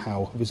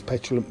somehow of his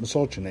petulant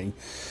misogyny.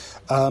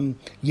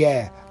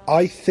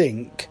 I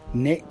think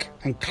Nick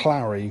and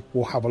Clary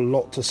will have a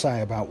lot to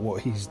say about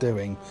what he's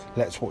doing.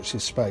 Let's watch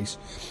this space.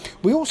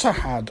 We also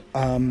had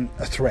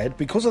a thread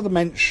because of the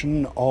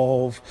mention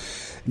of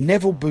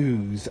Neville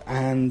Booth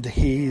and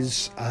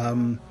his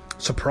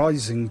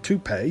surprising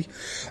toupee.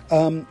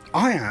 I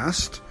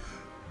asked,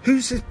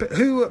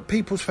 who are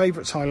people's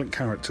favourite silent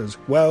characters?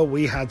 Well,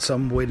 we had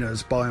some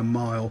winners by a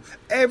mile.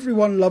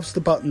 Everyone loves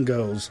the Button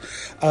Girls.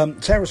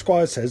 Sarah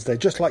Squire says they're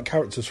just like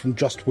characters from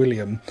Just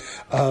William.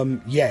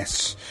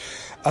 Yes.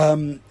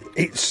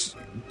 It's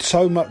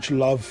so much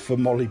love for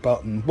Molly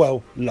Button.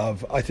 Well,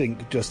 love. I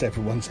think just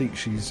everyone thinks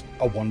she's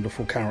a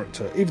wonderful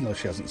character, even though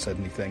she hasn't said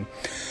anything.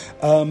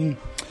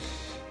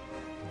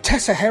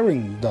 Tessa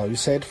Herring, though,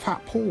 said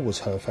Fat Paul was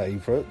her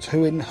favourite,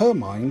 who in her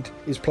mind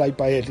is played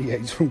by Eddie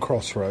Yates from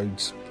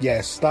Crossroads.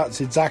 Yes,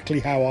 that's exactly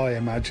how I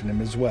imagine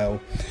him as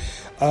well.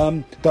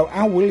 Though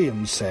Al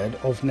Williams said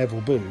of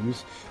Neville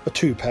Booth, a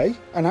toupee,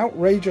 an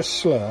outrageous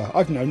slur.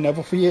 I've known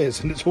Neville for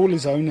years and it's all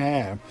his own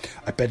hair.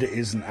 I bet it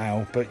isn't,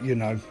 Al, but you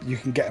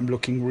can get him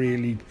looking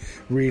really,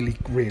 really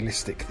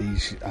realistic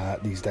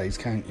these days,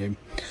 can't you?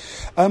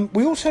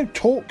 We also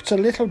talked a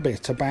little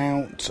bit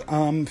about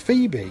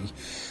Phoebe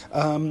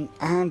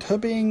and her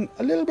being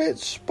a little bit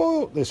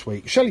spoilt this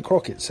week. Shelley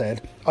Crockett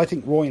said, I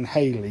think Roy and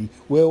Hayley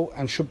will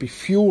and should be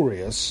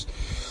furious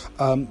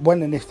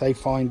when and if they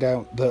find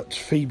out that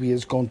Phoebe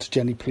has gone to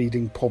Jenny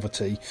pleading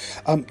poverty.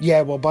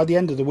 By the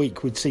end of the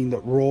week we'd seen that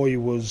Roy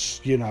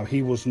was,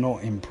 he was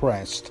not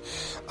impressed.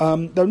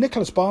 Though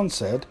Nicholas Barnes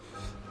said,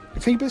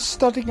 Phoebe's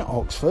studying at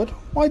Oxford.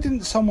 Why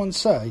didn't someone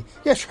say?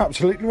 Yes, you're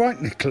absolutely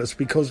right, Nicholas,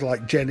 because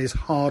Jenny's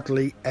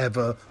hardly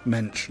ever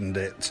mentioned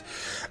it.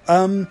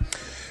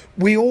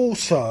 We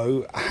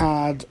also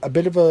had a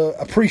bit of a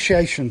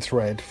appreciation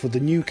thread for the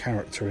new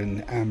character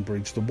in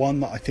Ambridge, the one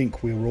that I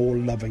think we were all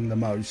loving the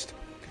most.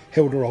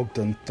 Hilda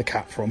Ogden, the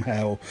cat from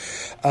hell.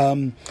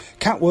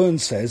 Cat Wern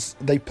says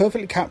they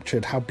perfectly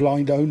captured how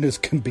blind owners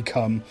can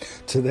become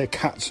to their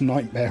cat's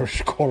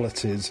nightmarish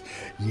qualities.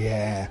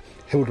 Yeah,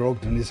 Hilda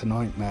Ogden is a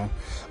nightmare.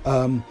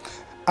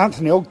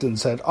 Anthony Ogden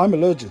said, I'm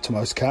allergic to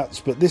most cats,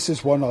 but this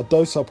is one I'll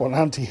dose up on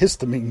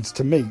antihistamines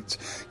to meet.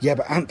 Yeah,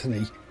 but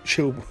Anthony,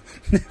 Hilda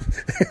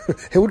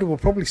will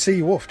probably see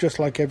you off just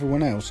like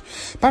everyone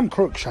else. Pam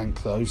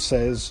Crookshank, though,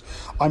 says,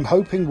 I'm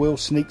hoping Will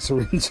sneaks her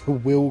into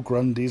Will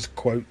Grundy's,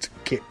 quote,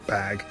 kit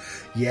bag.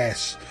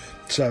 Yes.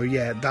 So,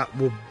 yeah, that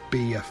would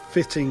be a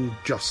fitting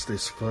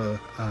justice for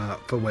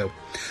Will.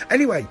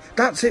 Anyway,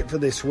 that's it for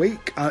this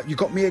week. You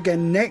got me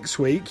again next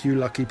week, you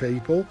lucky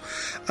people.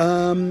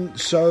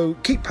 So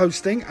keep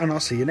posting, and I'll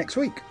see you next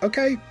week.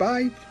 Okay,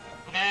 bye.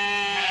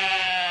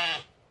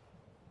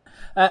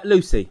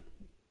 Lucy.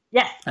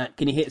 Yes.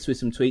 Can you hit us with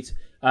some tweets?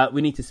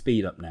 We need to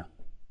speed up now.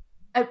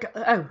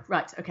 Oh,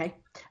 right, okay.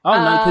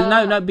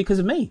 No, because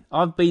of me.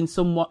 I've been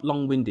somewhat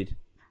long-winded.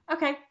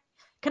 Okay.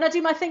 Can I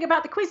do my thing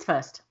about the quiz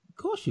first? Of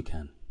course you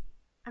can.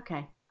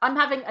 Okay. I'm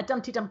having a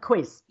Dumpty Dum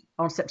quiz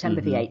on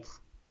September the 8th.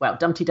 Well,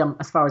 Dumpty Dum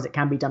as far as it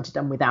can be Dumpty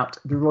Dum without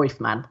the Roif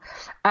man.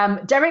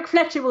 Derek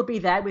Fletcher will be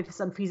there with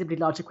some feasibly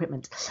large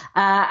equipment.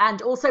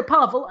 And also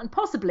Pavel and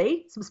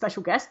possibly some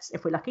special guests,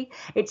 if we're lucky.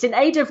 It's in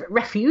aid of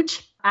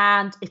refuge,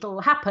 and it'll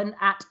happen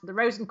at the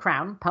Rose and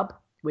Crown pub,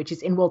 which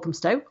is in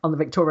Walthamstow on the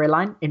Victoria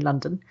Line in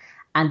London.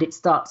 And it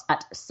starts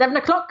at 7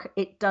 o'clock.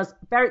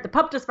 The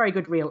pub does very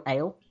good real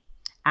ale.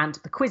 And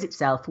the quiz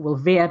itself will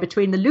veer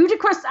between the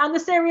ludicrous and the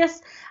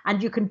serious.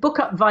 And you can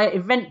book up via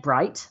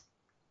Eventbrite.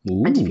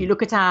 Ooh. And if you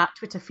look at our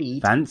Twitter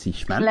feed, fancy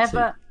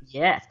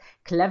schmancy.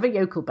 Clever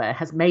Yokel Bear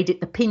has made it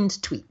the pinned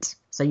tweet.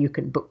 So you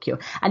can book your...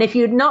 And if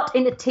you're not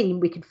in a team,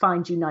 we can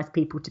find you nice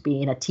people to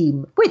be in a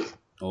team with.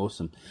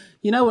 Awesome.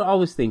 You know what I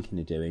was thinking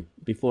of doing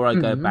before I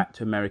go back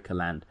to America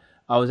Land?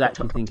 I was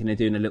actually thinking of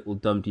doing a little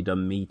Dumpty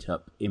Dum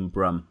meetup in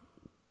Brum.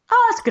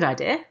 Oh, that's a good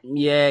idea.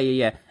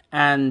 Yeah.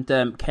 And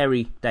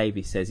Kerry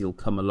Davies says he'll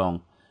come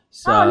along.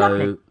 So,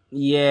 lovely.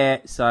 Yeah,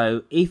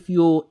 so if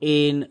you're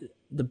in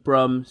the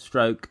Brum /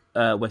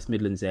 West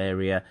Midlands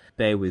area,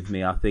 bear with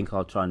me. I think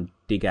I'll try and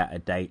dig out a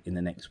date in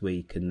the next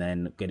week and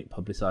then get it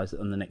publicised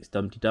on the next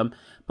Dumpty Dum.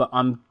 But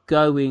I'm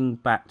going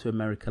back to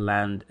America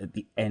Land at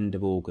the end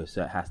of August,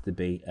 so it has to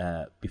be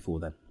before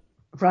then.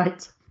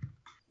 Right.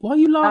 Why are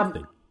you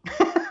laughing?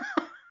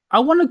 I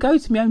want to go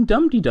to my own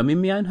Dumpty Dum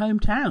in my own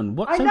hometown.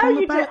 What's so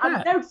wrong about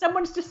that? I know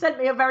someone's just sent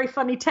me a very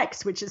funny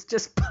text, which is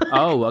just.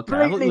 Oh, okay.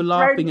 I thought you were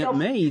laughing at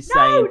me,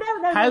 saying,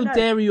 "How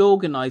dare he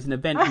organise an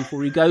event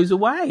before he goes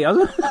away?"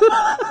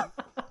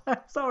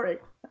 Sorry.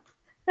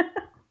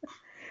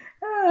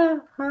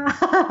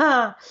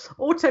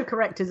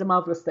 Autocorrect is a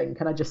marvellous thing,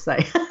 can I just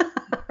say?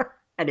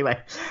 Anyway,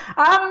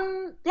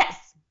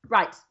 yes,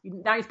 right.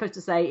 Now you're supposed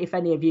to say if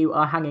any of you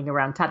are hanging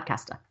around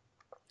Tadcaster.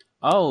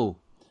 Oh.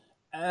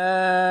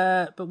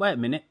 But wait a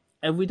minute.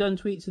 Have we done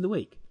tweets of the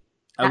week?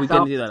 Are we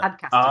going to do that?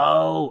 Tadcaster.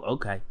 Oh,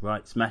 okay.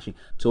 Right, smashing.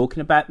 Talking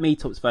about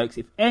meetups, folks.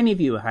 If any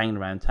of you are hanging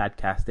around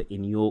Tadcaster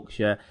in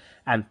Yorkshire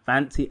and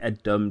fancy a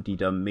Dumpty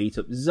Dum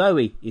meetup,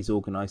 Zoe is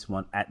organising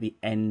one at the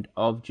end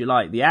of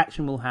July. The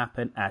action will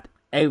happen at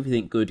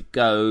Everything Good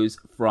Goes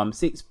from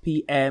 6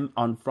 p.m.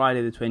 on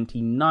Friday the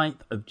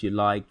 29th of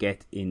July.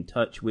 Get in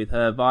touch with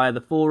her via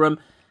the forum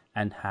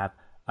and have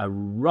a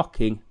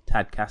rocking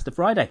Tadcaster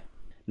Friday.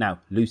 Now,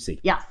 Lucy.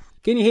 Yeah.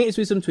 Can you hit us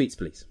with some tweets,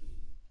 please?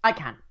 I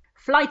can.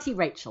 Flighty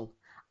Rachel.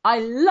 I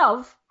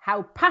love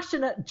how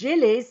passionate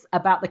Jill is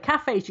about the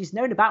cafe she's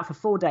known about for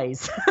 4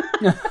 days.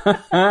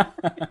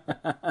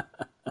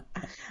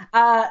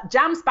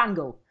 Jam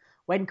Spangle.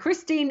 When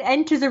Christine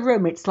enters a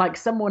room, it's like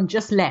someone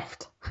just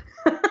left.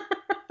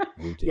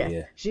 Oh dear.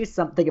 Yes, she's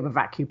something of a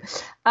vacuum.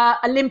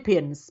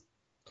 Olympians.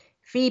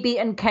 Phoebe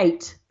and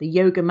Kate. The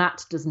yoga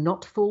mat does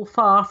not fall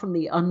far from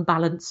the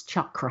unbalanced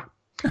chakra.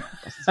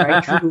 This is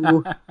very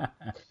true.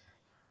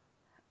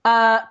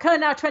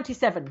 Kernow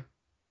 27.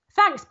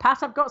 Thanks,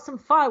 Pat. I've got some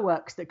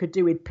fireworks that could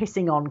do with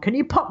pissing on. Can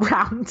you pop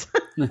round?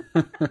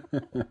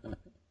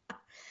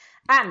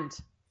 And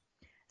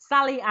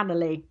Sally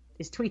Annalee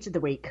is tweet of the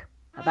week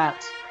about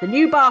the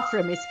new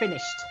bathroom is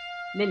finished.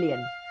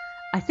 Lillian.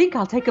 I think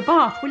I'll take a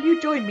bath. Will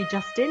you join me,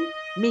 Justin?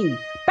 Me.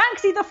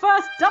 Banksy the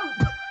first dump.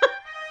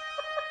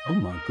 Oh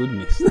my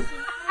goodness.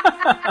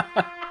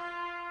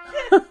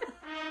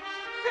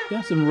 You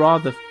have some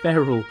rather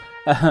feral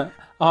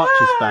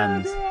Archers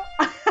fans.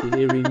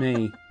 Deary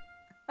me.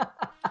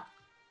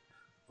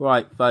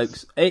 Right,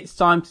 folks, it's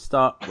time to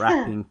start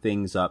wrapping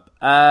things up.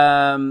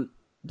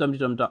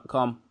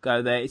 DumptyDum.com,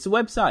 go there. It's a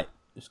website.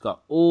 It's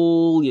got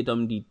all your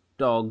Dumpty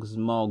Dogs,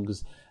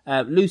 Mogs,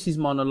 Lucy's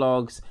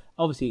monologues.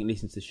 Obviously, you can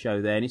listen to the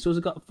show there. And it's also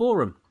got a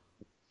forum.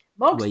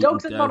 Mogs,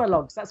 Dogs and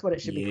Monologues. That's what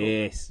it should be called.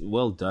 Yes,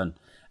 well done.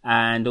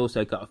 And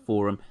also got a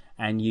forum.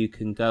 And you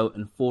can go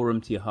and forum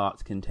to your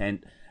heart's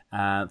content.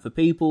 For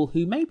people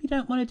who maybe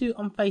don't want to do it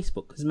on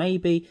Facebook, because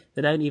maybe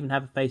they don't even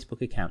have a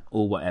Facebook account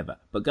or whatever.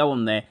 But go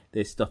on there,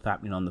 there's stuff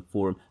happening on the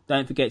forum.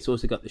 Don't forget, it's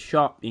also got the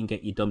shop. You can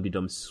get your Dumpty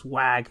Dum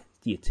swag,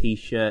 your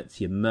t-shirts,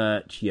 your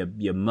merch,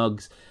 your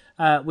mugs,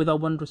 with our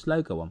wondrous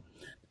logo on.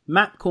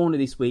 Map Corner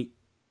this week,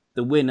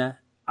 the winner,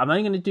 I'm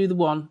only going to do the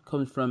one,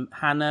 comes from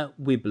Hannah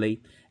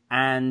Wibley,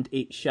 and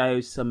it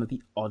shows some of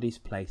the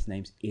oddest place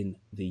names in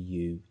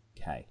the UK.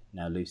 UK.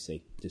 Now,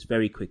 Lucy, just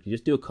very quickly,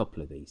 just do a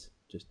couple of these.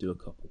 Just do a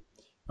couple,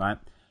 right?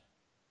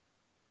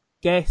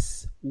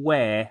 Guess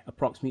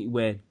approximately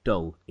where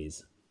Dull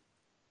is.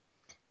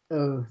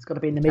 Oh, it's got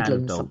to be in the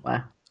Midlands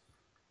somewhere.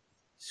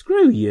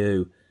 Screw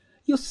you.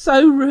 You're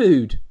so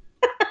rude.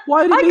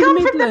 Why would it I be the come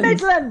Midlands? from the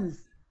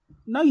Midlands.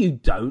 No, you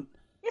don't.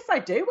 Yes, I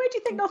do. Where do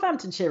you think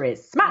Northamptonshire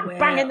is? Smack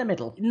bang in the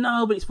middle.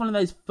 No, but it's one of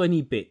those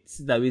funny bits,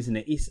 though, isn't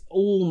it? It's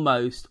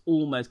almost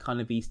kind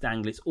of East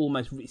Anglia.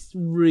 It's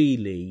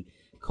really,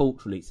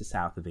 culturally, it's the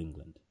south of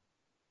England.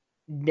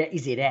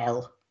 Is it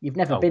hell? You've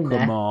never been there.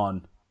 Come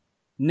on.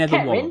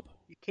 Netherwallop.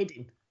 You're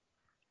kidding.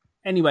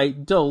 Anyway,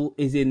 Dull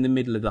is in the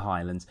middle of the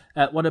Highlands.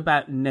 What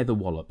about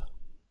Netherwallop?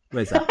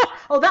 Where's that?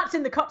 Oh, that's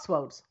in the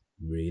Cotswolds.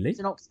 Really? It's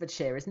in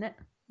Oxfordshire, isn't it?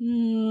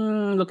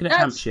 Looking at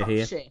Hampshire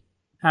here.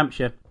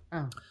 Hampshire.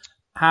 Oh.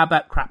 How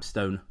about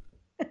Crapstone?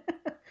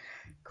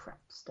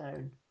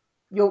 Crapstone.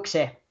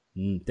 Yorkshire.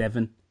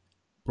 Devon.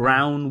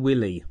 Brown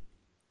Willie.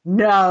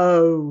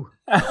 No.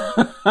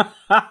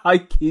 I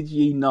kid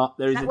you not.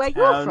 There is that a where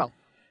town.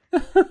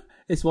 You're from?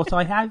 It's what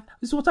I have.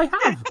 It's what I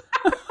have.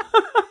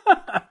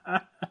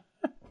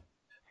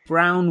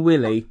 Brown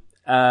Willie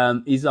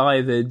is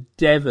either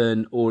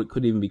Devon or it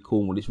could even be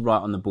Cornwall. It's right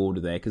on the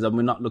border there because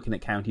we're not looking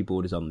at county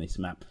borders on this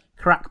map.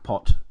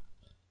 Crackpot.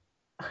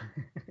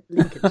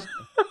 Lincolnshire.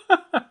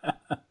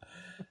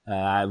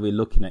 We're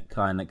looking at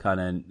kind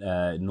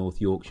of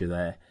North Yorkshire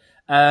there.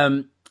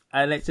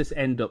 Let's just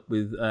end up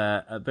with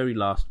a very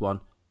last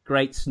one.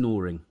 Great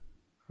Snoring.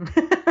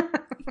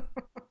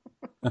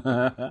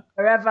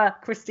 Wherever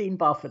Christine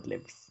Barford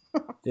lives.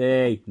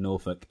 Hey,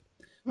 Norfolk.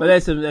 But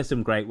there's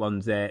some great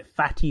ones there.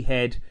 Fatty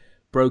Head,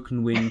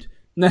 Broken Wind,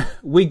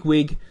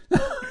 Wig.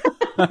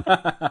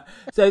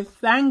 So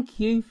thank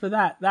you for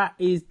that. That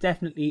is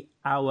definitely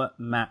our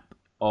map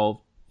of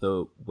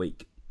the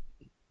week.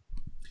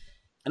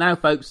 And now,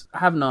 folks, I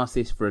haven't asked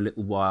this for a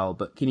little while,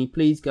 but can you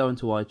please go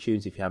onto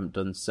iTunes if you haven't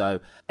done so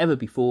ever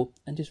before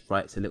and just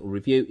write us a little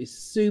review? It's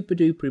super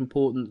duper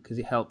important because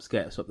it helps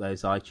get us up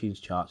those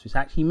iTunes charts, which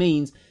actually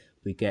means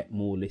we get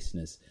more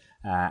listeners.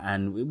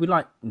 And we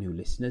like new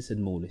listeners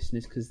and more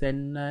listeners because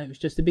then it's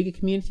just a bigger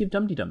community of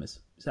Dum-de-Dummers.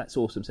 So that's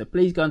awesome. So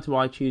please go onto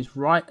iTunes,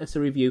 write us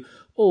a review,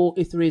 or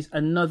if there is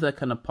another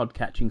kind of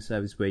podcatching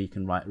service where you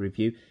can write a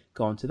review,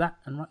 go onto that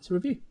and write us a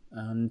review.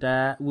 And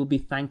we'll be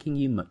thanking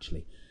you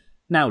muchly.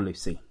 Now,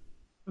 Lucy,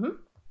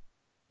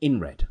 in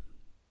red.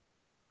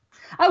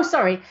 Oh,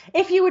 sorry.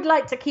 If you would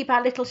like to keep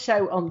our little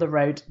show on the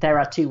road, there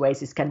are two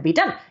ways this can be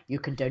done. You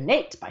can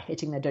donate by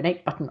hitting the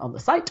donate button on the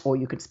site, or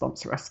you can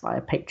sponsor us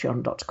via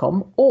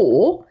patreon.com.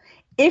 Or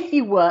if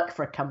you work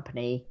for a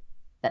company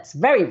that's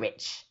very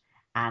rich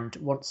and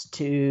wants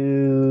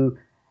to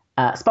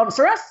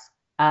sponsor us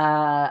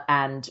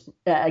and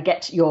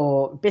get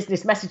your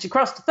business message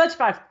across to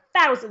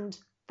 35,000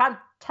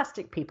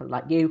 fantastic people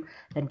like you,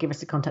 then give us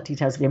the contact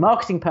details of your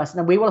marketing person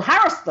and we will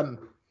harass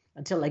them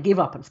until they give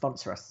up and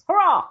sponsor us.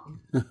 Hurrah!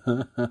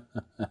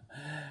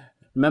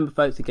 Remember,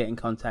 folks, to get in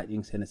contact, you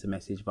can send us a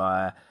message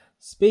via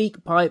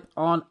SpeakPipe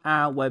on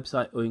our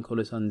website, or you can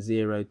call us on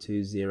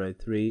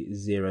 0203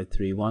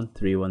 031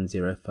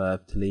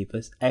 3105 to leave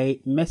us a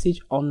message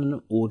on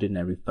an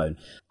ordinary phone.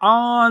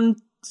 On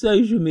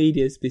social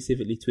media,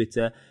 specifically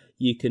Twitter,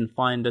 you can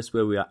find us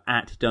where we are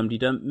at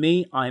Dum-de-Dum.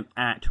 Me, I'm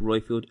at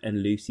Royfield,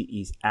 and Lucy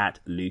is at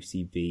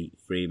Lucy V.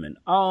 Freeman.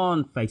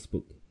 On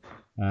Facebook,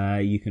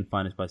 you can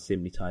find us by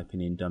simply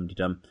typing in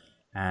Dum-de-Dum,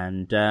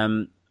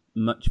 and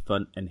much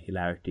fun and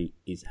hilarity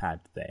is had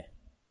there.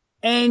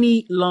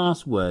 Any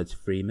last words,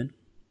 Freeman?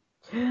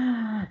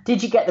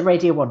 Did you get the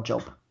Radio 1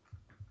 job?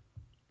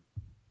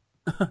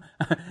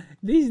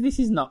 This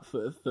is not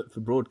for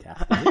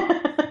broadcast, is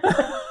it?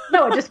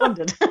 No, I just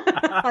wondered.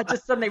 I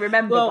just suddenly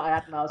remembered that I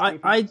hadn't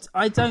asked you.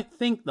 I don't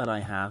think that I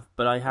have,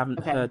 but I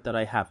haven't heard that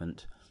I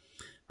haven't.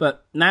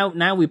 But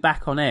now we're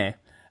back on air.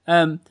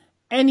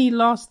 Any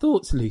last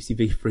thoughts, Lucy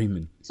V.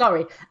 Freeman?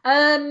 Sorry.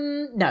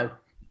 No.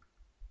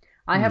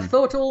 I have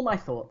thought all my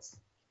thoughts.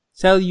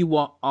 Tell you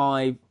what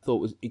I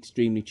thought was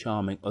extremely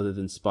charming, other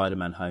than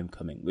Spider-Man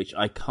Homecoming, which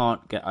I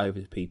can't get over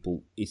to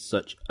people, is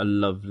such a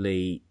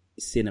lovely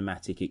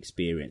cinematic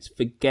experience.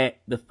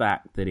 Forget the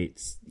fact that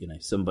it's, you know,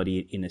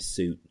 somebody in a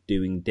suit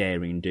doing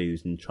daring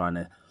do's and trying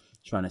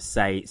to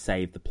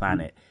save the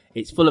planet.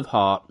 It's full of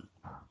heart,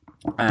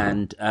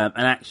 and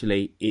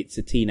actually it's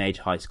a teenage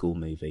high school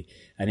movie.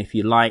 And if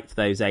you liked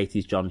those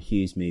 80s John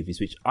Hughes movies,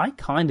 which I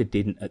kind of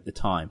didn't at the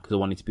time because I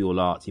wanted to be all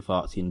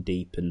artsy and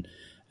deep and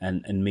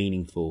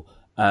meaningful,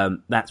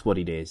 that's what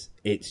it is.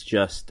 It's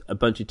just a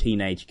bunch of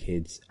teenage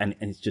kids, and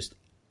it's just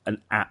an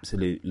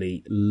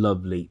absolutely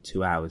lovely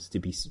 2 hours to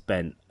be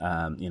spent,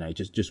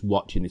 just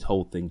watching this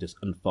whole thing just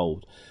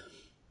unfold.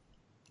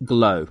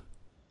 Glow.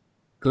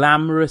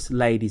 Glamorous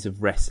Ladies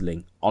of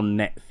Wrestling on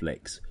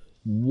Netflix.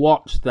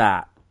 Watch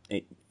that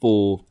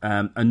for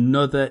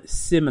another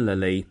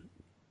similarly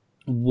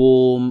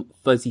warm,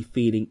 fuzzy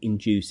feeling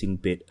inducing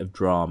bit of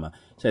drama.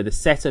 So the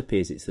setup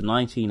is it's the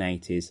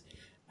 1980s,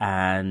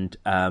 and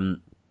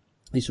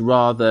this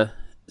rather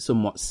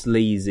somewhat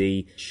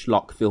sleazy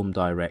schlock film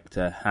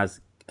director has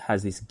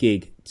has this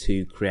gig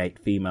to create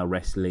female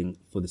wrestling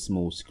for the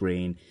small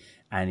screen,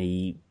 and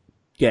he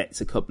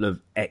gets a couple of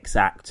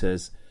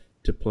ex-actors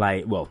to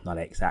play, well, not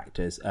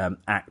ex-actors,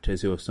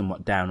 actors who are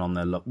somewhat down on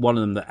their luck. One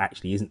of them that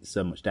actually isn't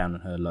so much down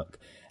on her luck,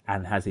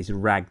 and has this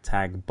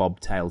ragtag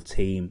bobtail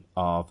team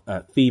of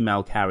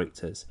female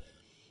characters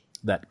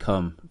that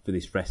come for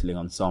this wrestling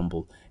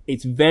ensemble.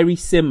 It's very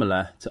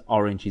similar to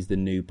Orange is the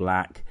New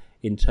Black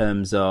in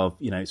terms of,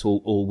 you know, it's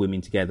all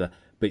women together,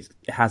 but it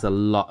has a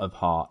lot of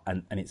heart,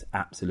 and it's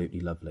absolutely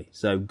lovely.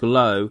 So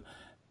Glow,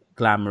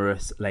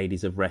 Glamorous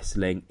Ladies of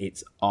Wrestling,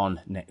 it's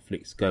on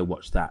Netflix. Go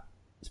watch that.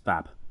 It's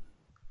fab.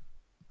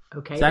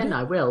 Okay, then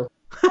I will.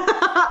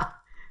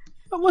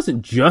 That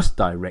wasn't just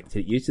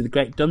directed at you, to the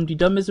great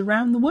Dum-de-Dummers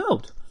around the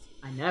world.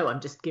 I know,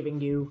 I'm just giving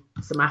you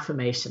some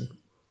affirmation.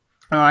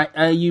 All right,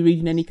 are you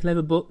reading any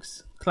clever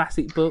books,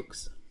 classic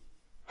books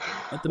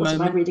at the moment?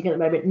 What am I reading at the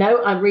moment?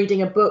 No, I'm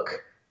reading a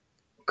book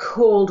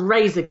called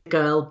Razor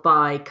Girl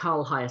by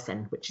Carl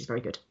Hyacin, which is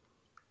very good.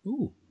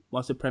 Ooh,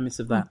 what's the premise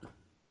of that?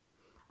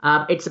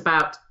 It's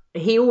about,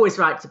 he always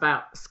writes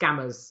about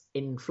scammers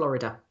in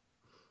Florida,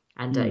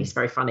 and he's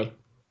very funny.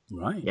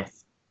 Right.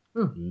 Yes.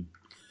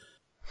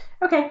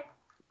 Okay.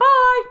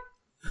 Bye.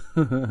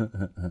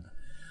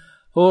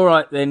 All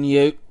right then,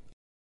 you.